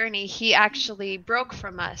in our journey, he actually broke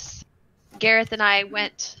from us. Gareth and I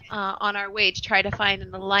went on our way to try to find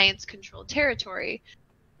an Alliance-controlled territory,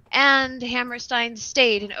 and Hammerstein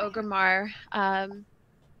stayed in Ogremar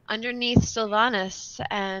underneath Sylvanas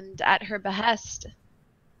and at her behest.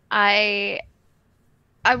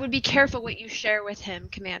 I would be careful what you share with him,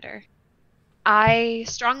 Commander. I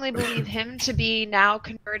strongly believe him to be now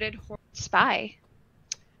converted Horde spy.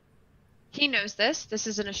 He knows this. This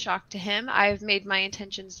isn't a shock to him. I've made my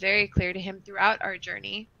intentions very clear to him throughout our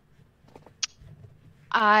journey.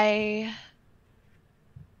 I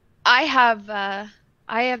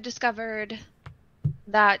have discovered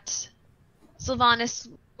that Sylvanas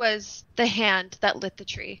was the hand that lit the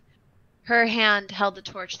tree. Her hand held the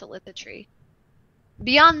torch that lit the tree.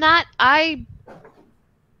 Beyond that, I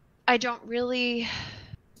don't really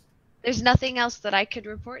There's nothing else that I could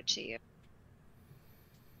report to you.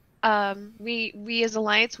 We as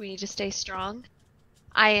Alliance, we need to stay strong.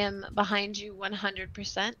 I am behind you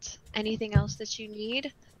 100%. Anything else that you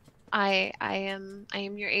need, I am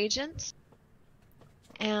your agent.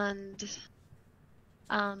 And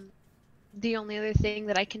the only other thing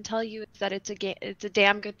that I can tell you is that it's a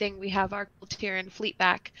damn good thing we have our gold tier and fleet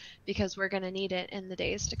back, because we're gonna need it in the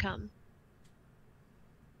days to come.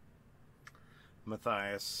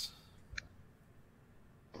 Matthias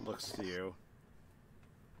looks to you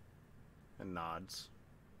and nods.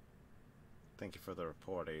 Thank you for the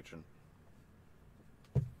report, Agent.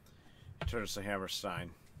 He turns to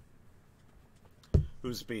Hammerstein.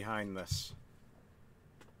 Who's behind this?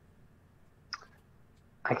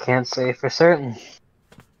 I can't say for certain.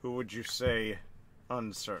 Who would you say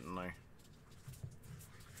uncertainly?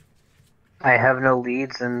 I have no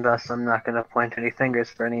leads, and thus I'm not going to point any fingers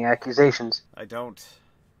for any accusations. I don't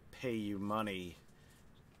pay you money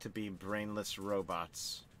to be brainless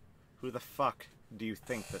robots. Who the fuck do you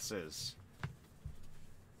think this is?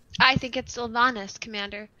 I think it's Sylvanas,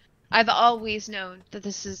 Commander. I've always known that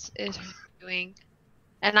this is her doing,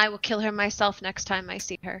 and I will kill her myself next time I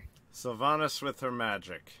see her. Sylvanas with her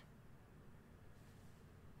magic.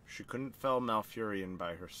 She couldn't fell Malfurion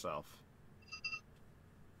by herself.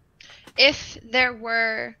 If there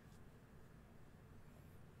were...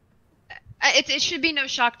 It should be no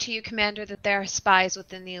shock to you, Commander, that there are spies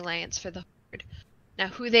within the Alliance for the Horde. Now,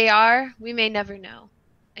 who they are, we may never know.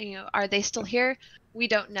 You know, are they still here? We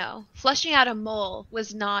don't know. Flushing out a mole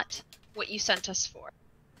was not what you sent us for.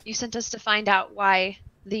 You sent us to find out why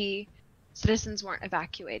the citizens weren't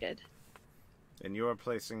evacuated. And you are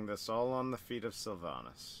placing this all on the feet of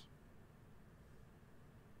Sylvanas.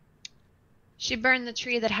 She burned the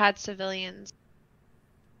tree that had civilians.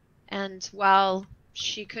 And while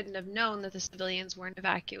she couldn't have known that the civilians weren't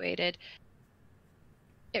evacuated,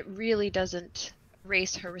 it really doesn't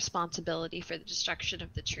erase her responsibility for the destruction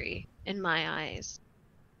of the tree, in my eyes.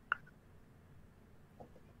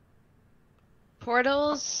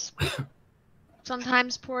 Portals...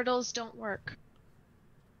 Sometimes portals don't work.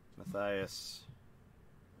 Matthias.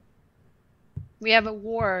 We have a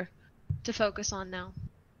war to focus on now.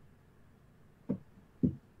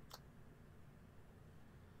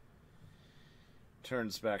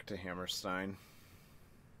 Turns back to Hammerstein.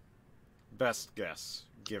 Best guess.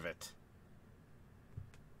 Give it.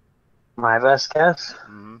 My best guess?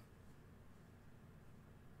 Mm-hmm.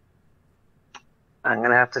 I'm going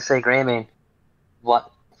to have to say Greymane.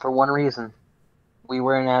 What? For one reason. We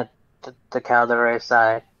weren't at the Calderay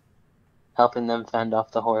side, helping them fend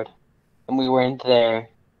off the Horde. And we weren't there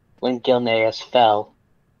when Gilneas fell.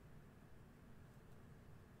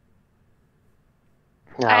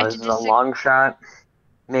 Now, is it a long shot?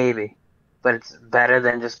 Maybe. But it's better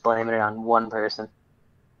than just blaming it on one person.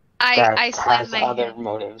 I slammed my other head.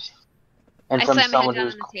 motives. And I from slammed my head someone down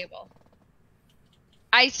who's on the table.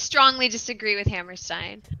 I strongly disagree with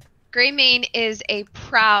Hammerstein. Greymane is a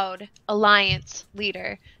proud Alliance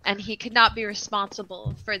leader, and he could not be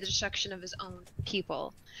responsible for the destruction of his own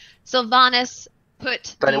people. Sylvanas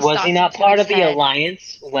put But these was he thoughts not into part his of the head.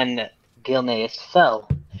 Alliance when Gilneas fell?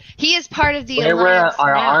 He is part of the Where Alliance were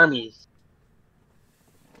our now. armies?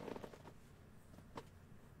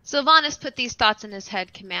 Sylvanas put these thoughts in his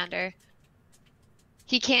head, Commander.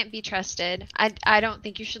 He can't be trusted. I don't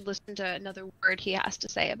think you should listen to another word he has to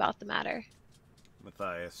say about the matter.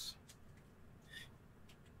 Matthias.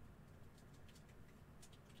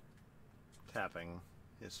 Tapping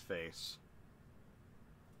his face.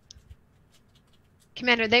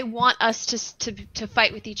 Commander, they want us to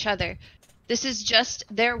fight with each other. This is just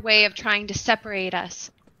their way of trying to separate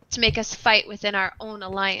us, to make us fight within our own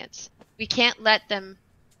alliance. We can't let them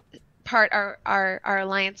part our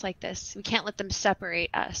alliance like this. We can't let them separate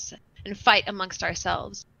us and fight amongst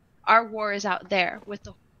ourselves. Our war is out there with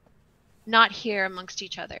the, not here amongst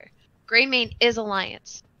each other. Greymane is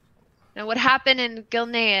alliance. Now, what happened in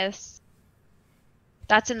Gilneas,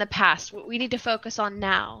 that's in the past. What we need to focus on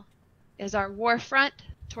now is our war front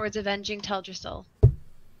towards avenging Teldrassil.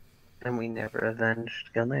 And we never avenged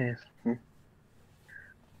Gilneas.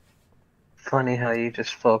 Funny how you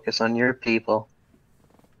just focus on your people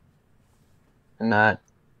and not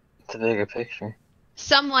the bigger picture.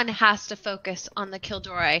 Someone has to focus on the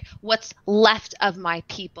Kildore, what's left of my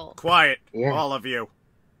people. Quiet, Yeah. all of you.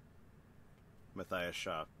 Matthias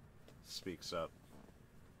Shaw speaks up.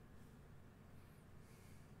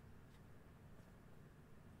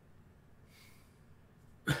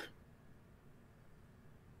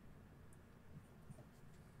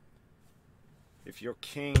 If your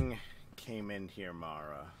king came in here,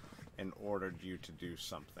 Mara, and ordered you to do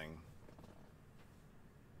something,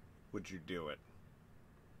 would you do it?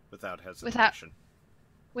 Without hesitation.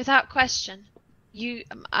 Without question.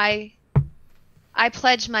 I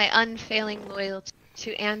pledge my unfailing loyalty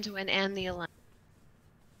to Anduin and the Alliance.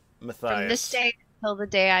 Matthias. From this day till the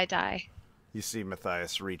day I die. You see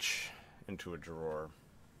Matthias reach into a drawer.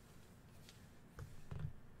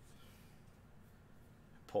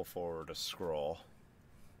 Pull forward a scroll.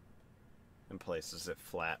 And places it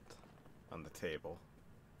flat on the table.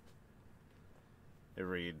 It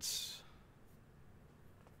reads,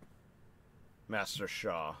 Master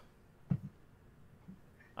Shaw,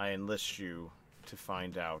 I enlist you to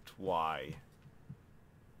find out why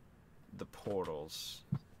the portals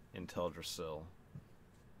in Teldrassil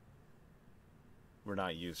were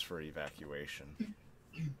not used for evacuation.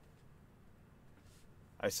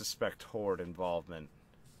 I suspect Horde involvement,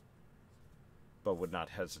 but would not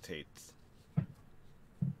hesitate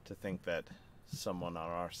to think that someone on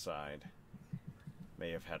our side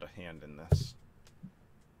may have had a hand in this.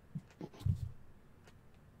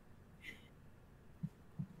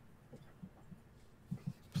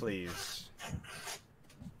 Please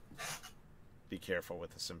be careful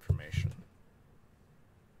with this information.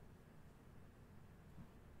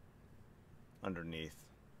 Underneath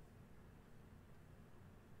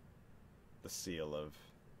the seal of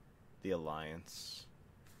the Alliance,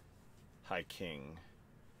 High King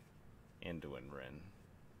Anduin Wrynn.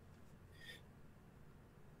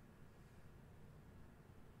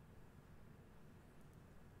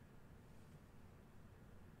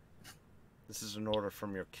 This is an order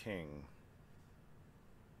from your king,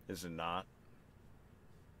 is it not?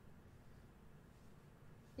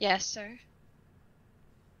 Yes, sir.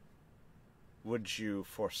 Would you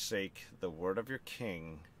forsake the word of your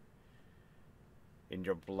king in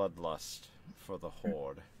your bloodlust for the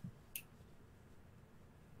Horde?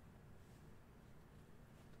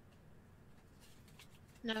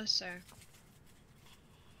 No, sir.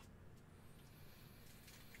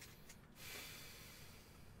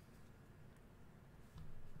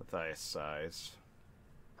 Matthias sighs.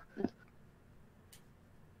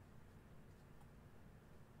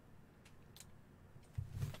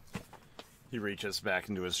 He reaches back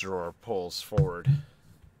into his drawer, pulls forward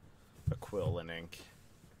a quill and ink,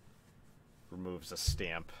 removes a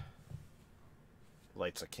stamp,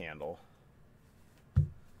 lights a candle,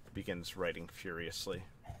 begins writing furiously.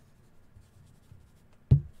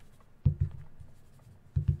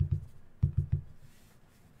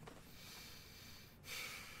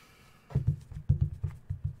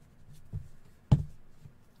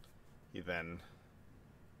 He then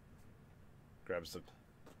grabs a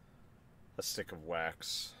stick of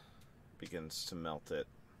wax, begins to melt it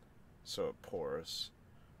so it pours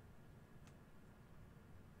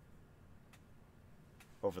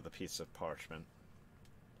over the piece of parchment.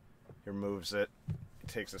 He removes it, he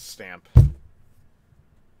takes a stamp,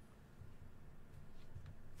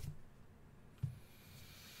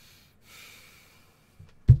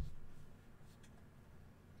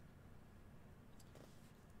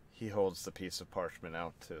 he holds the piece of parchment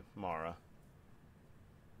out to Mara.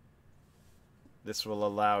 This will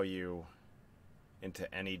allow you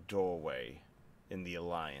into any doorway in the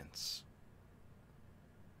Alliance.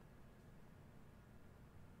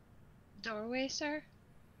 Doorway, sir?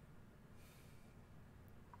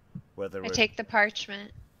 Whether I take the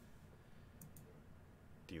parchment.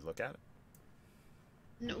 Do you look at it?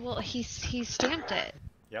 No, well, he stamped it.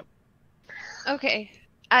 Yep. Okay.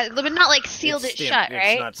 But not like sealed it shut,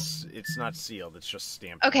 right? It's not sealed. It's just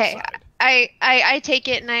stamped Okay. inside. I take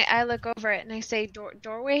it and I look over it and I say,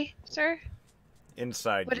 doorway, sir?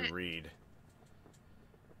 Inside you read,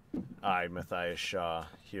 I, Matthias Shaw,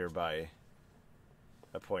 hereby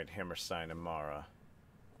appoint Hammerstein and Mara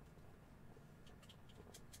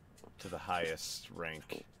to the highest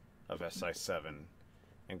rank of SI7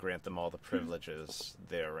 and grant them all the privileges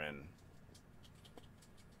therein.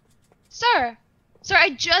 Sir,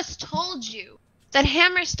 I just told you that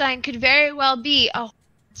Hammerstein could very well be a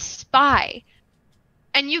spy.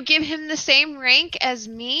 And you give him the same rank as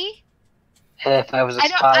me? If I was a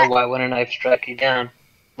spy, why wouldn't I have struck you down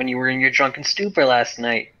when you were in your drunken stupor last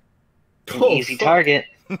night? An easy target.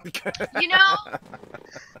 You know...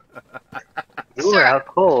 You were out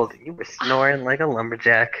cold. You were snoring like a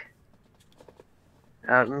lumberjack.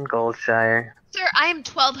 Out in Goldshire. Sir, I am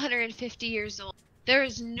 1,250 years old. There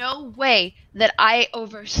is no way that I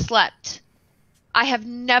overslept. I have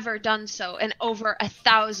never done so in over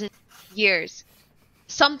 1,000 years.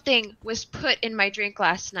 Something was put in my drink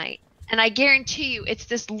last night, and I guarantee you it's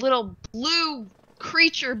this little blue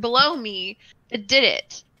creature below me that did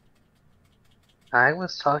it. I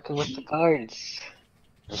was talking with the guards.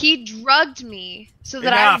 He drugged me so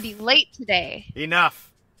that I would be Enough. late today.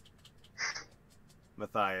 Enough!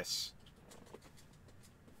 Matthias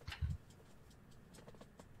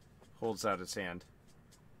holds out his hand.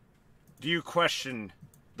 Do you question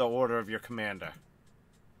the order of your commander?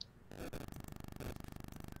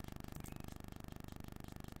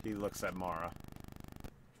 He looks at Mara.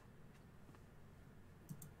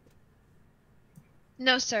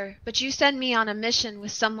 No, sir, but you send me on a mission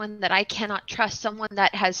with someone that I cannot trust, someone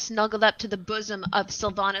that has snuggled up to the bosom of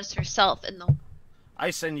Sylvanas herself in the... I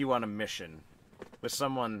send you on a mission with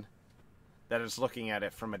someone that is looking at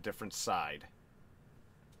it from a different side.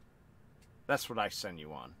 That's what I send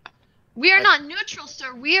you on. We are not neutral,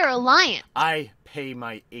 sir. We are alliance. I pay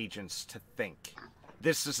my agents to think.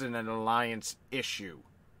 This isn't an alliance issue.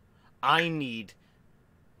 I need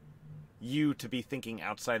you to be thinking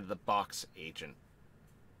outside of the box, agent.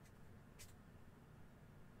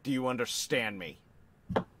 Do you understand me?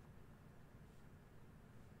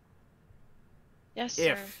 Yes,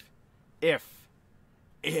 sir. If,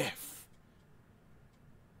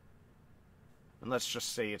 and let's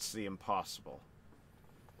just say it's the impossible.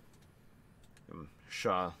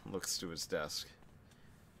 Shaw looks to his desk.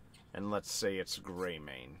 And let's say it's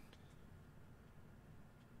Greymane.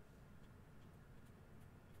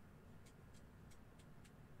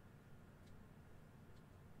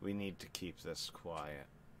 We need to keep this quiet.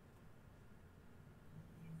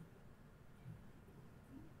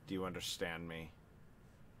 Do you understand me?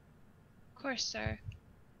 Of course, sir.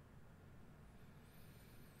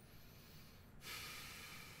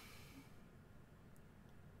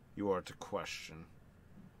 You are to question.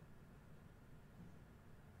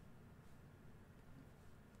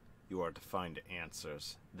 You are to find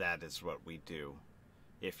answers. That is what we do.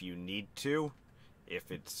 If you need to,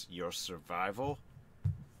 if it's your survival,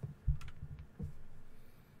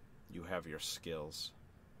 you have your skills.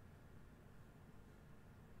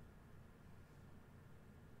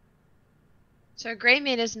 Sir,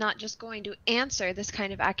 Greymane is not just going to answer this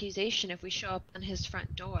kind of accusation if we show up on his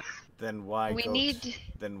front door. Then why We go need...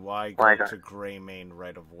 Then why Why go not? to Greymane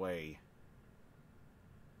right away?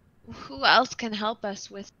 Who else can help us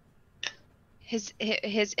with his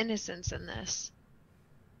innocence in this?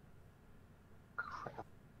 Crap.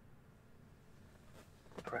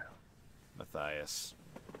 Matthias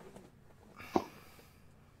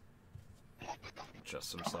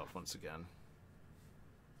adjusts himself once again.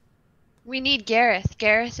 We need Gareth.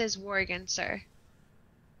 Gareth is Worgen, sir.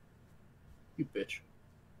 You bitch.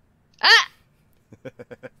 Ah!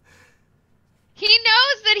 He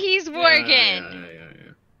knows that he's Worgen. Yeah.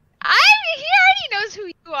 He already knows who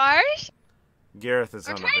you are. Gareth is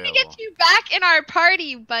We're unavailable. trying to get you back in our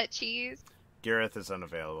party, butt cheese. Gareth is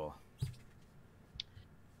unavailable.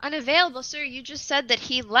 Unavailable, sir. You just said that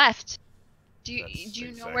he left. Do you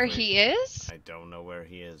That's know where he is? I don't know where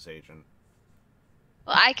he is, Agent.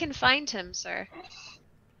 Well, I can find him, sir.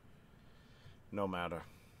 No matter.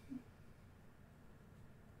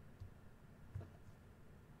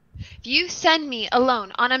 If you send me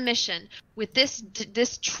alone on a mission with this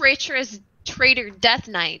traitorous traitor Death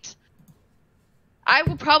Knight, I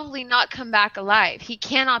will probably not come back alive. He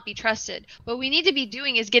cannot be trusted. What we need to be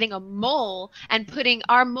doing is getting a mole and putting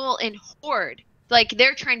our mole in Horde, like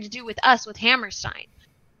they're trying to do with us with Hammerstein.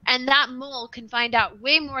 And that mole can find out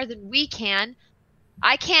way more than we can.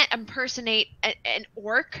 I can't impersonate an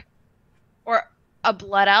orc or a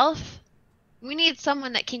blood elf. We need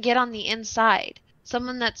someone that can get on the inside.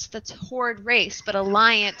 Someone that's Horde race, but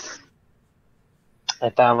Alliance. I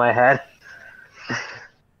found my head.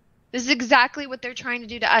 This is exactly what they're trying to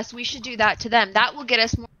do to us. We should do that to them. That will get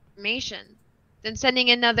us more information than sending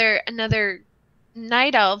another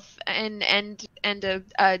night elf and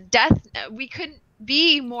a death. We couldn't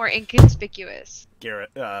be more inconspicuous.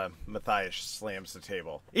 Matthias slams the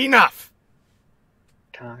table. Enough!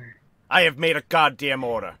 Tired. I have made a goddamn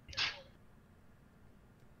order.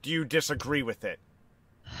 Do you disagree with it?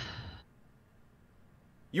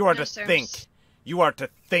 You are No, to sir. think. You are to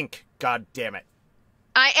think, goddammit.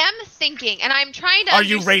 I am thinking, and I'm trying to Are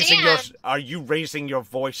understand. you raising your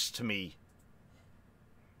voice to me?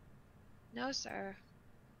 No, sir.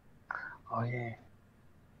 Oh yeah.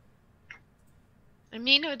 I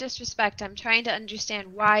mean no disrespect. I'm trying to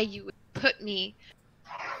understand why you would put me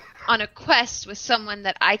on a quest with someone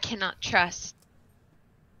that I cannot trust.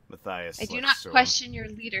 Matthias I do looks not to him. question your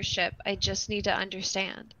leadership. I just need to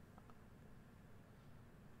understand.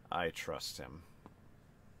 I trust him.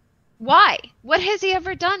 Why? What has he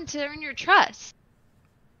ever done to earn your trust?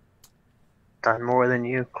 Done more than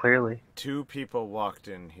you, clearly. 2 people walked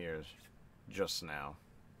in here just now.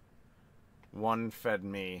 One fed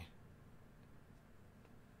me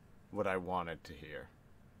what I wanted to hear.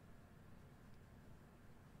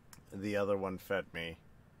 The other one fed me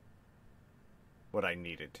what I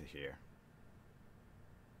needed to hear.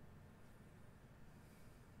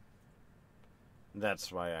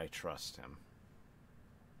 That's why I trust him.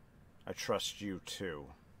 I trust you too.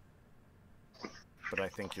 But I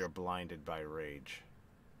think you're blinded by rage.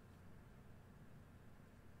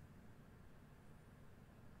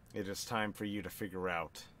 It is time for you to figure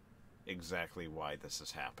out exactly why this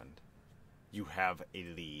has happened. You have a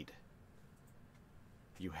lead.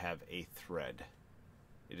 You have a thread.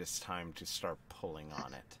 It is time to start pulling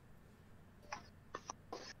on it.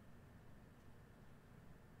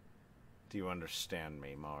 Do you understand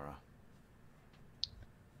me, Mara?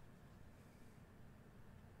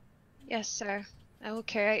 Yes, sir. I will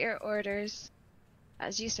carry out your orders,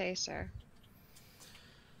 as you say, sir.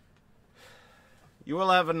 You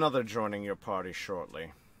will have another joining your party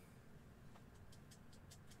shortly.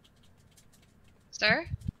 Sir?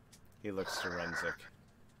 He looks to Renzik.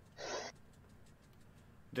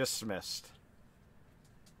 Dismissed.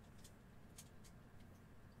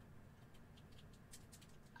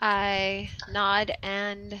 I nod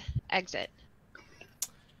and exit.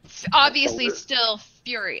 Obviously still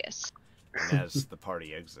furious. And as the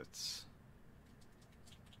party exits,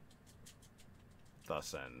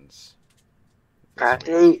 thus ends.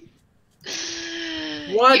 Patty.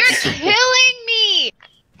 What? You're killing me!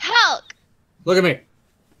 Help! Look at me.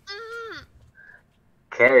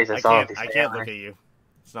 Carries us all. I can't look at you.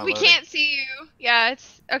 It's not We loading. can't see you. Yeah,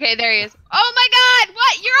 it's okay. There he is. Oh my God!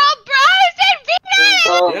 What? You're all bruised and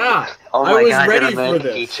beaten! Yeah. Oh I my was God, ready you're gonna for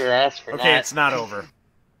this. Beat your ass for Okay, that. it's not over.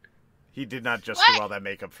 He did not just What? do all that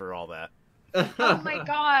makeup for all that. Oh my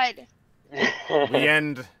God! We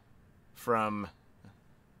end from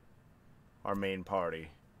our main party.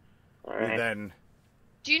 We Alright. then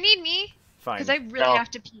Do you need me? find Because I really No.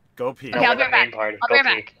 have to pee. go pee. Okay, I'll be the right main back. party. I'll Go be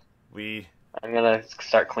right pee. back. We I'm gonna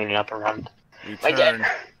start cleaning up around my turn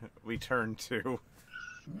deck. we turn to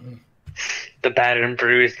The battered and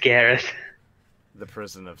bruised Gareth. the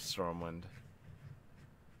prison of Stormwind.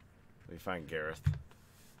 We find Gareth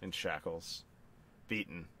in shackles,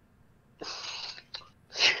 beaten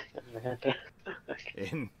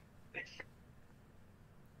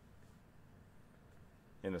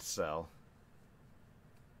in a cell.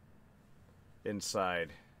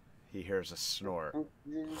 Inside, he hears a snort.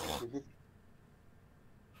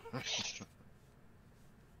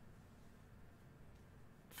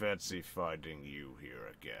 Fancy finding you here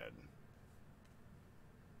again.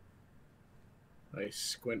 I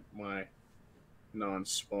squint my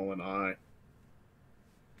non-swollen eye.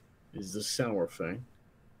 Is the sour thing?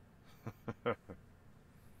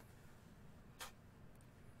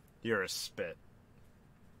 You're a spit.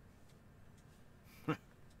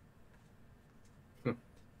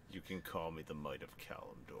 You can call me the Might of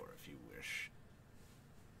Kalimdor if you wish.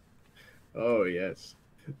 Oh, yes.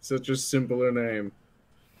 Such a simpler name.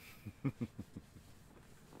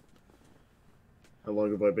 How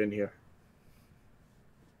long have I been here?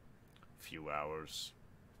 Few hours.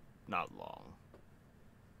 Not long.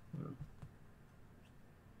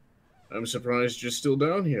 I'm surprised you're still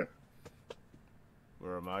down here.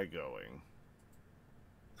 Where am I going?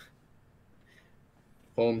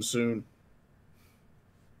 Home soon.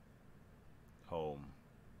 Home.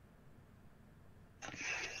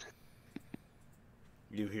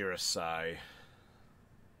 You hear a sigh.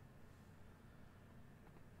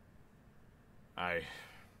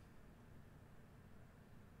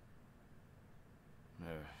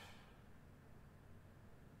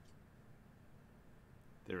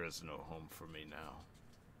 There is no home for me now.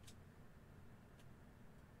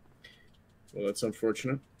 Well, that's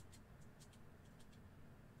unfortunate.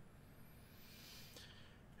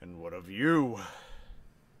 And what of you?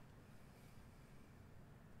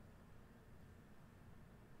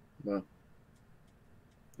 Well,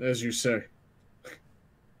 as you say.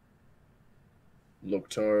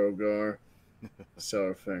 Loktar Ogar,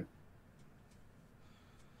 sour thing.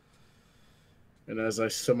 And as I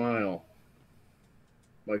smile,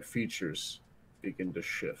 my features begin to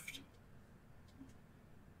shift.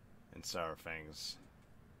 And Sourfang's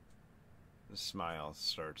smile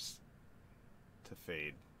starts to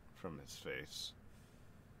fade from his face.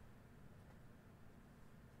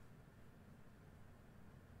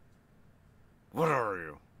 What are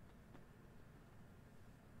you?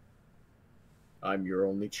 I'm your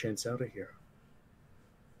only chance out of here.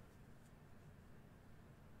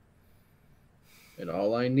 And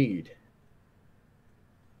all I need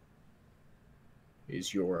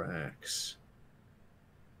is your axe.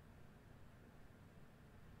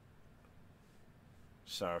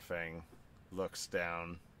 Sarfang looks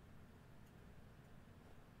down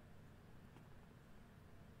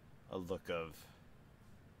A look of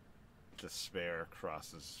despair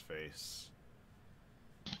crosses his face.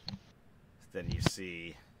 Then you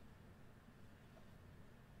see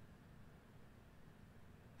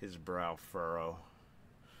his brow furrow.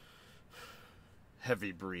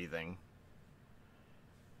 Heavy breathing.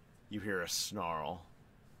 You hear a snarl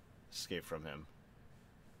escape from him.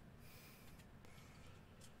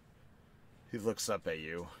 He looks up at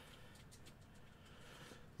you.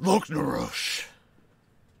 Look, Narush!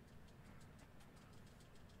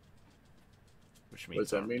 Which means What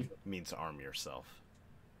does that mean? Means arm yourself.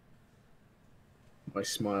 My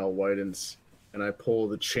smile widens, and I pull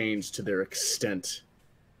the chains to their extent.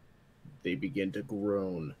 They begin to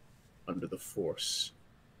groan under the force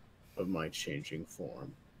of my changing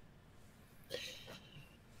form.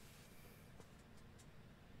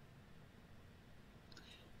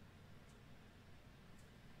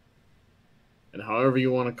 And however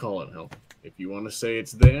you want to call it, hell. If you want to say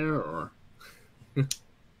it's there, or...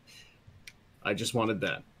 I just wanted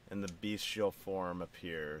that. And the bestial form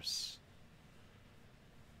appears.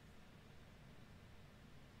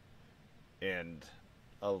 And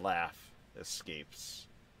a laugh escapes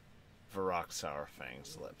Varrock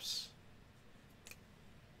Sourfang's lips.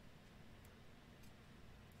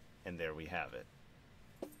 And there we have it.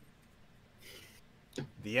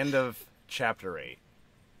 The end of Chapter 8.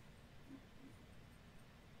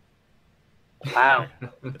 Wow.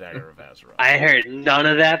 The Dagger of Azeroth. I heard none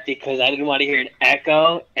of that because I didn't want to hear an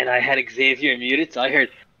echo, and I had Xavier muted, so I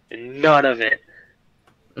heard none of it.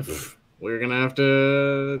 We're gonna have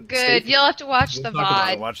to... Good. You'll have to watch the We'll talk about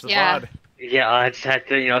VOD. it. Watch the yeah. VOD. Yeah, I just had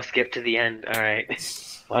to, skip to the end. All right.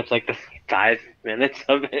 Watch like the 5 minutes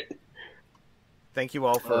of it. Thank you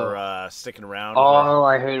all for sticking around. All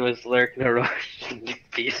I heard was Lurk Narush in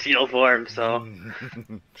bestial form, so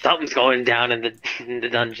something's going down in the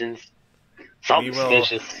dungeons. Something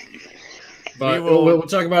suspicious. But will- we'll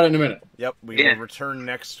talk about it in a minute. Yep, we will return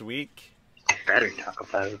next week. Better talk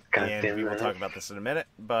about it. And we will talk about this in a minute.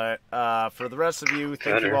 But for the rest of you,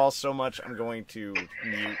 thank you all so much. I'm going to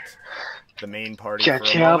mute the main party for a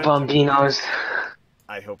Ciao, moment. Bambinos.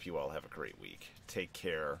 I hope you all have a great week. Take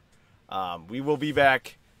care. We will be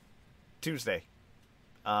back Tuesday.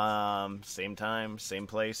 Same time, same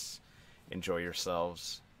place. Enjoy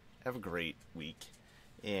yourselves. Have a great week.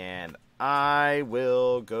 And I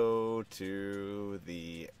will go to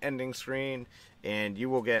the ending screen, and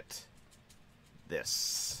you will get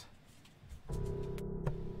this.